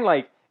 understand?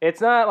 Like, It's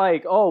not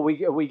like, oh,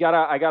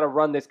 I gotta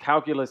run this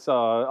calculus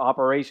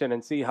operation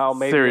and see how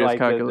maybe Serious like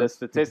the calculus.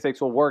 statistics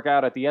will work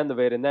out at the end of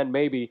it, and then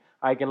maybe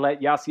I can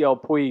let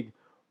Yasiel Puig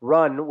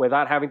run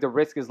without having to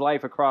risk his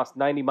life across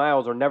 90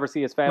 miles or never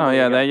see his family. No,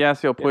 yeah, again. that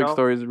Yasiel Puig know?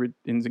 story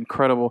is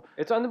incredible.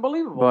 It's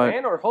unbelievable, But-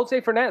 man. Or Jose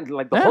Fernandez,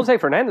 like the Yeah. Jose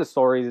Fernandez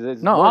story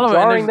is No, more all of it,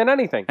 and jarring there's- than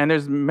anything. And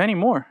there's many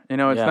more. You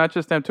know, it's Yeah. not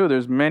just them too.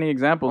 There's many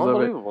examples of it.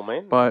 Unbelievable,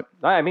 man. But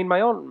I mean,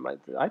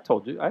 I've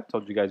told you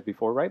guys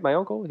before, right? My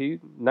uncle,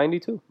 he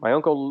 92. My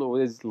uncle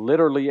is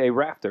literally a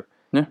rafter.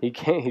 Yeah. He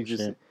can't. He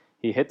just Shit.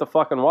 he hit the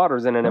fucking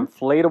waters in an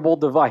inflatable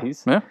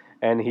device, Yeah.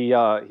 and he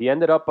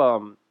ended up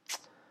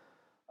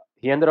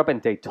in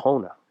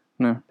Daytona.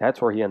 Yeah.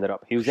 That's where he ended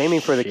up. He was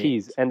aiming for the Shit.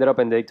 Keys, ended up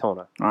in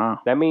Daytona. wow.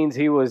 That means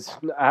he was,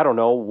 I don't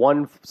know,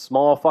 one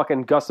small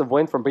fucking gust of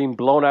wind from being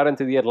blown out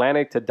into the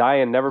Atlantic to die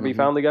and never be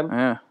found again.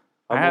 Yeah.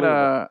 I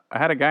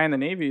had a guy in the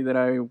Navy that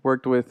I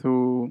worked with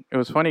who, it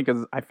was funny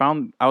because I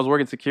was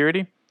working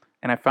security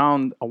and I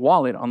found a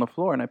wallet on the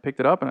floor and I picked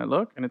it up and I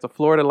look and it's a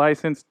Florida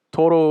licensed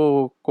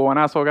total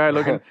guanazo guy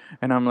looking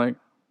and I'm like,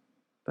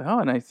 the hell?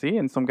 And I see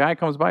and some guy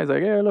comes by, he's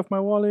like, hey, I left my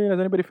wallet. Has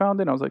anybody found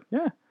it? And I was like,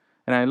 yeah.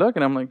 And I look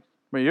and I'm like,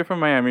 wait, you're from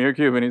Miami, you're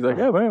Cuban. He's like,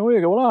 yeah, man, where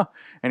you go? Hola.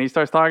 And he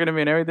starts talking to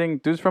me and everything.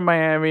 Dude's from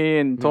Miami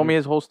and told me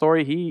his whole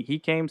story. He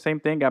came, same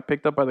thing, got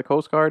picked up by the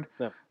Coast Guard,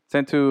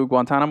 sent to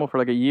Guantanamo for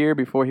like a year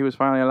before he was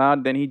finally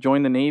allowed. Then he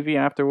joined the Navy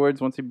afterwards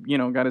once he,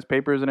 got his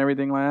papers and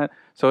everything like that.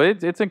 So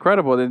it's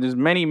incredible. There's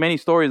many, many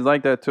stories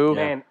like that too.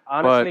 Man,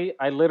 honestly,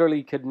 I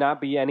literally could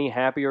not be any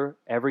happier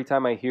every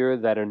time I hear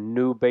that a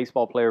new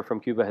baseball player from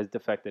Cuba has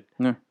defected.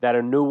 Yeah. That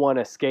a new one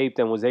escaped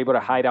and was able to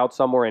hide out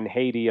somewhere in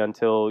Haiti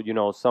until,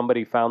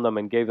 somebody found them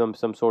and gave them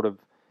some sort of,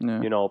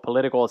 Yeah.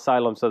 political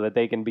asylum so that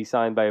they can be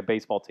signed by a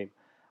baseball team.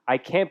 I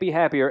can't be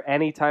happier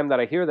any time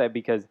that I hear that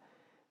because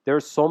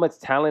there's so much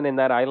talent in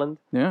that island.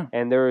 Yeah.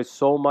 And there is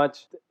so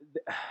much,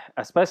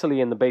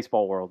 especially in the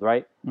baseball world,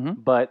 right?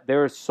 Mhm. But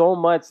there is so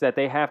much that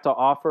they have to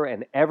offer,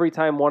 and every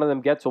time one of them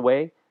gets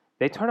away,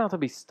 they turn out to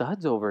be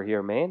studs over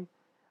here, man.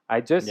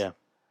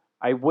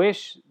 I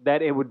wish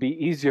that it would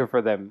be easier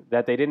for them,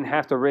 that they didn't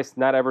have to risk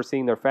not ever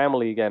seeing their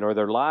family again or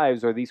their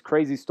lives, or these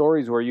crazy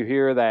stories where you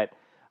hear that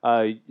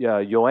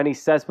Yoenis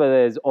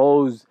Cespedes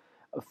owes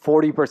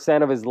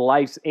 40% of his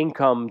life's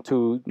income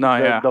to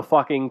the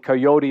fucking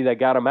coyote that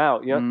got him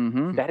out.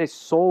 Mhm. That is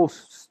so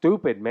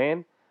stupid,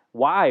 man.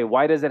 Why?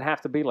 Why does it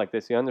have to be like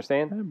this? You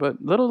understand? Yeah,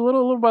 but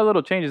little by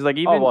little changes. Like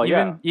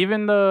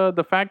even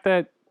the fact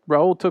that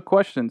Raul took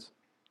questions,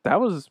 that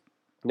was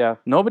Yeah.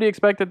 nobody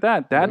expected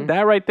that.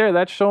 That right there,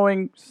 that's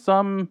showing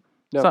some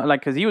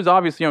because he was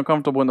obviously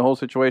uncomfortable in the whole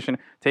situation,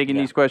 taking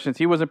these questions.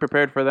 He wasn't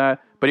prepared for that,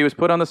 but he was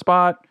put on the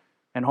spot,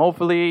 and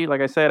hopefully,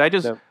 like I said,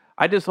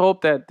 I just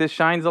hope that this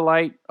shines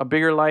a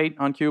bigger light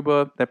on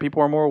Cuba, that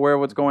people are more aware of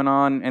what's going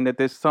on, and that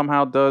this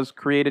somehow does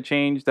create a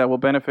change that will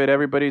benefit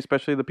everybody,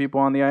 especially the people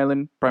on the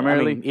island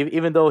primarily. I mean,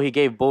 even though he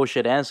gave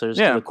bullshit answers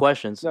to the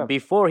questions,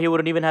 before he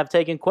wouldn't even have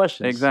taken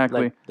questions.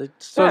 Exactly.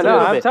 So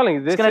I'm telling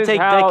you, it's going to take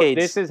decades.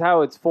 This is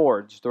how it's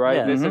forged, right?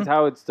 Yeah. This is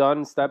how it's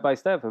done step by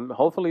step, and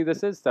hopefully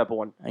this is step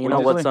one. And you know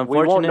what's We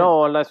unfortunate? won't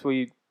know unless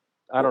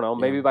I don't know,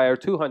 maybe by our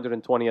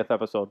 220th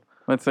episode.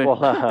 Let's see. We'll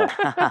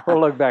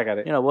look back at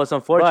it. You know, what's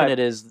unfortunate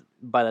is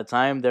by the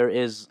time there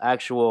is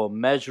actual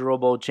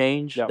measurable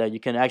change that you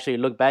can actually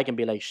look back and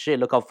be like, shit,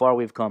 look how far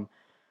we've come.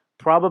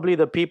 Probably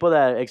the people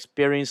that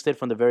experienced it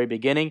from the very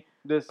beginning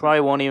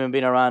probably won't even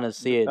be around to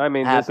see it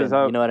happen. This is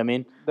how, you know what I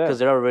mean? Because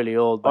they're really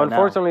old by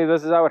unfortunately,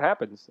 this is how it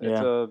happens.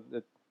 Yeah.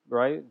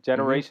 Right?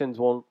 Generations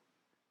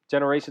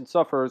Generations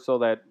suffer so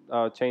that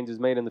change is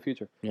made in the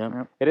future.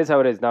 Yeah. It is how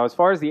it is. Now, as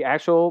far as the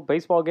actual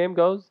baseball game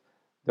goes,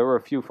 there were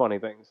a few funny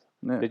things.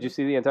 Yeah. Did you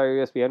see the entire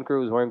ESPN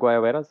crew was wearing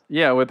guayaberas?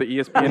 Yeah, with the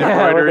ESPN Yeah, with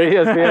embroidery. the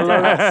ESPN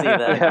logo. I see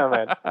that. Yeah,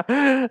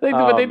 man.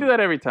 But they do that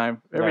every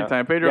time. Every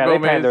time. Pedro Yeah, they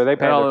Gomez. pander, they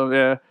pander. all of-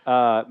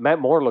 yeah. Matt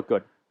Moore looked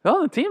good.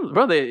 Oh, the team,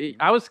 bro.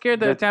 I was scared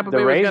that Tampa the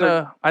Bay was Rays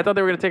gonna. I thought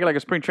they were gonna take it like a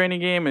spring training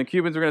game, and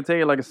Cubans were gonna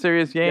take it like a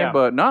serious game. Yeah.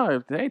 But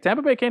no, hey,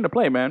 Tampa Bay came to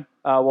play, man.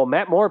 Well,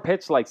 Matt Moore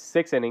pitched like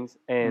 6 innings,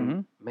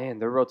 and man,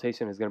 their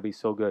rotation is going to be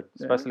so good.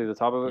 Especially the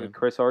top of it,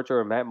 Chris Archer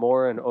and Matt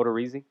Moore and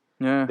Odorizzi.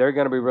 Yeah, They're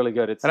going to be really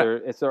good. It's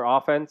their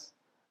offense,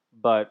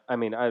 but I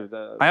mean, I this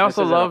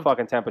also isn't love a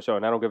fucking Tampa show,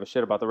 and I don't give a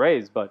shit about the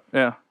Rays, but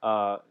yeah.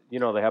 they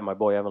have my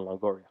boy Evan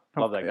Longoria.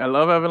 Love that guy. I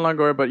love Evan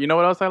Longoria, but you know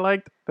what else I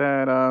liked?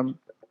 That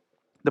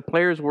the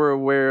players were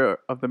aware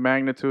of the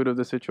magnitude of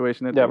the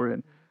situation that they were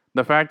in.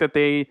 The fact that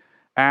they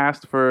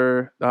asked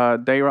for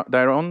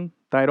Dairon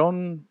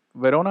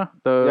Verona,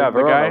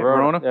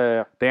 Verona.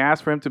 Yeah. They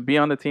asked for him to be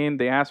on the team.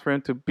 They asked for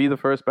him to be the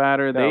first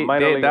batter.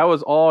 minor league. That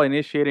was all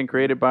initiated and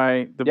created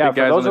by the big guys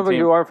for those on of the you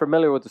team. who aren't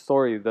familiar with the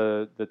story,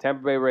 the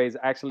Tampa Bay Rays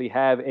actually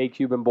have a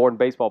Cuban-born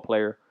baseball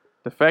player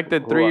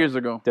Defected 3 years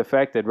ago.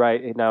 defected.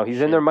 Right now,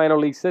 he's in their minor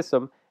league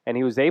system, and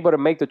he was able to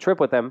make the trip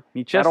with them.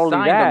 He just Not only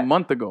signed that, a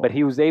month ago. but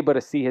he was able to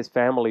see his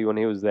family when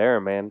he was there.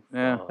 Man,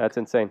 Yeah. that's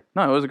insane.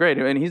 No, it was great.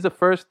 And he's the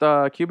first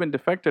Cuban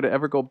defector to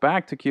ever go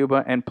back to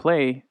Cuba and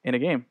play in a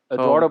game. So-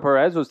 Eduardo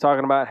Perez was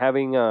talking about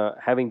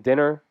having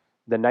dinner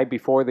the night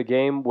before the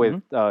game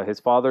with his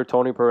father,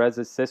 Tony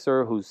Perez's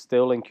sister, who's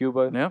still in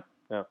Cuba. Yeah.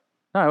 Yeah.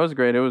 No, it was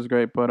great. It was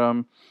great. But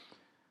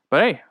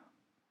hey,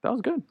 that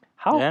was good.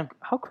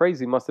 How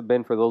crazy must have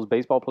been for those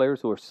baseball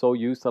players who are so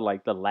used to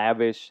like the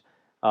lavish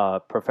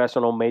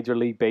professional Major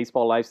League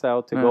Baseball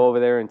lifestyle to go over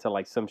there into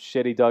like some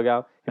shitty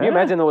dugout. Can you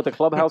imagine what the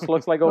clubhouse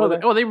looks like over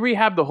there? Oh, they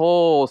rehabbed the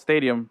whole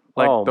stadium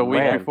like the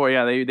week before.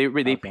 Yeah,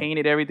 they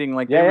painted everything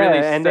like they really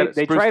and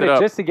they tried it it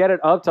up. just to get it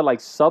up to like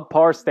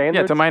subpar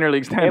standards. Yeah, to minor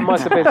league standards. It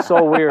must have been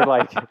so weird.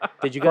 Like,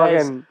 Did you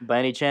guys, by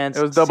any chance,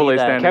 It was double see A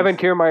that? standards. Kevin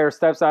Kiermaier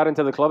steps out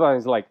into the clubhouse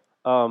and he's like,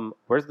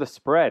 where's the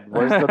spread?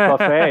 Where's the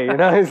buffet? You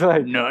know, he's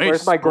like, Nice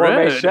where's my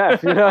gourmet spread."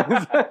 chef? You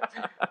know,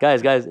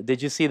 Guys,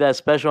 did you see that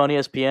special on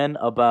ESPN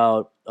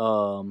about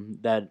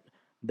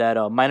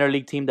that minor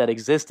league team that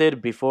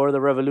existed before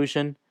the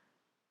revolution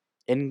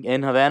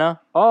in Havana?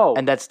 oh,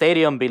 And that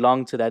stadium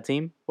belonged to that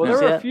team? well, You there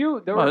see were a that?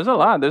 few. There Well, were there's a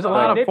lot. There's a No,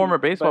 lot I of didn't, former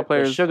baseball but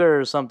players. The Sugar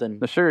or something.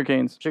 The Sugar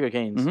Canes. Sugar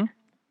Canes. Mhm.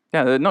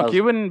 Yeah, no, was-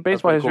 Cuban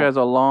baseball pretty history cool. has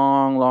a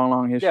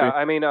long history. Yeah,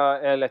 I mean,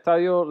 El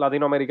Estadio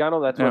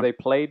Latinoamericano. That's Yeah. where they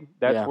played.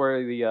 That's Yeah.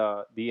 where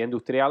the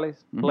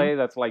Industriales Mhm. play.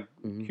 That's like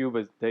Mhm.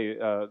 Cuba's.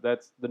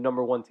 That's the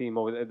number one team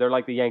over there. They're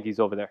like the Yankees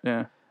over there.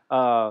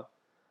 Yeah.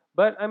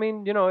 But I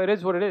mean, you know, it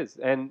is what it is.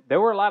 And there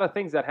were a lot of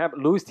things that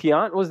happened. Luis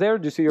Tiant was there.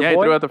 Did you see your Yeah, he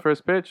boy? threw out the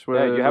first pitch.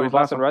 Yeah, you have a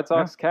Boston Red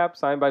Sox cap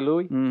signed by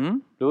Louis. Mm-hmm.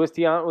 Luis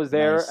Tiant was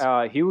there.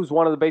 Nice. He was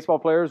one of the baseball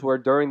players where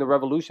during the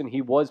Revolution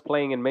he was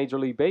playing in Major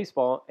League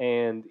Baseball,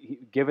 and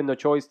given the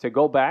choice to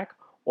go back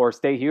or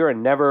stay here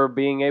and never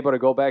being able to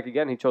go back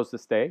again, he chose to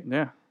stay.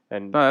 Yeah.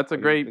 And No, that's a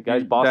great the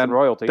guy's Boston that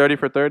royalty. 30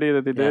 for 30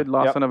 that they did. Yeah.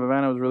 Lost Yep. in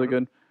Havana was really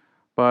good.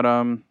 But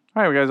all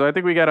right, guys, I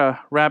think we gotta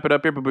wrap it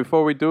up here. But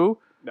before we do,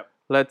 Yep.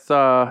 let's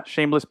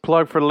shameless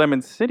plug for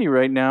Lemon City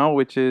right now,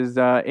 which is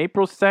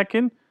April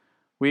 2nd.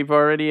 We've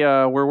already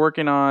we're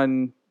working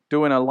on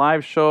doing a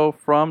live show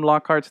from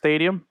Lockhart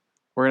Stadium.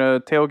 We're gonna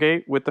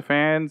tailgate with the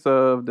fans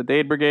of the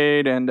Dade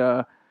Brigade and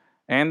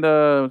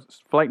the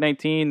Flight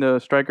 19, the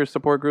Strikers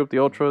support group, the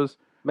Ultras.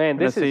 Man,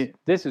 Let's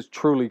this is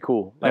truly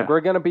cool. Like Yeah.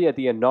 we're gonna be at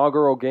the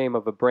inaugural game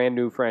of a brand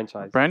new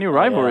franchise. Brand new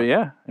rivalry,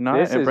 yeah.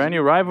 This A is- brand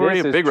new rivalry,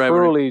 This a is big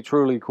rivalry.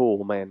 truly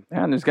cool, man.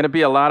 Yeah, and there's going to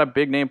be a lot of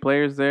big name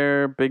players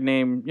there, big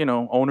name,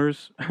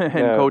 owners and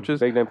Yeah, coaches.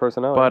 big name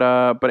personnel.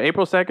 But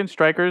April 2nd,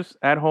 Strikers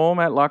at home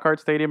at Lockhart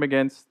Stadium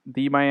against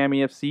the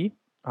Miami FC,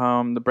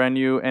 the brand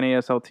new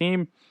NASL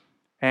team.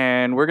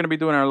 And we're going to be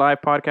doing our live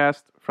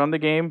podcast from the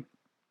game.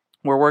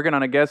 We're working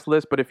on a guest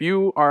list, but if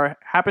you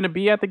happen to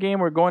be at the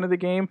game or going to the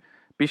game,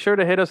 be sure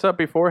to hit us up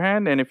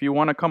beforehand. And if you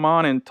want to come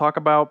on and talk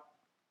about,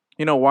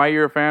 why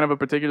you're a fan of a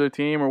particular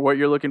team or what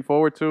you're looking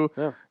forward to,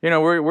 Yeah.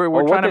 we're Or trying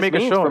what to this make a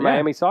means show for yeah.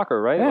 Miami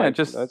soccer, right? Yeah, Like,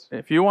 just that's-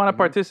 if you want to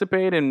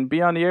participate and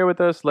be on the air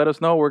with us, let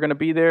us know. We're going to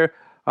be there.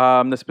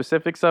 The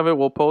specifics of it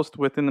we'll post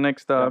within the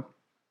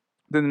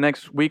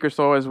next week or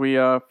so as we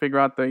figure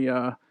out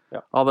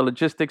all the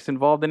logistics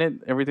involved in it,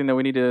 everything that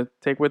we need to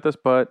take with us.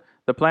 But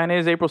the plan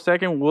is April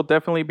 2nd. We'll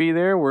definitely be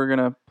there. We're going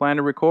to plan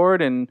to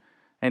record and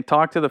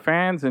talk to the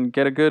fans and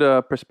get a good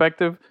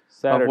perspective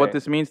Saturday. of what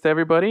this means to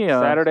everybody.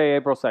 Saturday,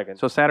 April 2nd.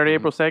 So Saturday,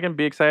 April 2nd.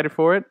 Be excited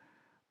for it.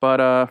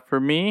 But for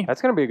me,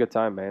 That's going to be a good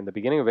time, man. The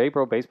beginning of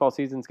April, baseball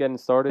season's getting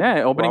started. yeah,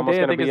 We're opening almost day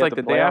I gonna think be is at like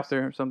the day playoffs.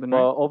 after or something.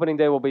 Well, Right?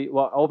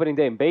 opening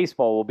day in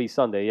baseball will be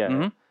Sunday, yeah.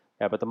 Mhm.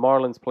 Yeah, but the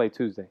Marlins play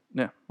Tuesday.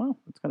 Yeah, well,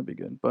 it's gonna be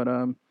good. But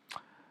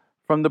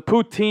from the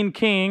Poutine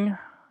King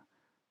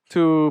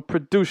to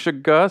producer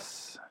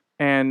Gus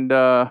and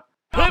Am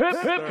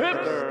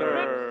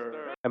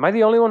I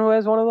the only one who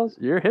has one of those?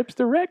 you're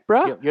hipster Rick,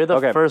 bro. You're the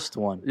Okay. first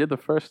one. You're the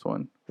first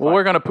one. We'll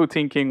work on a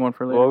Poutine King one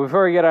for later. Well,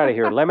 before we get out of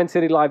here,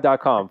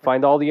 lemoncitylive.com.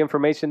 Find all the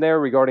information there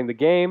regarding the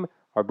game,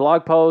 our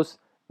blog posts,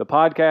 the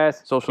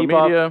podcast, Social Keep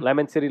up, media.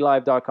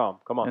 lemoncitylive.com.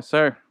 Come on. Yes,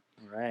 sir.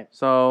 All right.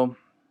 So,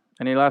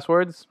 any last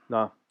words?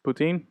 No.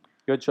 Poutine.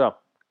 Good show.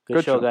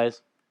 Good show, show.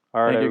 guys.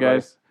 All right, Thank you everybody.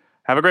 guys.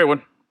 Have a great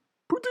one.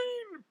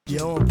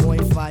 You're on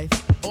point five,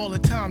 All the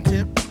time,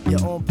 Tip.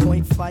 you're on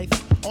point five,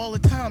 All the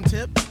time,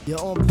 Tip.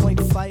 you're on point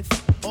five.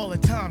 All the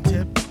time,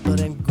 Tip. So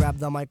then grab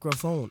the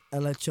microphone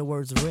and let your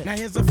words rip. Now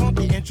here's a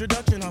funky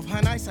introduction of how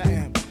nice I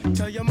am.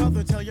 Tell your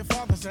mother, tell your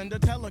father, send a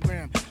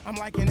telegram. I'm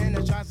like an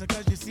energizer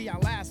cause you see I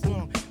last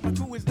long. My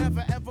crew is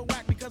never ever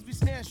whack because we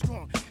stand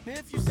strong. Now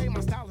if you say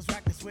my style is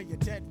whack, that's where you're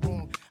dead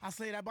wrong. I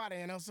slay that body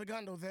and El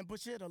Segundo, then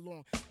push it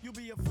along. You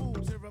be a fool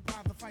to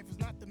reply the fight was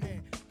not the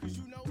man. Cause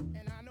you know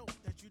and I